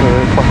un cap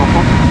 330 ?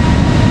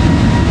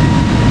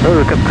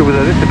 Le cap que vous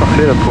avez c'est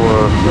parfait là pour...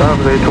 Ah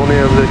vous avez tourné,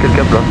 vous avez quel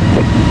cap là ?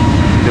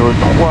 Numéro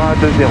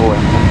 320 Air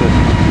France.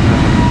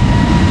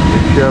 Et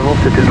puis avant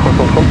c'était le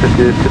 330,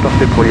 c'était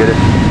parfait pour y aller.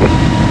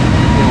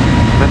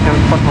 21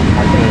 330.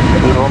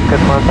 Novembre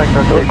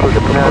 85, écho je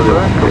prends à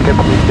gauche, le cap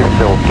unité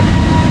 0.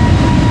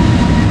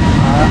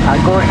 À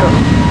gauche,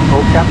 au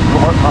cap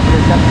pour rappeler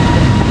le cap.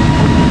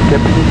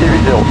 Cap unité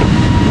 80.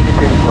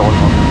 Unité 80.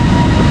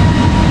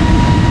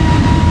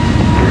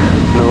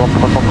 Novembre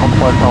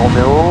 333 Alpha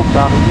Romeo,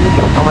 Paris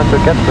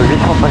 124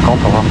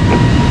 850, au revoir.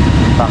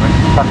 Paris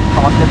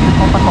 124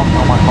 850,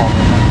 normalement.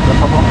 Ça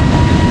va pas bon.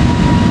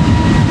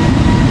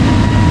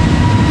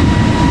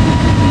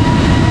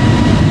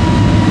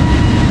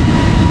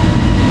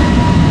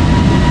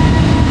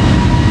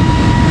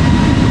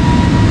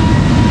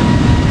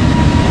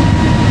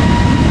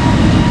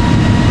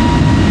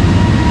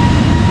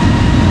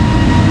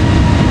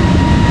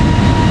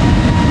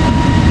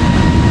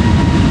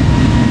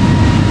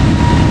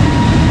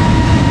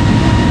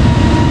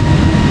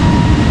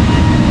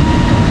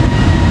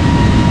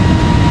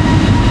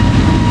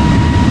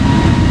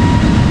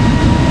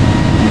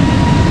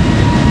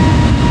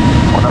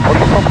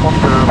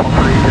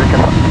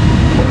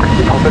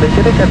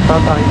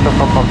 Paris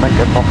 135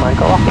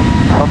 405, au revoir.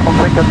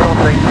 135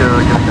 405,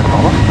 Québec, au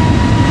revoir.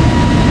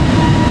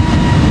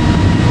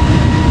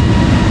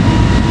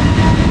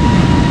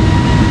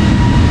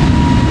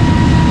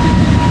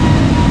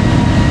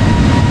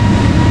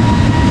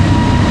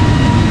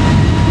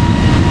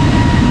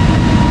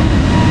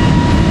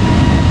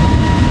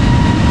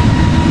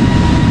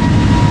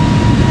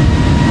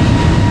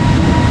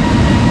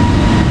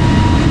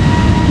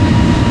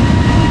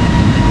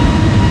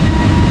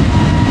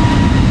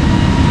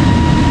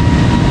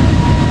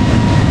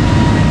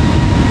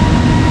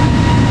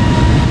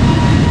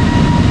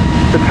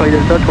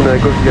 Charlie Delta, tournez à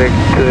gauche direct,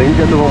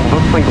 India Novembre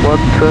 25 droite,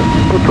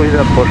 autorisé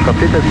approche,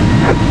 rappelez établi.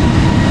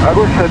 À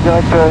gauche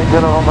direct, India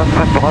Novembre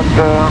 25 droite,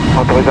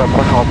 autorisé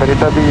approche, rappel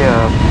établi,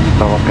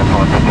 Novembre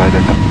 87 Charlie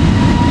Delta.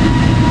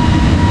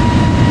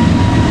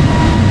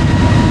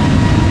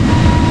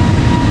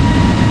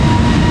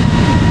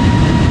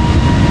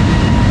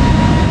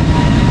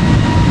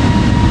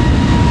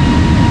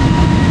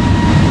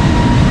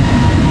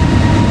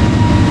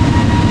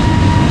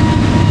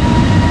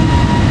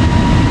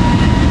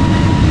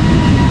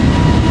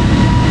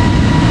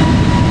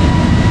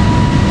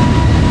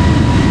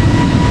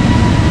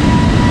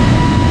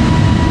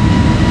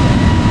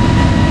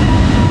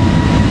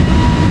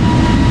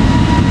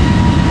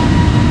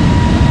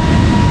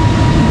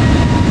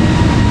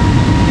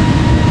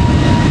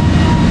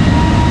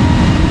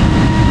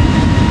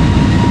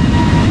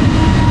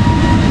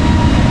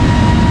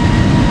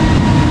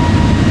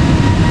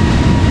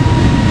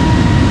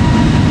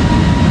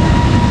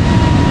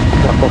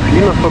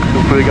 Fox,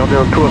 vous pouvez garder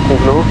un taux à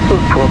convenance pour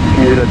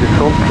optimiser la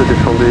descente,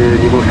 descendez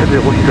niveau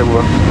 7-0 si ça vous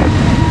va. On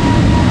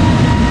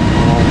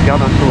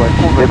garde un taux à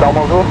convenance. Départ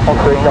bonjour,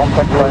 François 45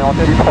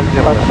 orienté, 30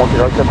 sur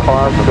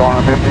un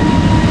MSFS,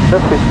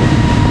 9 ici.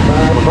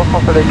 Bonjour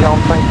François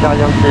 45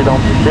 Yankee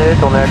identifié,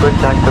 tournez à gauche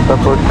direct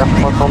Papa Oscar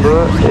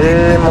 302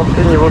 et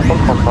montez niveau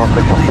 130 en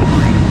fréquence.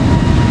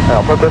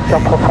 Alors Papa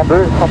Oscar 302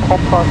 et 130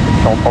 en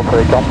instruction,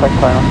 François 45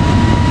 orienté.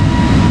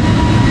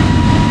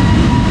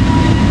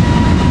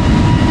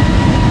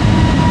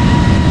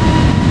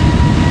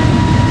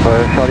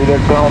 Charlie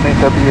Delta, on est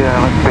établi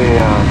respect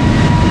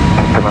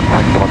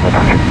 25 droite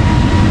d'attaque.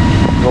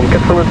 Donc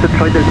 87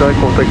 Charlie Delta,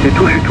 contactez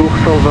tous du tour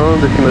 120,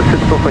 décimal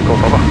 750, au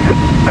revoir.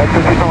 Accès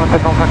 620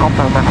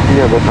 750, merci,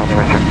 bonne journée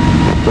monsieur.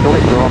 Bonne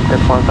journée. Novembre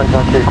 85,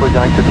 Yankee Echo,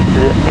 direct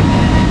Speke.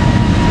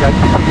 Direct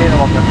Speke,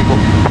 Novembre Yankee Echo.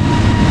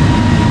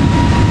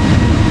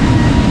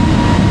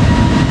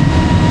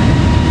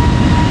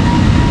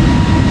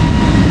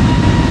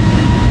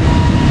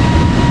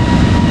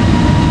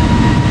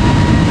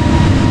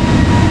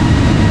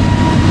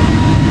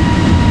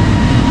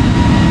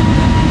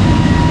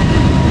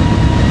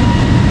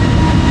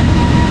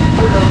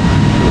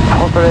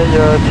 Soleil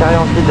Thierry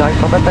Antilles,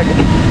 direction Batague.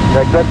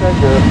 Avec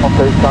Batague,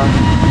 François 5.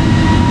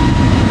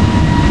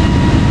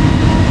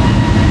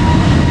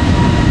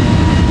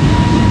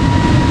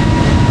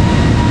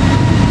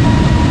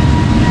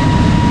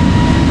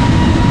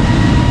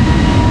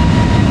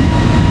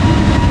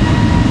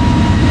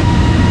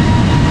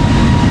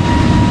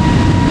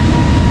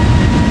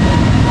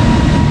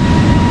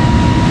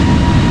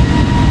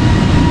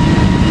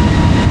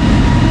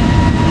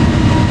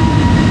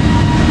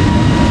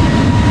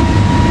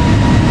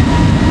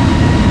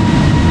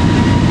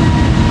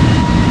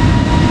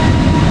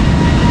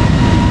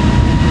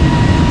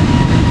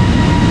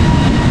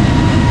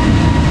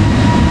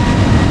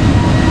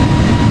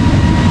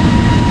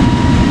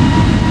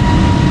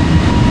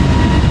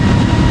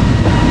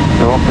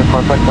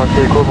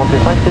 Yankee Echo, montez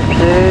 5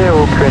 pieds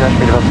au QNH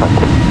 1025.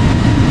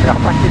 Alors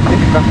 5 pieds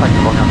 1025, je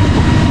reviens.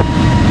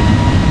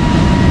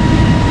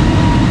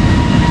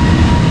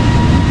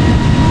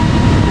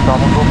 Départ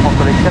bonjour,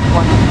 France-Soleil 92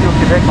 au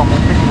Québec, en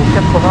montée niveau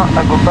 80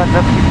 à Gopa 9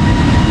 ici.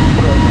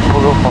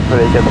 Bonjour,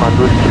 France-Soleil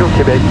 92 kg au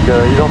Québec,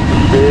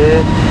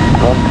 identifié,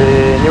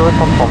 montée niveau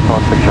 130 sur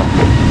instruction.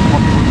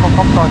 Montez niveau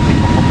 130 sur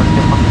instruction,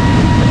 France-Soleil 92.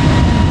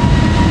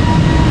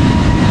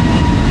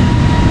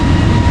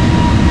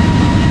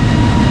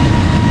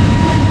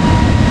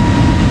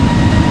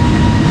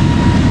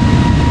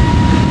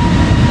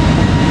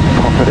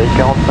 Soleil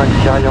 45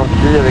 Thierry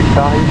Yankee avec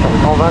Paris sur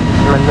 120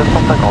 décimal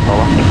 950, au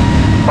revoir.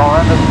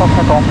 120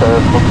 950,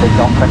 Soleil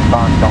 45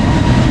 par instant.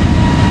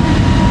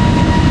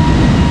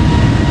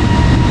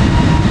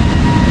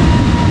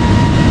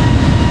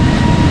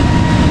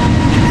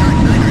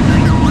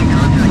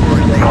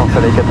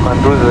 Soleil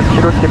 92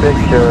 kilo Québec,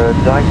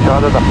 direct sur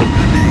Adada.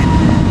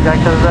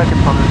 Direct Adada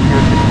 92 kilo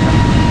Québec.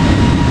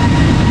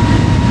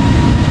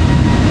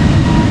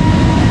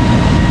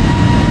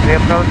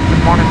 Approach,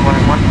 good morning,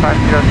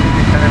 1506,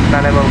 descending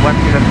flight level 10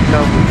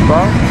 with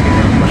ball,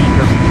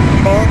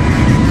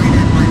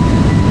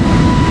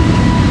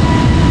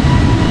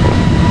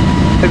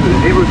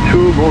 Zero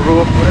 2,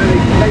 bonjour.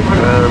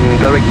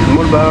 Direct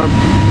small bar,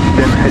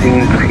 then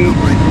heading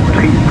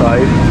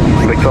 335,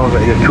 vector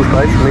 25,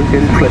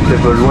 maintain flight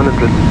level 100.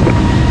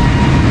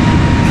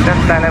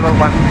 Then flight level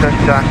 10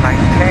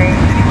 maintain,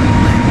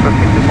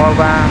 proceed to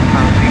Molba,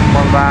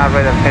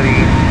 radar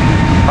heavy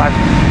 5.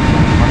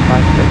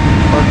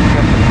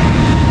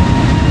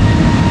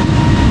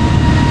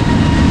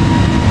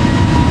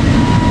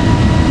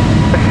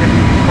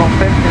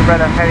 Confirm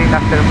radar heading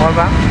after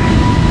Molba.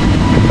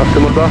 After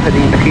Molba,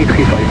 heading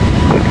 335.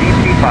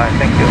 335,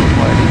 thank you.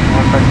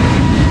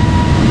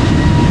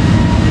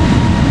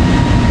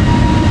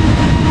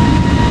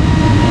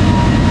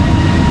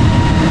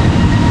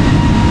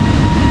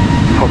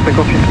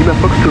 158 Lima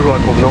Fox, toujours à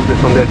convenance,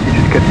 descendez à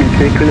altitude 4000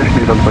 pieds, QNH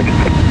 1025.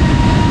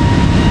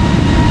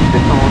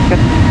 Descendons 4.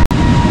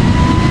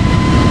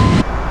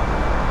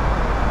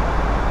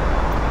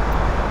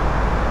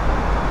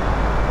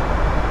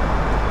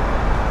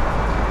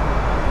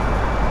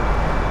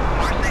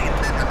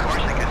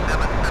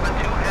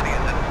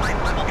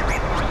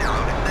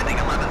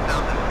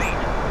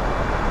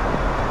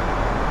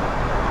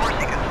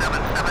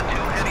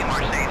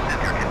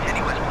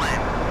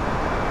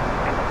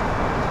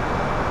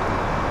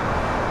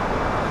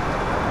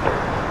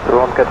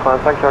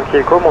 85 Yankee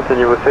Echo, montez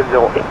niveau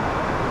 70.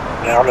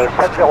 Vers le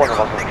 70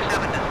 novembre.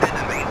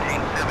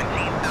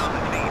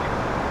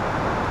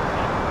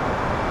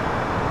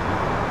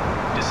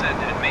 Descend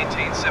and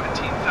maintain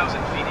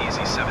 17,000 feet,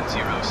 easy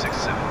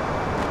 7067.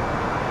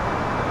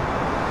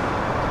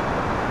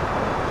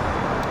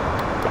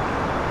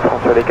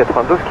 François les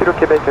 92 kg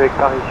Québec avec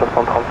Paris sur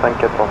 135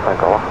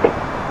 405, au revoir.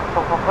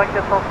 135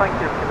 405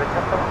 kg Québec,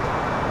 80.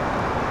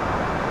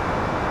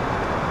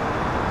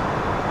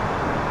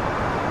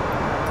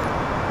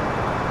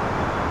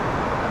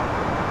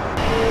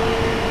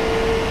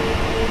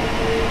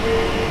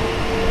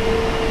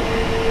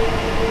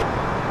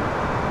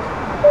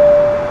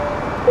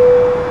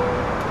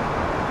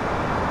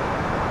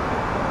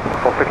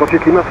 Pour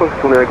 58 Lima, faut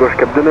tourner à gauche,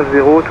 cap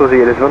 290,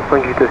 autorisé ILS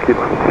 25, vitesse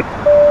libre.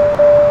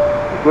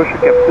 Gauche,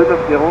 cap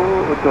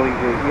 290,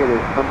 autorisé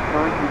ILS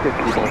 25, vitesse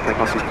libre,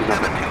 58 Lima.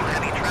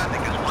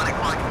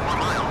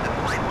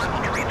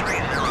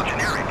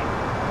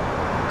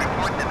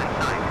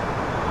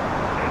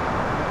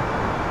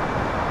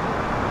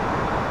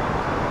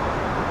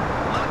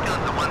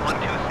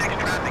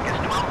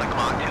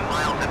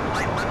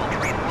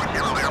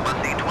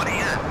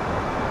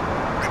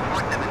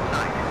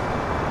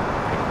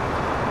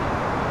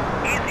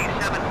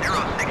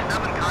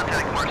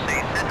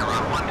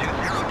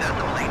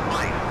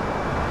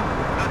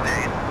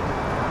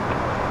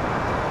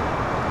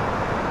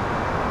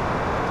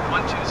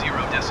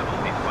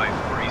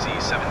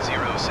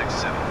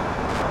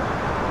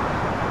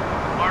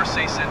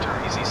 Marseille Center,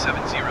 easy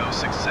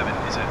 7067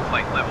 is at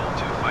flight level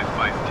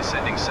 255,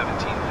 descending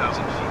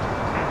 17,000 feet.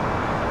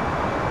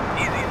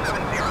 Easy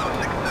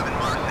 7067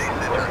 Marseille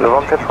Center.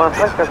 Novembre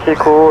 85, Yankee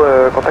Echo,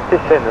 contactez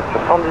Seine sur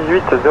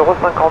 118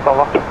 050, au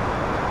revoir.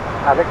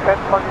 Avec Seine,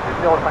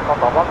 118 050, au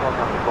revoir, Novembre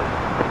Yankee Echo.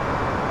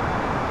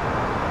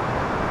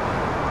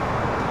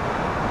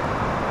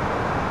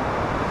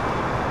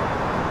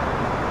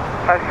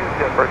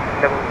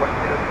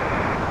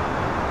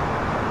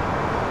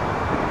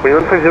 Oui,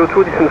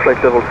 1502, descend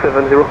flight level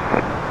 70.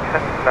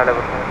 Level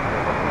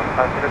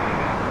 70.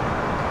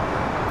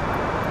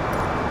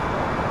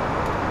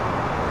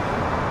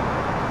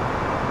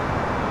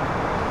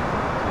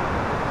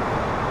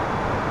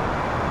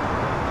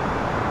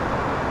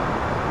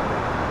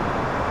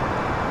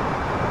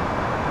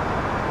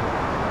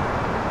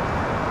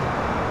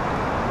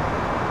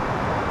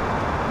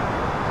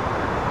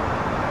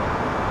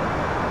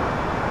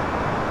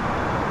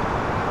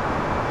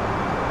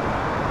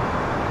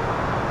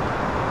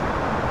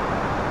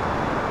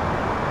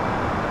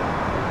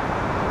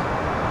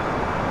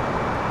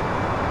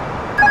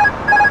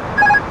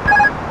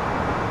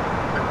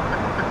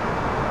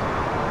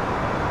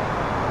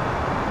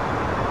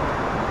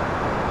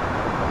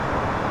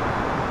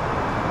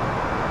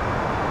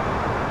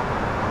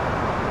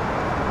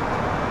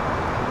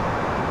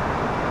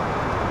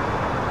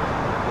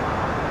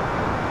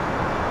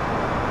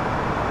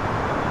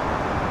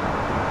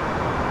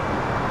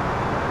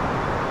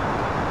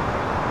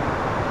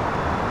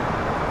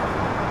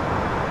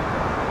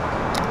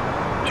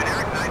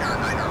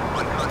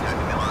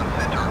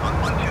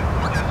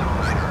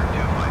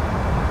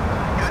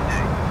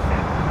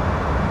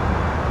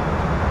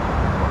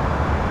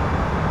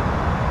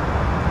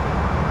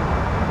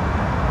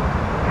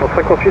 En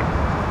 58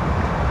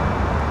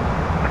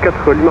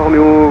 4 Lima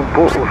Romeo,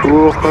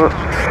 bonjour.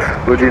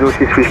 Odilo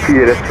 6 Whisky,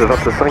 LS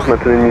 25,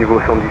 maintenez le niveau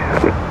 110.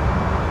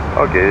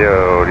 Ok,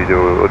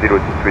 Odilo 6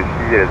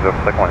 Whisky, LS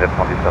 25, on est à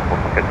 110 à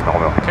 4 Lima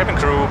Romeo. Cabin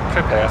crew,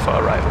 prepare for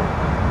arrival.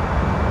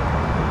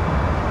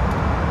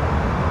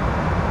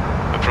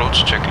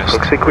 Approach checklist.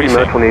 Fox Echo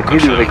Lima, tournez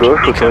 10 degrés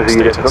gauche, autorisé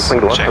ILS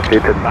 25 droite, appelez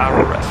établi.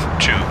 Barrel ref.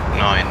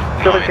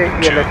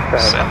 2992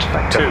 set.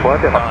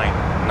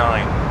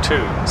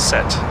 2992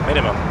 set.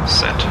 Minimum.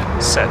 Set.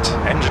 Set.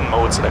 Engine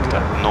mode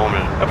selector.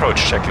 Normal.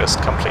 Approach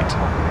checklist complete.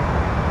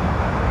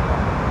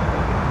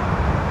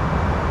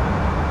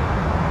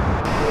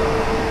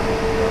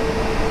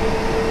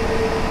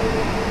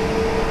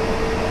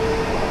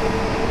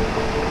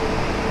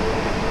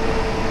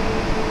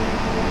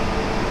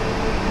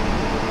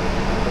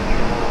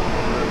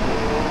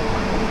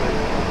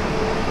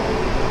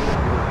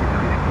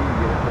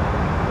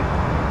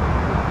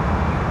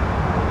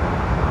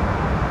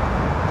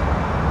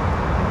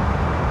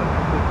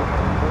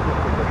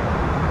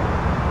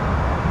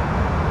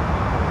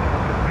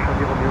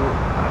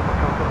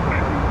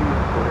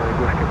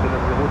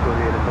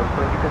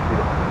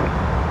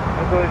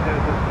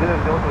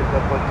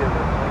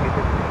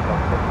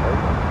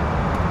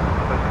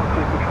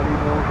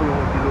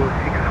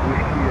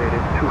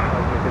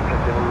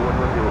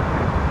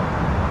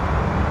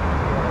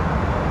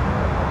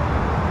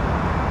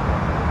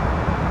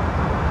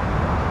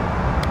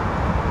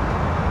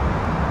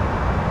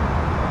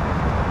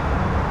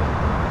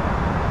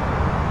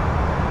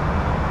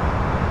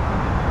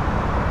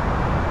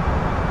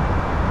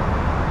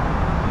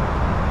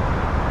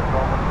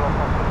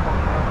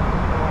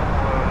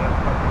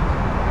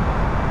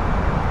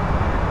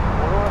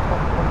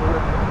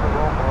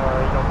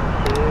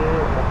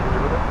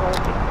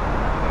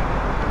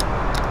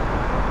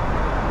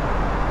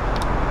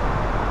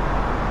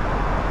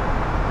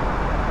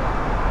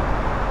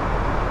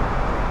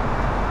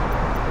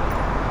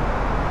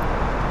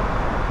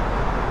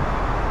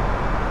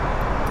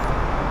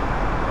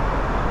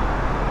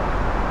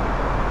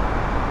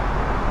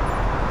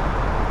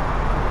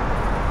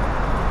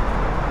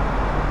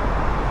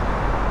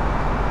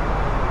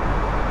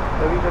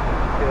 Oui, la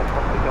petite, c'est la 30-45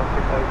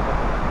 avec ça.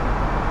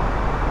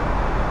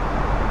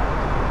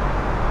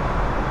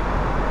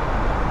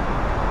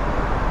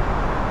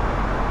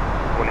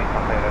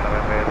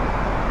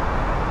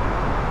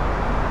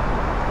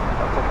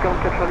 Pour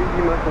 44 Charlie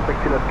Lima,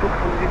 contactez la tour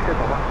 117,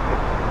 au revoir. Au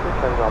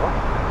revoir.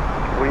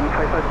 Rolling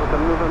 55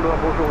 Hotel November,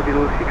 bonjour,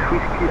 Dilo 6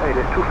 Whiskey,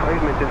 ILS 25,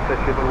 maintain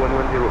flight level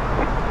 110.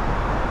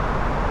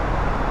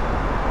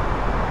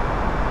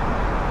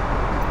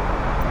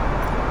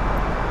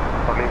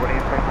 Rolling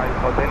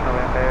 55 Hotel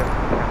November,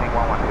 landing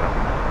 110.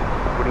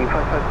 Rolling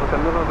 55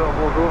 Hotel November,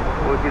 bonjour,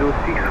 Dilo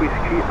 6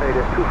 Whiskey,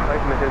 ILS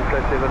 25, maintain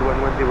flight level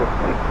 110.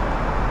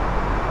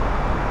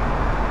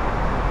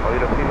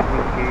 Dilo 6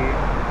 Whiskey,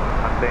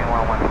 maintain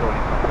 110,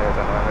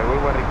 November, we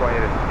will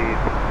require speed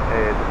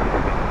to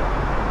 60.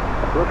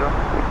 Roger.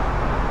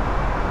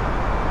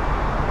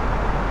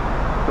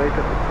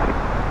 Later.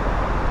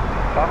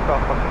 Fast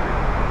off on the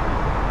street.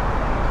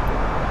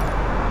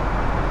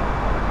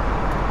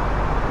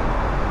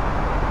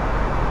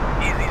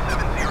 Easy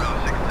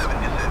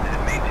 7067 descend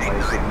and maintain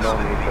 9,000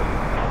 feet.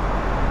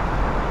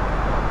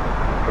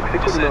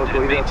 Descend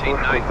and maintain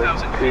 9,000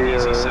 feet,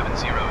 Easy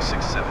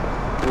 7067.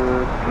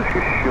 Je suis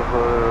sur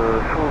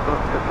 120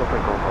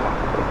 750, voilà.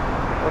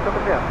 On peut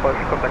faire approche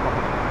comme la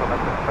compétition sur la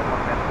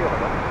 750, merci, au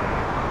revoir.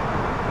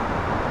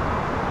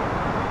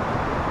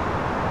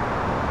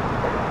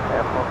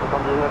 Air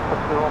 179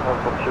 précédent,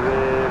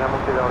 poursuivez la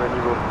montée vers le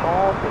niveau 100,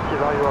 petit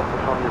vario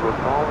approchant le niveau 100,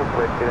 vous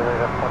pouvez accélérer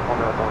vers 500 en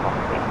attendant.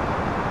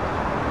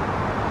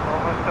 On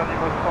reste à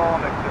niveau 100, on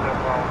accélère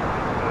vers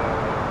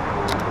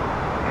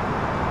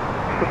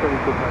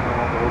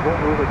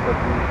bonjour,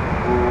 établi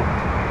niveau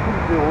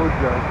 0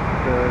 direct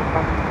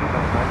 5 minutes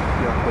d'un max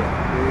qui a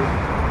passé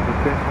le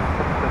test en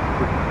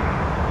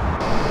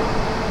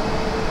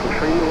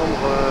Charlie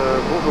Novembre,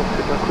 bonjour,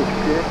 c'est un coup de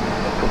pied,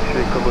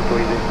 poursuivez comme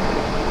autorisé.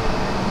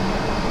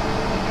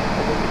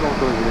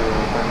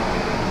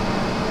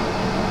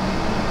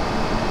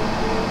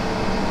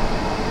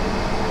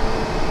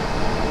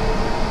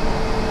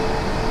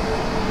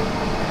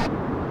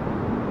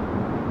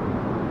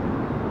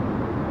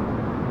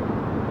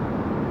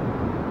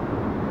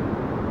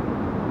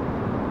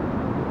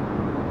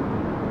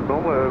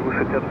 Vous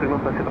souhaitez absolument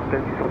passer par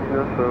PN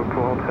 619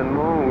 pour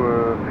entraînement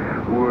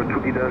ou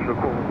tout guidage de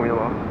cours vous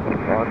conviendra?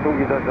 Tout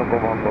guidage ne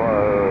convient pas,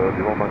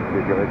 du moment qu'il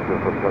est direct, ça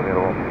se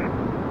terminera.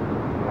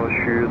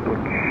 Reçu,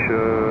 donc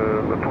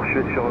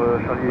poursuivez sur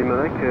Charlie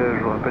Limanek,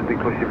 je vous rappelle dès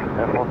que possible.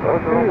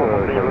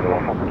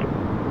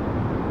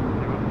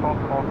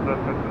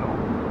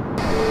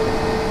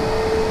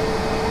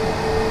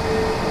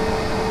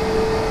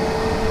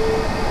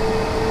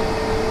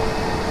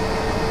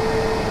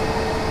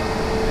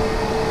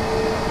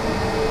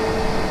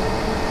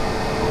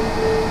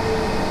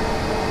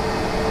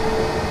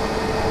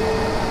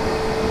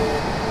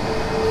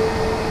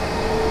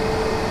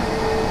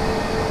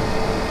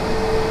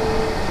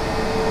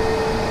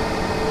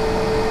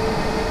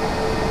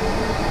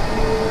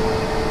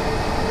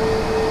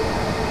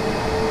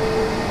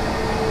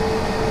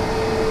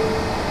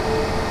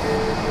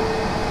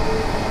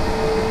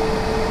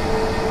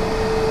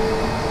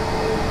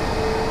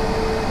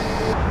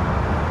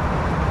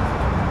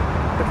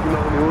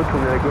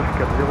 Tournez à gauche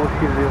 4060,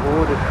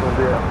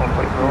 descendez à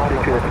 35,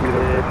 effectuez la file.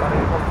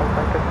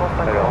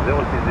 Alors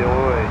 060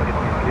 et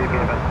signifié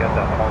 1024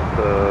 à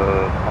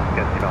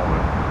 34 km.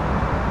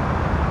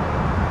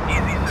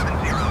 Easy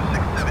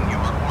 7067, you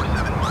are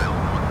 47 miles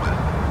northwest.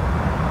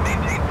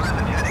 Maintain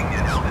present heading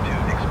and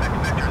altitude, expect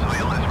vectors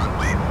ILS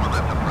runway for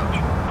left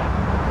approach.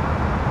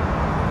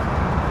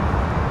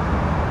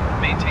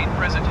 Maintain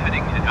present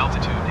heading and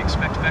altitude,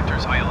 expect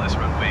vectors ILS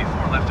runway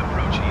for left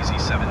approach, Easy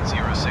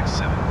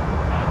 7067.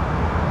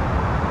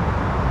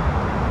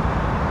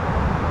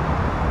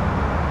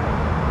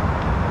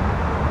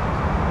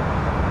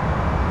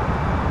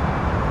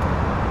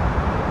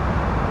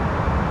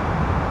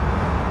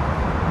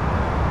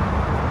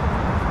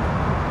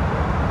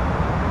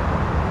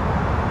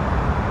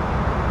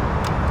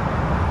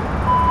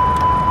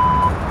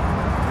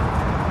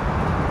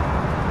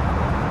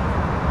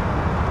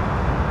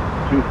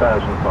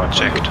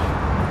 Checked.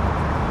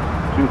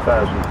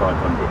 2,500.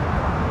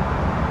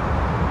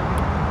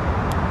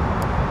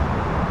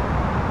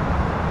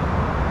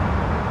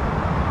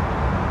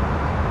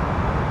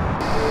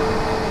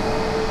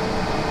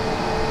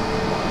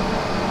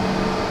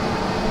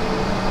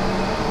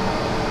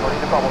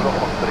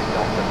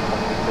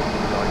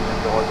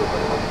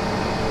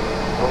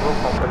 Bonjour,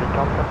 François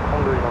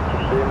 4432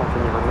 identifié,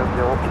 montée niveau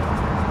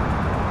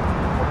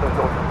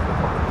 90.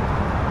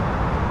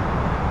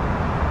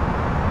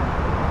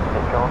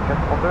 Et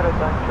 4432, la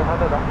direction à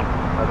Dada. À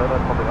Dada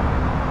 31.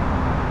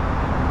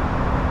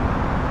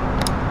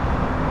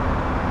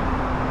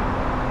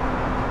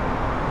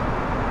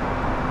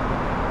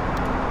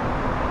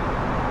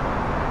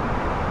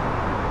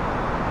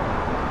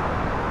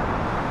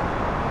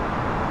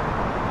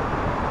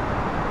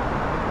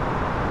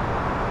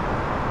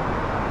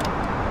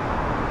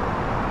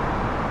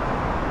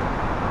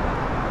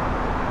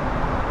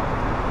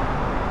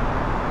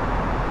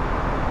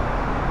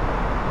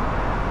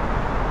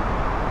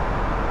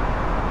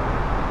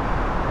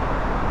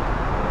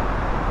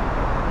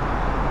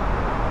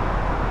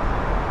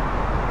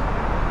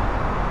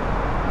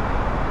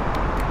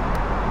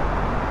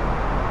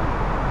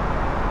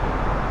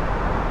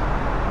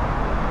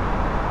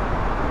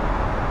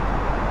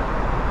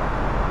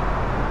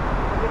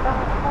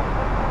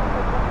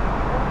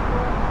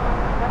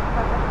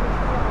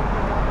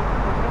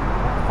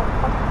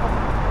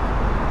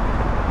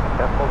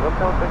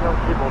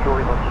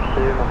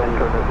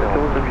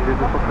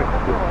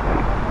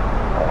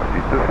 il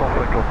est 259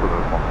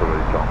 entre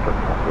les 44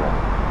 secondes.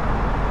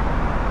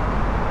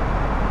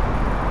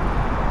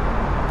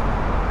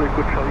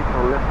 Good Charlie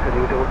on left,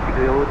 heading 060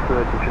 to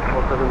altitude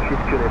 47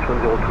 feet, QNH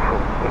 1024.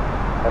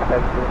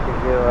 FM 0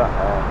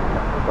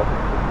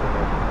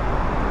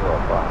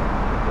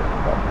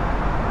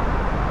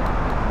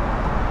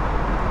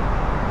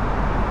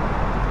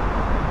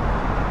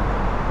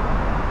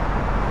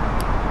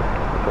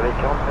 sur les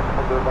 40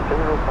 32, montez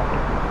niveau 5.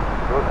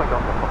 Niveau 50,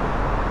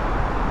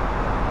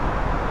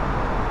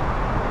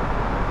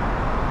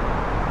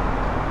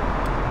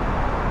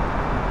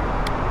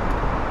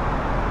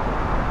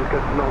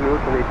 Casino Romeo,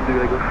 on est 10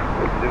 degrés gauche.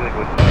 10 degrés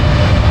gauche.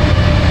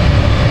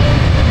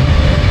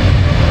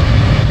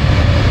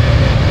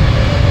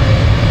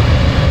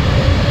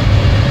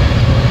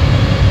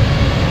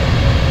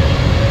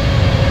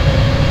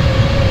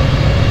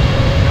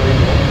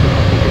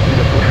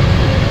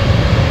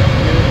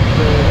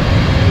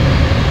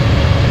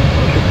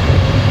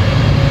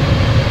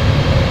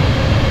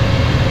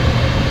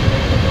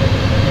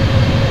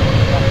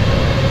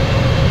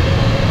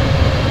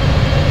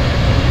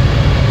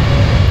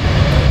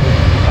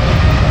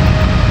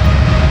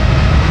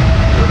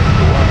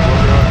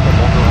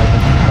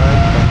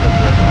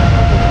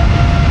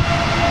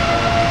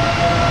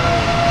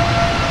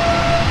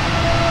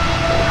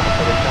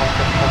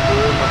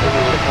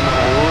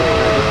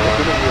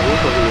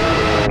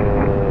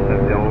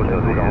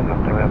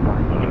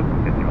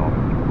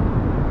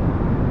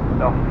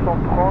 Alors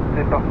 130,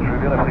 c'est parti, je veux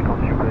bien la fréquence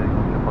s'il vous plaît.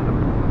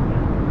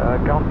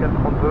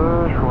 4432,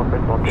 je vous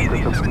rappelle dans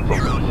quelques secondes.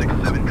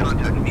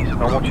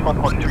 Non, mon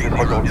 138, j'ai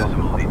 3 euros.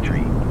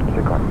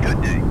 C'est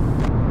correct.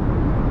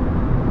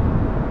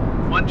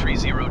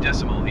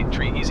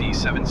 130.83 Easy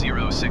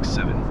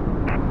 7067.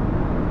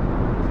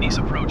 Nice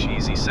approach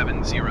Easy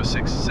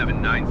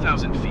 7067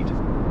 9000 feet.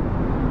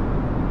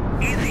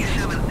 Easy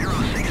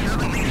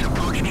 7067, Nice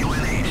approach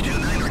QNH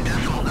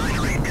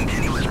 29.98,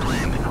 continue as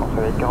planned.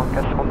 Sur les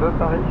 4432,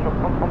 Paris, sur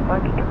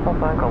 135,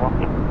 405, au revoir.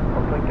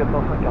 35,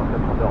 405,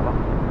 4432, au revoir.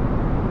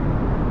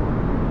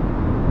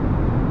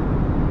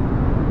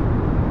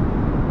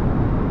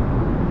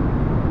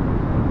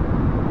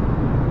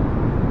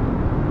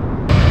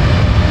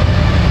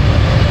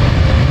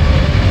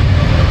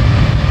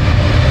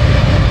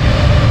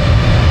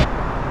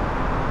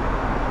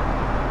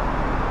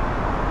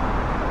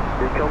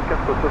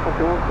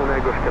 On est à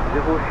gauche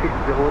 4060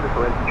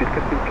 sur l'altitude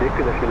 4000 pieds,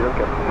 QNH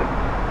 1024.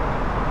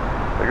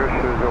 À gauche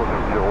 060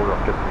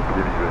 vers 4000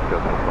 pieds, visuel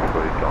 4,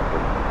 sur les 44.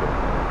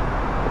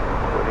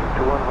 Rolling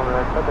to 1 on the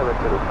right side, avec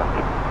le parc.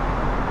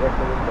 Yes,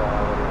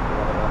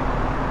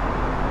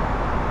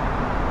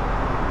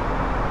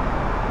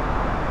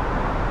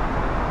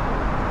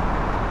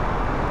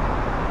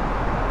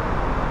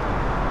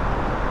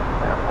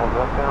 on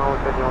va faire un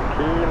hôtel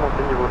Yankee,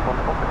 monter niveau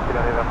 130 parce qu'il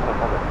arrive à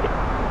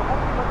 309.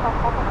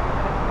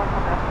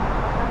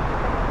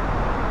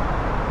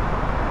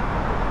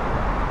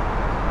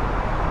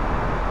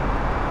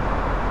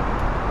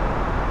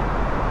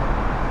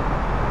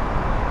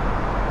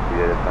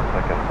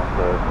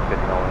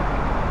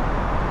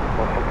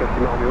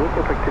 Casino Romeo,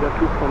 contactez la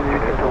touche en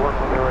minute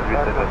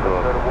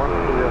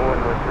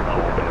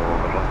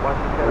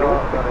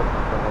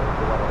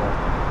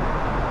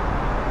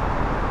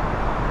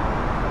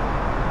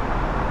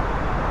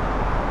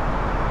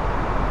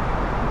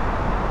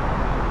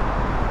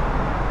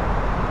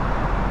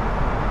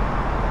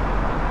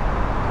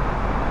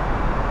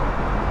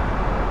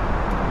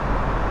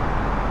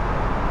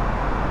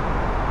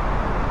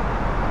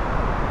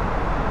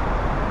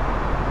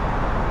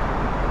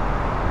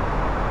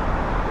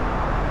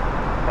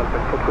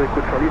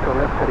Côte Charlie, turn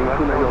left, heading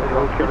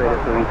 290,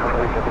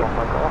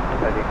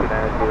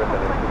 clear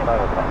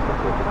LFMN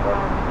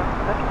 250.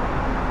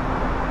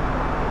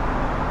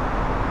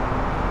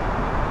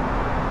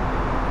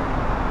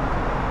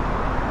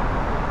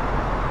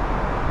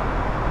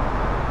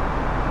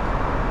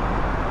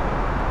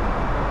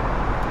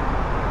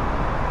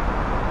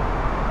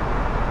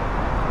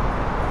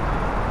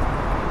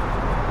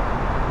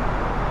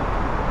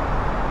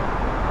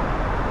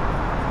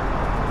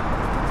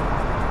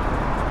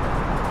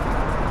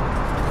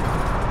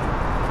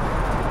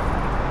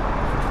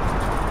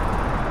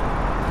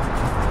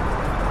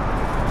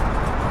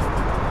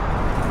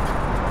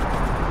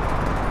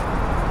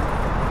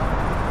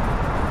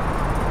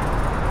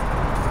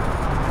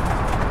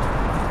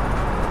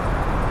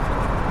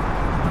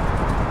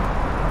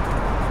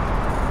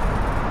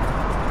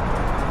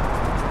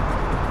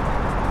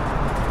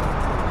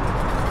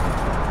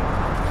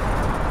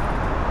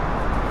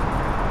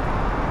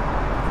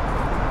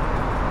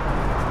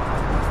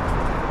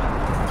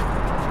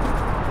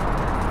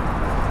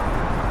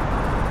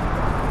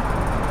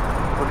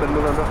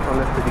 November turn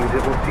left heading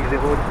 060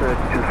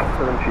 altitude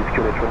 478,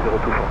 QNH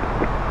 1024.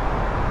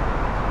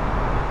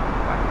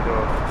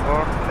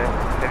 4 left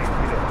heading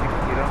 060,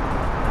 coming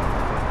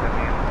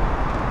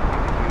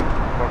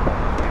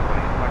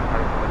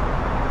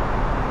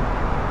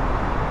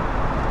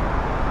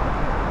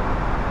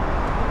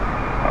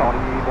Alors on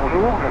dit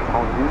bonjour, je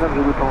prends 19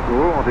 de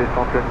Tango en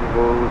descente actuel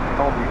niveau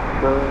 110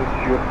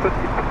 sur Côte.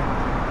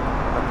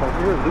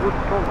 Entendu, Zulu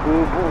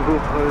Tango, bonjour,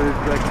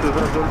 direct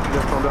 20 vol, puis la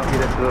standard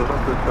ILS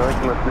 25,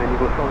 maintenant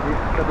niveau 110,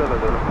 Cap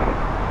Vazol.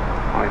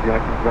 On est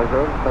direct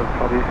Vazol, stade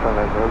 110 à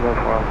Vazol,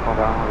 pour la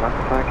standard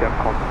 25 à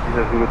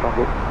 19 Zulu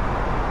Tango.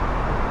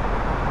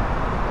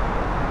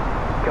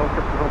 47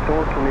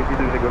 71, tournez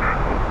 10 degrés gauche.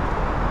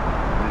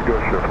 10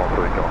 gauche,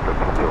 François 47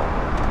 31.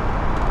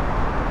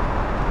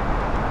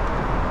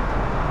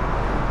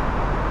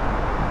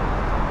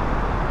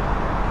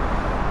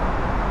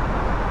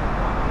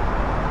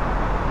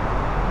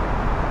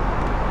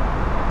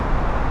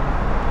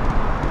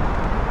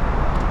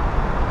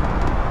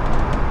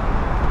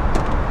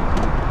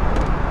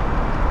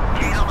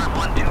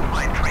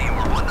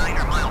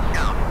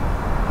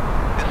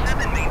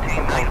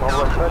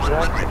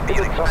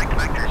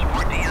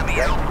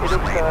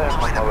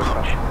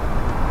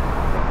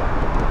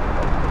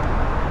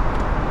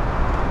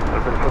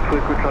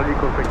 Charlie,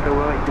 contact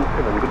tower,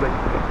 18-7, goodbye.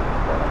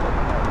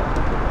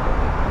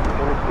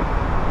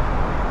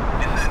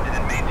 Descend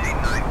and maintain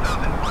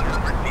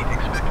 9,100 feet,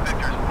 expect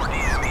vectors for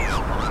DME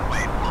Alpha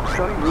runway 4 right.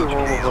 Charlie,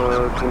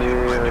 novembre, tournez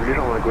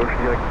légèrement à gauche,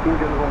 direct,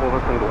 India novembre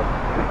 25 droite.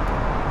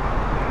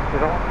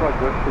 Légèrement sur la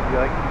gauche, c'est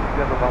direct,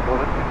 India novembre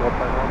 26 droite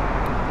par exemple.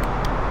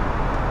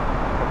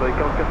 Avec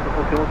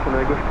 44-71,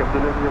 tournez à gauche, cap de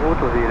 9-0,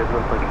 toi ILS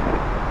 25.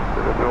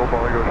 C'est la 0 par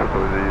la gauche, toi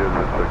ILS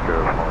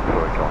 25,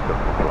 François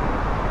 44 31.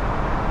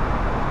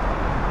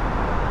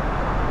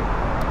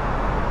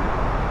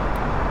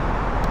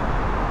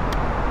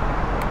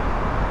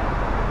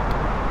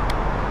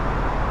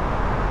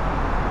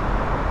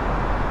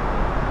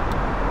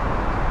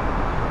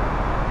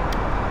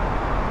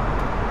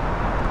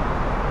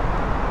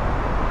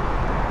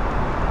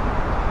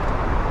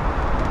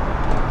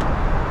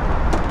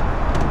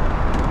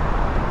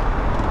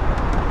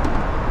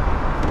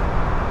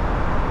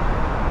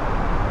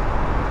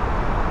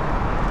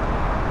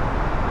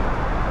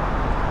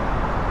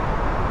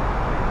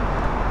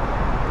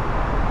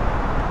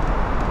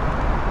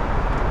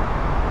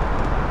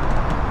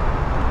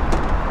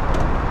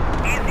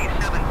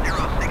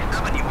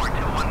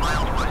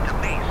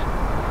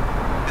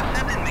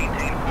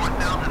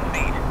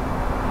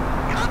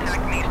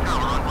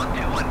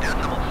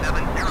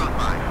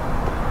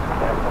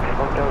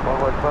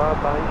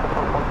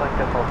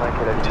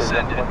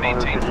 Descend and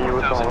maintain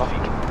 4,000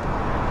 feet.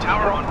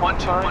 Tower on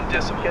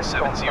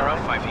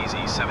 121.705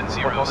 Easy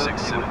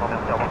 7067.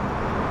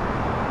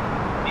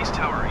 East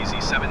Tower Easy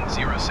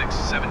 706,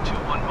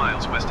 721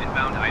 miles west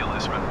inbound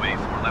ILS runway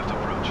 4 left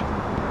approach.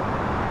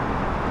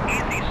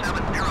 Easy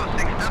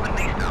 7067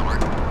 East Tower.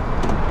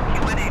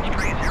 QNH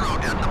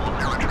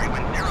 30.0 tree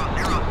wind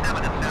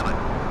 007 at 7.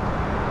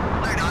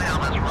 Cleared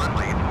ILS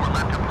runway 4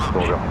 left approach.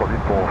 Dans l'air 3000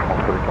 pour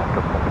François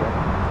 44 31.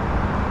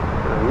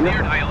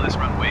 Cleared ILS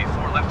runway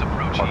 4 left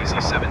approach, Easy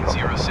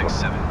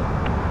 7067.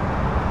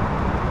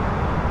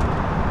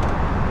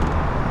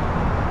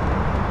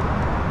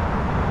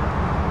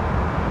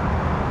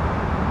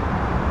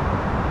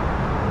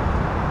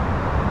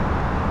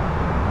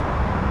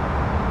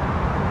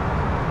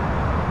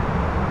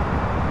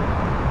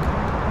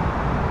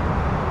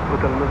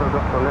 Total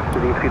November sur left,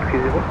 ligne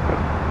 330.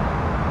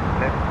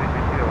 Left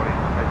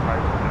 330, right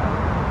 5.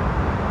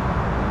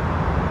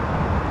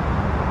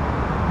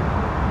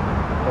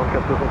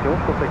 44-71,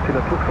 contactez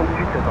la tour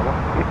 118, au revoir.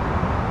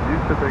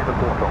 17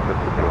 exactement, 47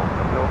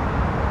 Non.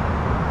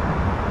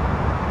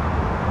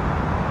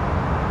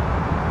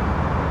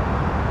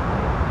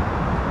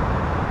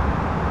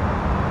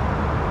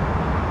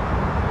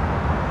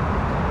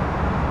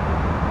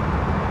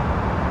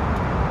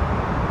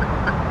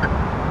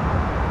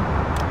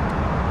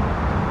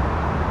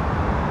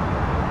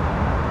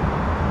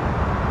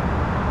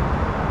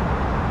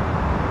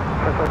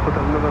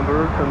 Total November,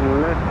 turn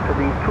left,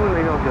 heading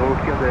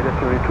 290, clear the ILS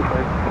runway 25.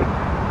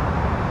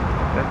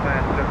 That's my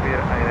answer, clear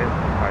ILS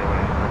 5.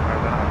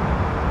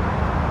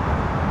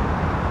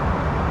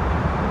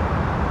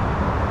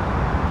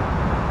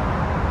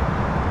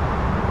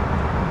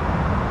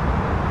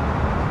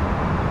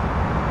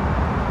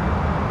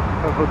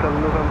 Total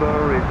November,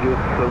 radius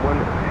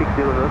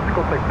 160 knots,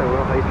 contact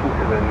tower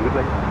 187,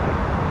 goodbye.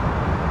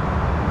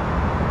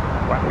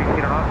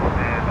 160 knots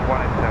and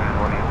 187,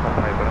 running 5,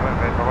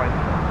 bye-bye.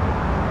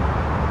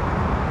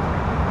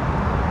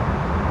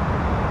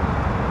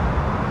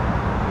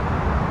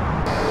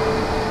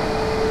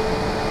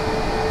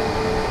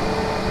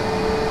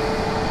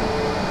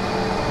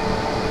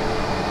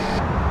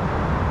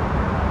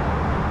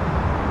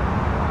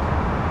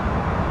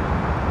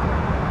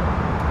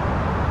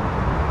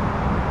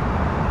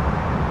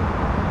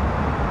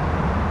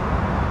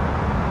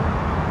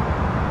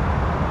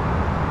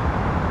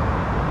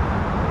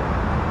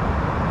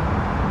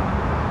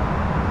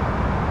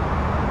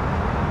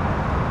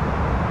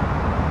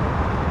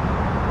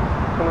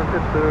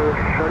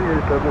 Charlie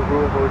Delta,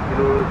 bonjour,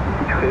 kilo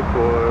 6 frais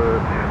pour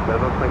la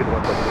 25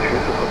 droite approchée,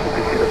 ce sera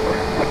compliqué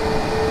d'approche.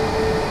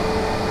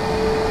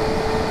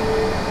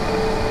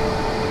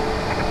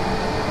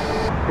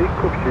 Et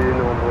copier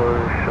nombre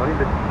Charlie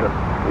Delta.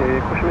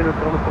 Et confirmez le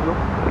terme de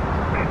provenance.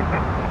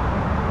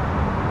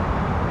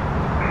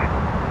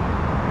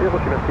 C'est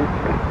reçu, merci.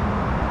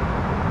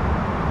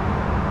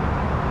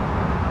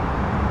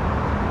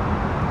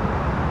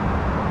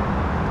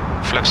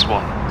 Flaps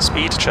 1.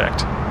 Speed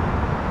checked.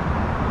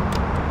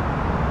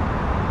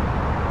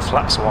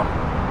 Flaps 1.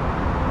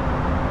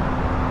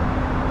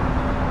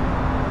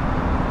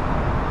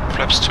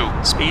 Flaps 2.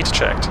 Speed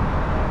checked.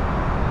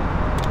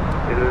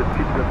 Et le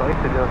speed de l'appareil,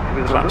 c'est bien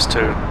activé de Flaps 2.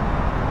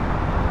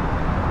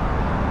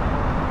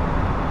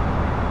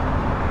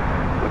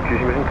 Donc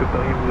j'imagine que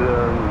Paris vous a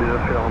déjà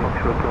fait la remarque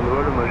sur le plan de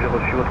vol. Moi j'ai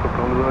reçu votre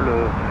plan de vol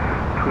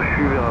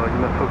touchu vers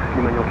Lima Fox,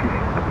 Lima Yankee.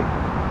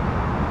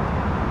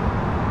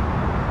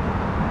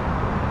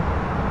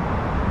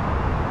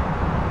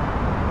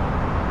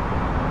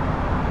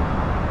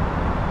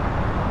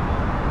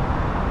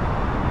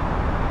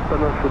 Pas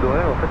d'info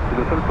d'horaire, en fait c'est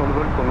le seul plan de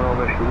vol qu'on a en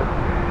machine.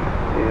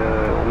 Et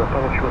on n'a pas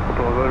reçu votre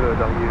plan de vol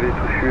d'arrivée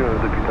touchu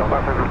depuis tard.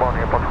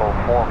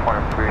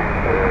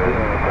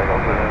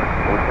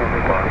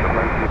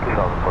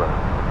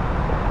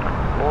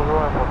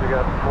 Bonjour,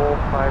 Portugal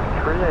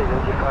 453,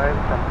 identified,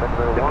 contact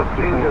level 120.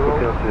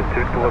 C'est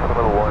juste pour votre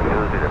level 1,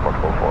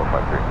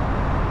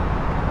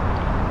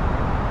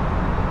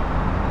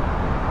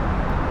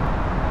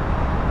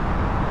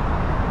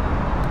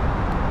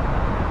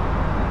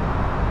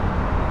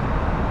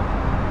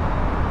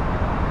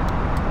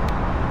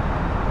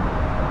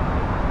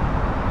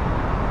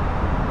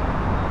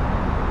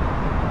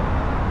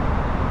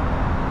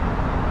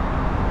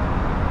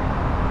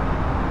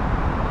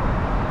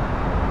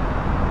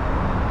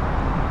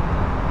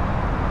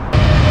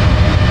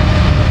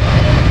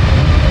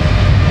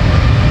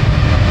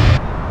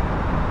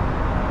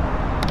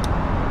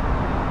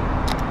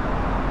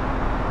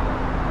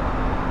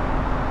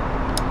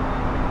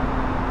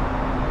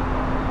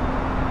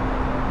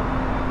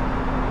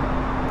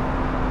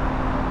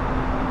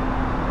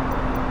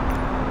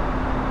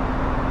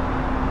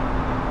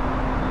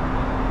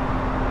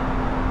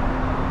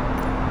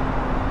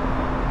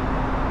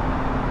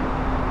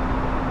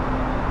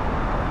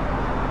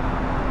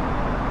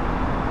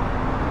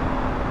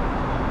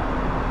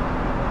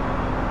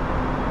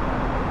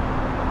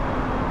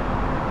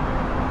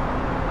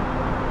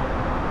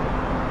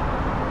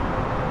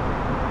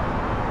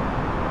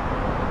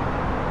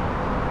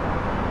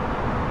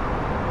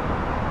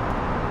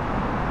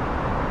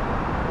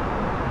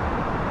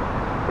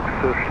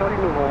 Charlie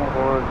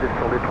Novembre,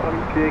 descendez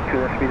 3000 pieds,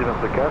 QNH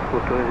 1024,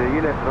 autorisé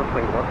ILS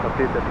 25 droite,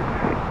 rappelez établi.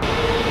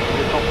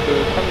 Descente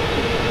 3000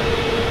 pieds,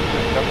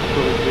 QNH 24,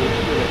 autorisé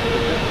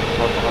ILS 25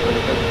 droite, rappelez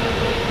établi.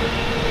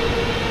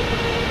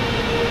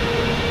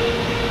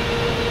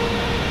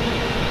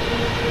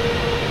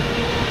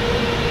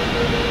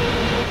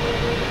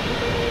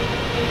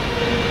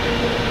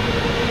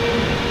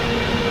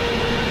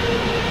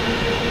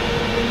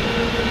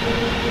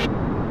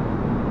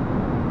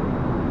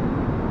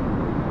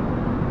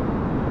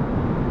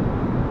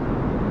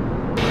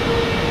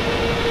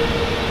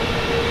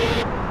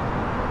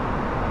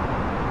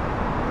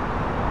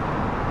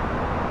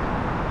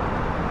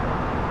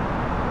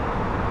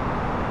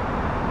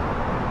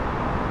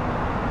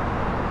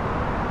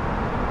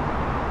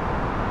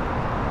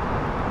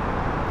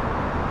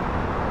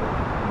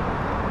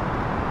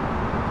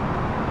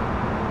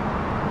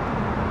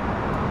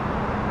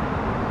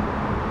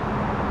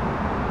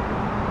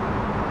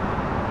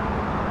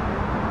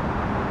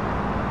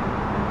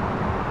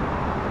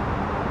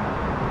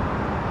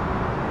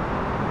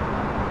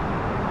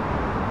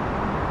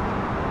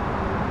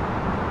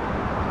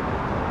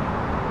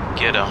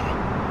 Gear down.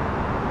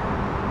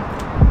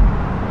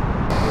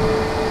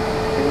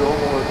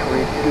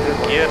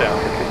 Gear down.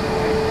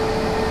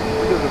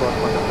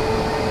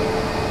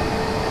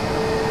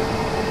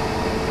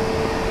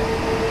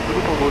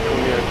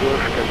 Tournez à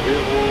gauche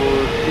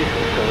 406,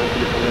 ça va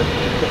téléphoner à 6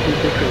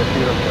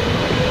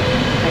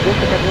 À gauche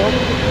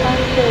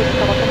 406,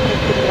 ça va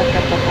téléphoner à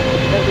 406.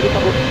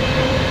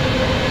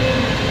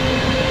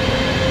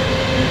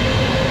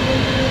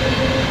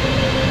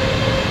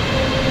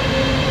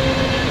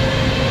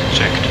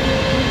 Checked.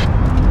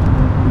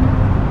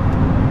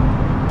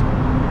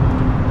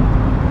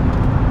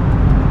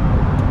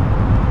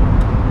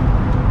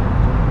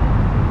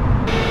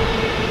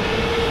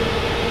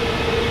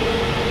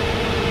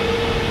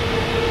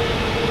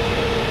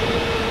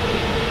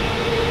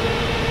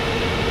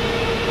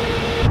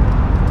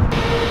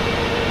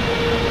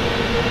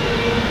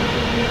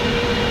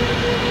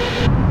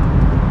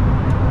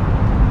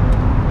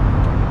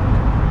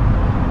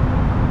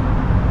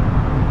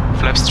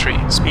 Flaps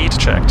 3. Speed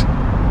checked.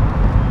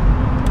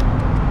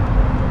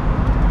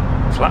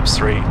 Flaps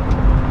 3.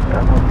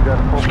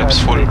 Flaps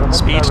full.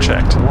 Speed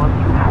checked.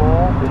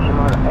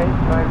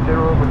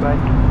 124.850, goodbye.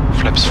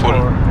 Flaps full.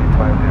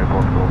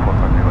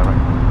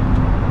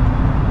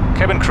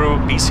 Cabin crew,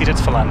 be seated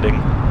for landing.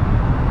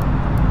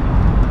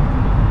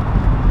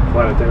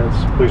 Flight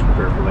attendants, please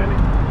prepare for landing.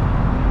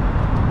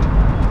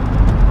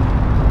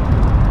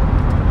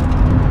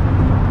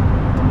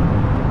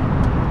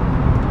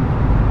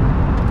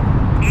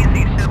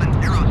 Easy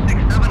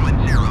 7067 with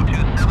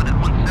 027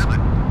 at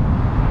 17.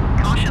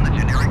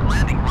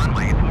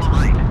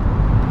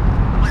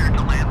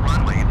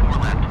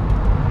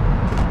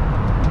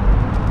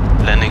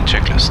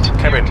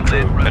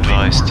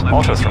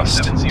 Auto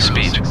thrust.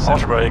 Speed.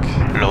 Auto brake.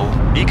 Low.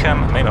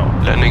 ECAM Memo.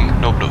 Landing,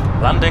 no blue.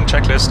 Landing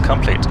checklist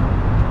complete.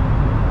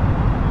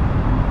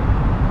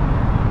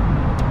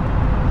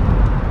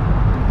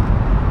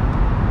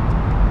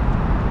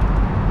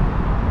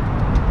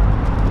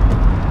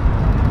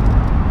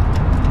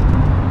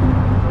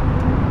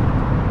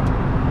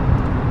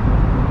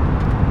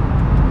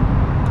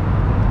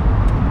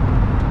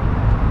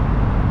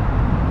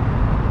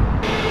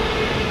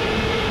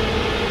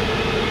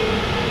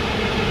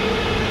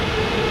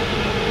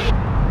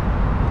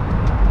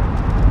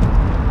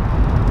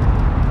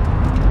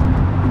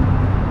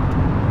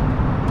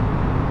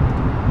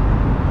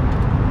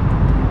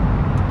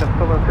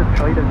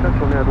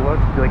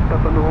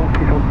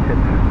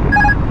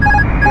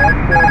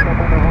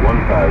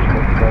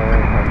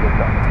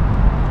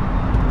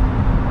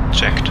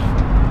 Checked.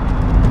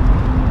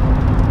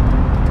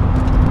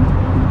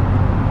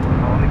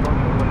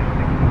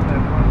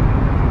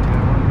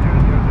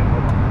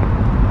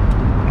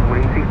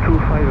 Rolling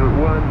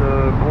 6251,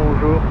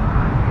 bonjour.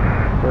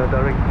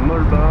 Direct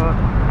Molba,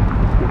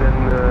 then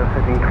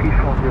heading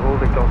 340,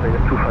 vector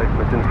Zayas 25,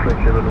 maintain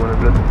flight level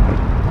 100.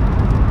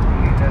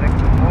 Direct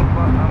to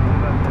Molba, after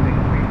that heading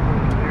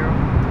 340,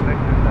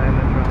 vector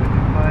Zayas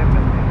 25,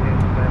 and maintain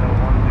flight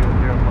level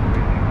 100 from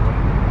reaching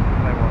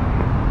 151.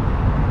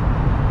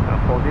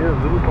 Incendier,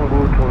 Zulu Tango,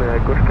 tournez à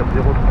gauche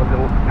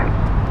 4030.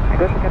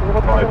 Gauche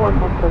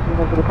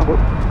 4030, Zulu Tango.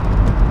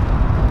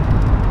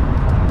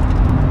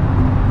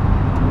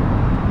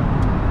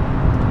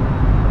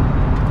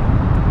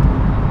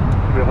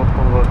 Je vais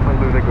reprendre 5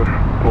 degrés gauche.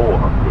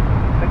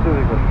 5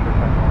 degrés gauche, je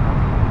fais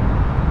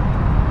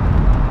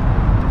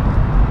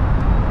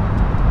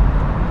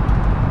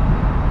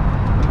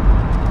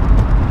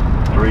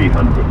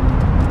 300.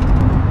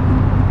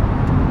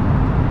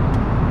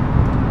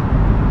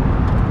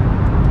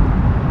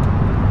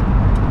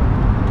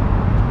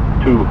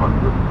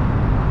 200.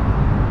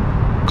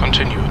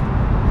 Continue.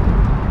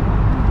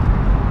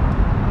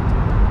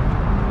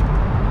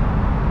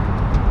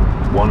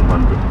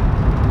 100.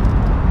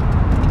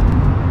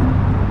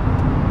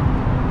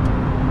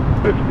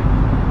 50.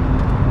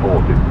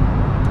 40.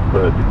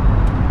 30.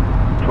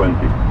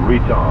 20.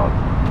 Retard.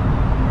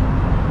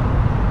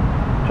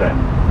 10.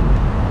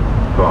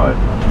 5.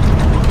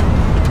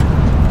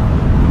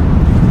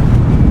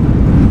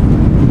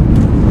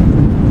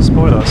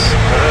 Spoilers.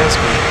 Reverse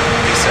green.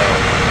 Decel.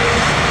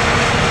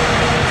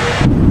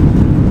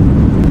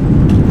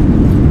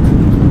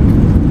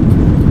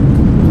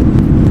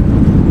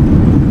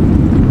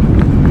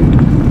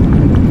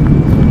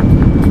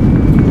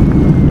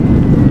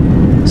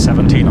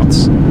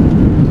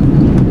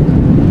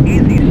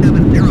 Easy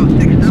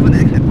 7067,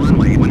 exit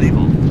runway when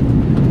able.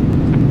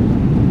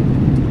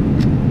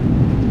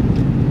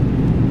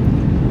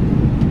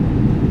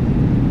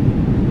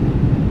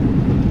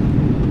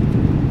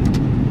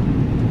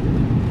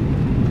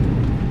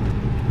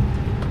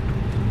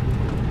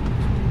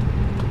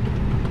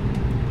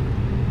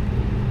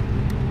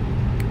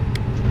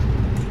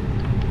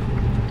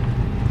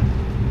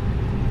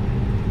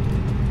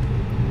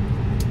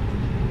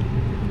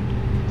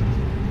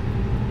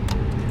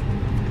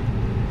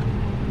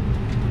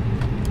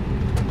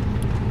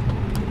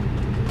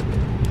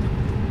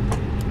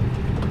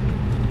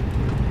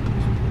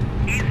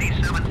 Easy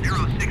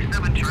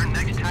 7067, turn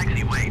next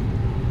taxiway.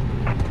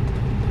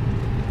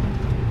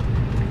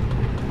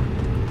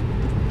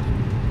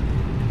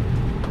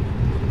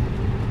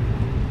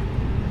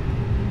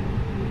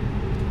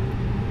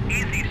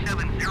 Easy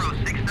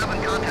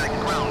 7067, contact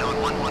ground on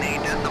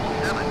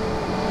 118.7.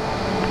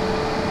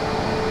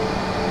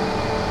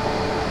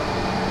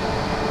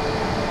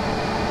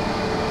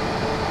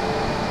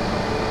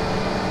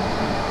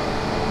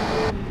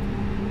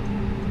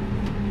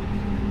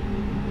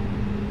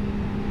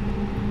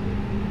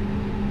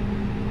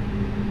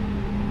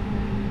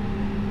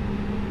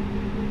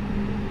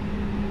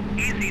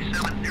 Easy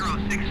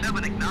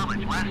 7067,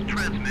 acknowledge last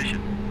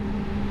transmission.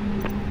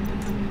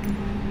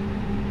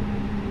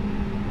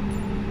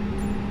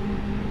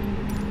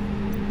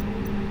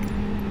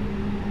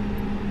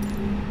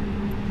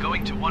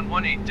 Going to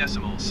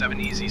 118.7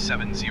 Easy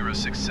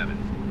 7067.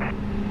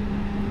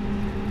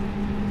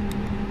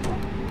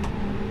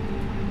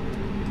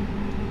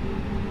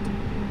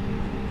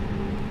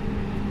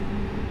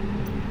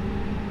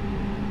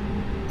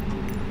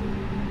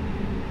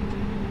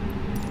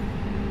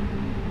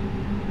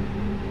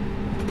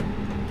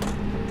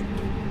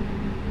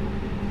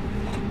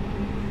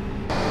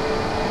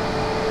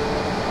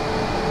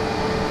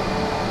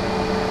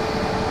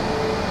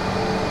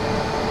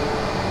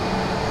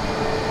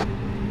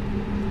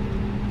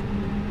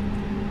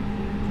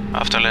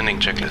 After landing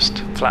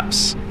checklist.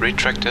 Flaps.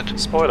 Retracted.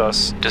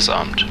 Spoilers.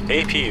 Disarmed.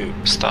 APU.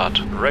 Start.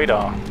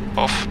 Radar.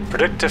 Off.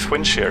 Predictive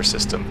wind shear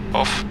system.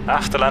 Off.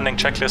 After landing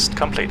checklist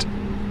complete.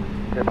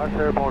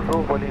 Passenger,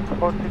 bonjour, volume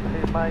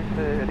 43 miles,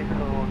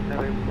 Electro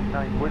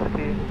 9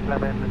 Whiskey,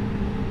 LFMN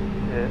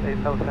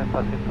 8000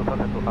 passing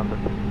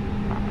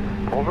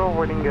 2200. Bonjour,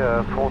 rolling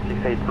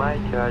 48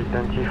 Mike,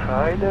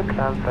 identified,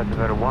 climb at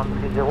level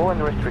 130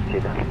 and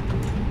restricted.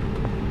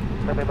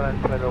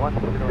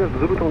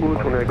 Zulu Tango,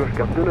 tournez à gauche,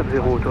 cap 290,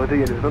 autorisé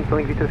ILS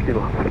 25, vitesse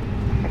libre.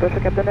 Gauche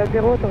cap 290,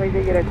 autorisé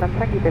ILS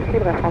 25, vitesse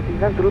libre, Air France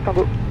 19, Zulu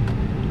Tango.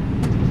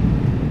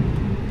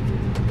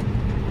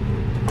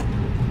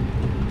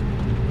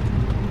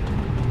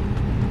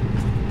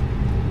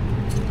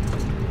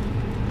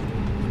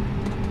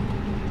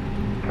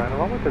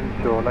 Normalement, t'as vu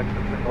sur l'axe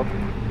 50.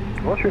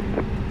 Reçu.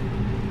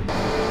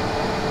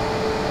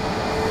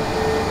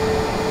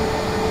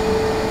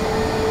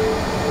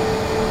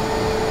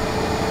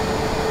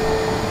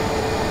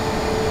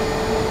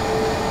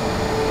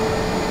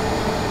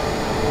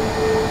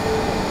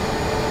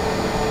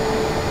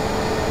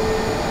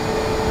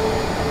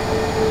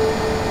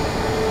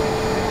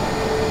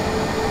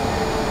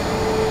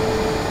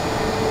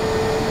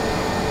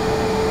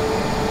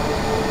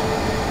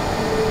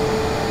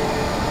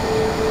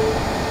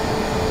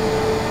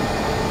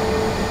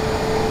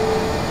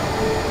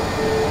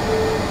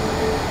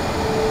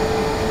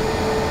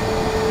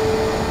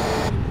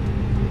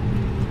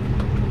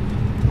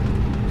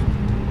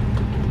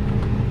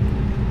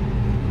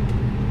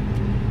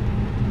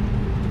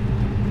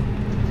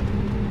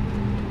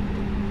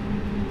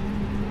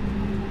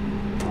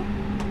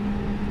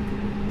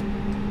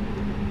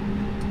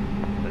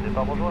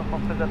 Bonjour, Air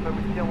France 13 Alpha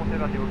Whiskey, remontez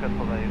vers niveau 80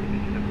 et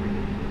vérifiez le bruit.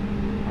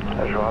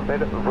 Je vous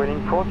rappelle, Vueling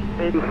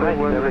 48,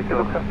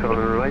 vector turn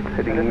right,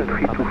 heading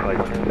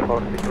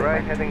 325.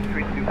 Right, heading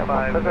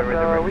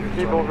 325,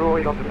 Whiskey, bonjour,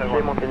 identifié,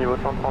 montez niveau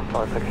 130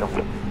 sans restriction.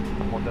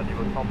 Montez à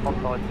niveau 130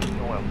 sans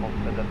restriction, Air France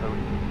 13 Alpha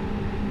Whiskey.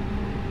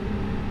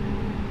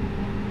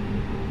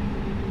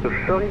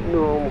 Charlie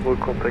Novembre,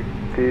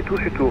 contactez tout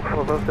sur tour,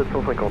 120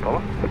 750, au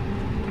revoir.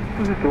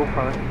 Tout sur tour,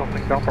 120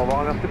 750, au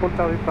revoir, merci pour le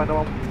service, 1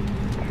 novembre.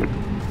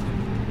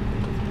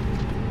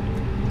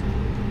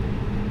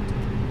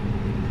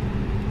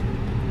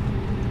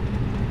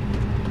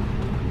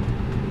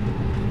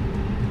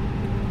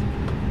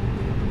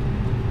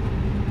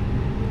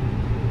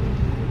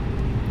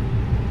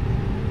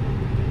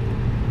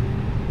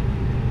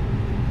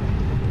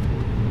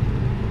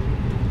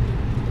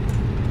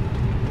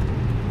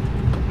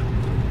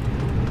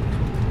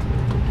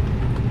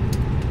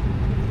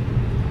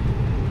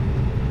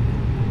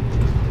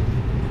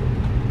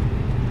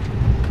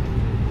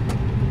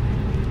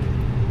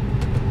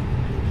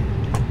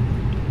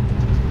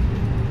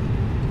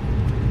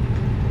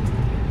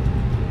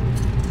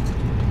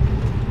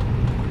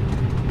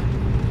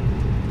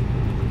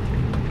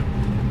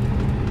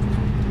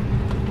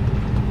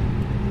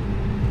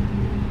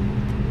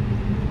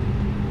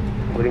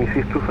 Heading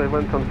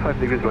 6251, turn 5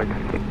 degrees right.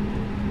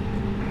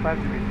 5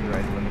 degrees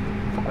right,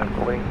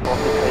 Calling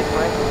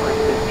 4689,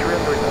 proceed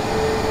 300 knots.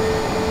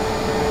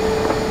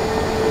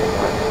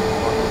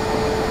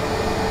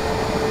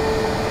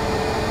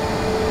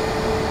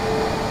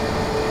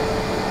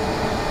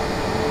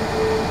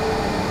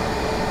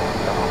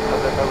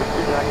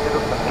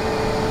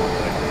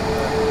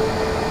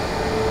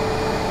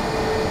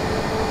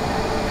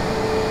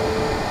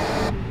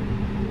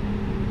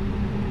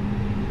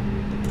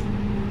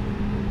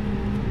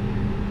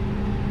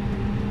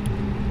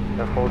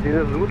 Air France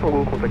 19 Zulu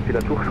Tango, contactez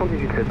la tour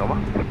 118.7, au revoir.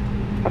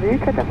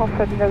 118.7, Air France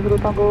 19 Zulu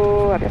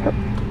Tango, à bientôt.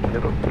 À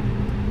bientôt.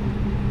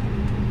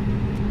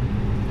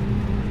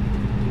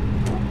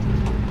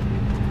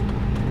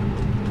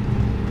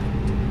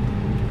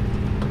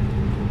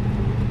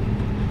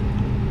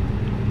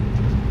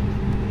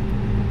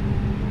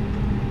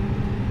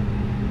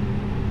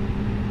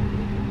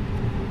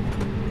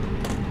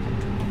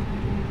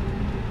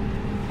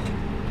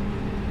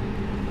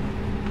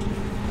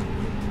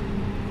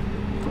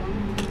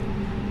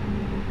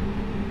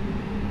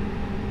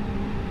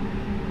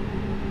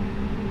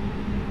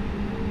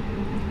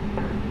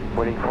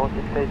 Calling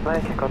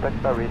 4689, contact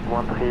Paris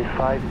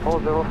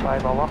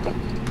 135405, au revoir.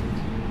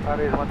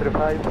 Paris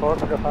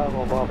 135405,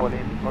 au revoir, Pauline,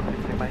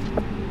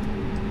 4689.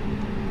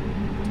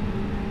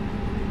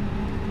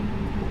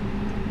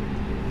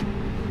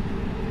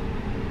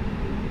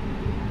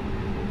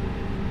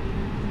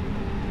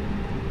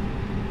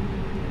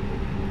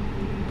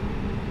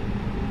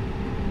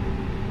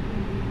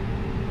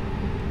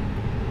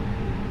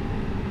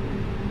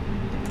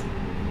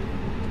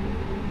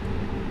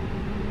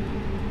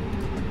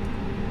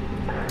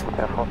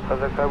 Air France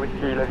 13 Alpha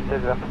Whiskey, la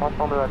vitesse vers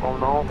 302 à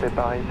convenance et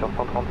Paris sur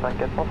 135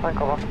 405,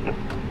 au revoir.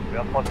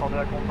 Vers 302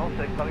 à convenance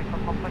avec Paris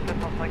 135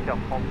 405, Air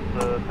France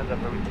 13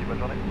 Alpha Whiskey, bonne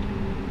journée.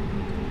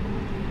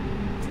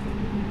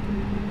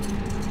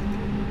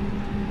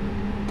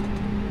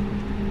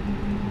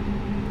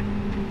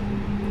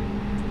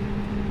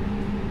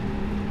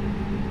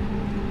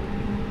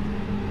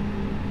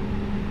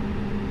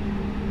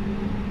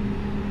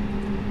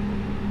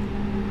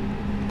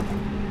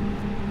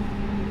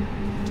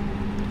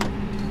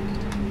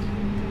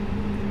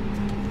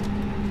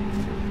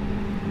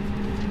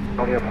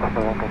 Dans les approches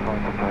avant pour faire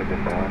un contact de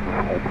ça, nous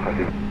serons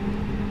prêts.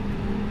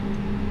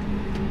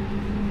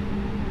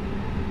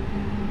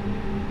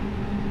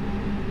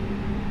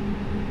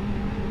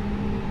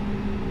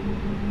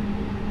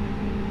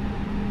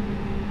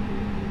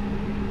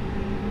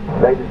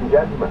 Ladies and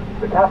gentlemen,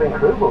 the cabin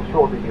crew will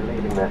shortly be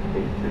leaving their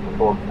seats to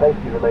perform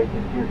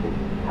safety-related duties.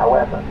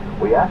 However,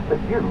 we ask that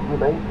you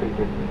remain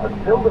seated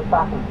until the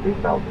fasten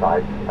seatbelt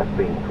sign has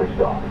been switched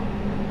off.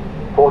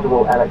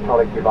 Portable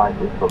electronic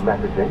devices for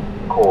messaging,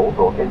 calls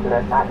or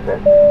internet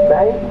access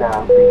may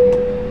now be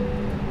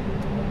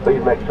used.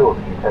 Please make sure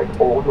that you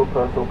take all your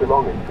personal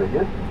belongings with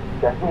you,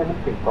 checking in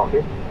the seat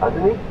pocket,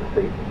 underneath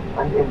the seat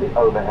and in the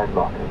overhead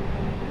lockers.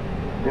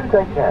 Do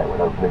take care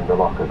when opening the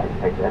lockers in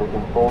case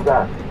anything falls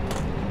out.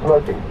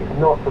 Smoking is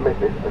not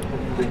permitted until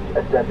you reach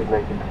a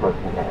designated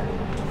smoking area.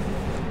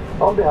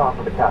 On behalf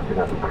of the captain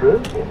and the crew,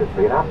 it has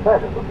been our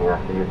pleasure looking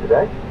after you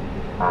today.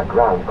 Our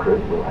ground crew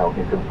will help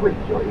you complete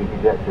your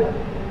Easyjet journey.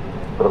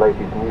 For the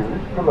latest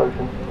news,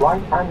 promotions,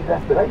 flight and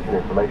destination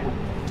information,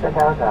 check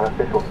out our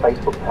official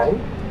Facebook page,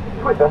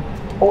 Twitter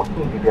or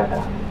Easyjet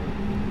app.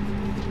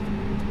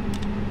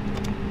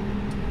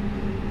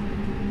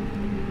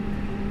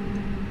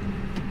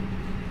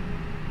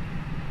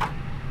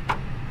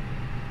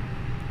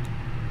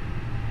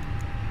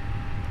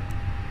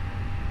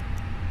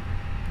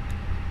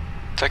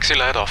 Taxi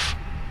light off.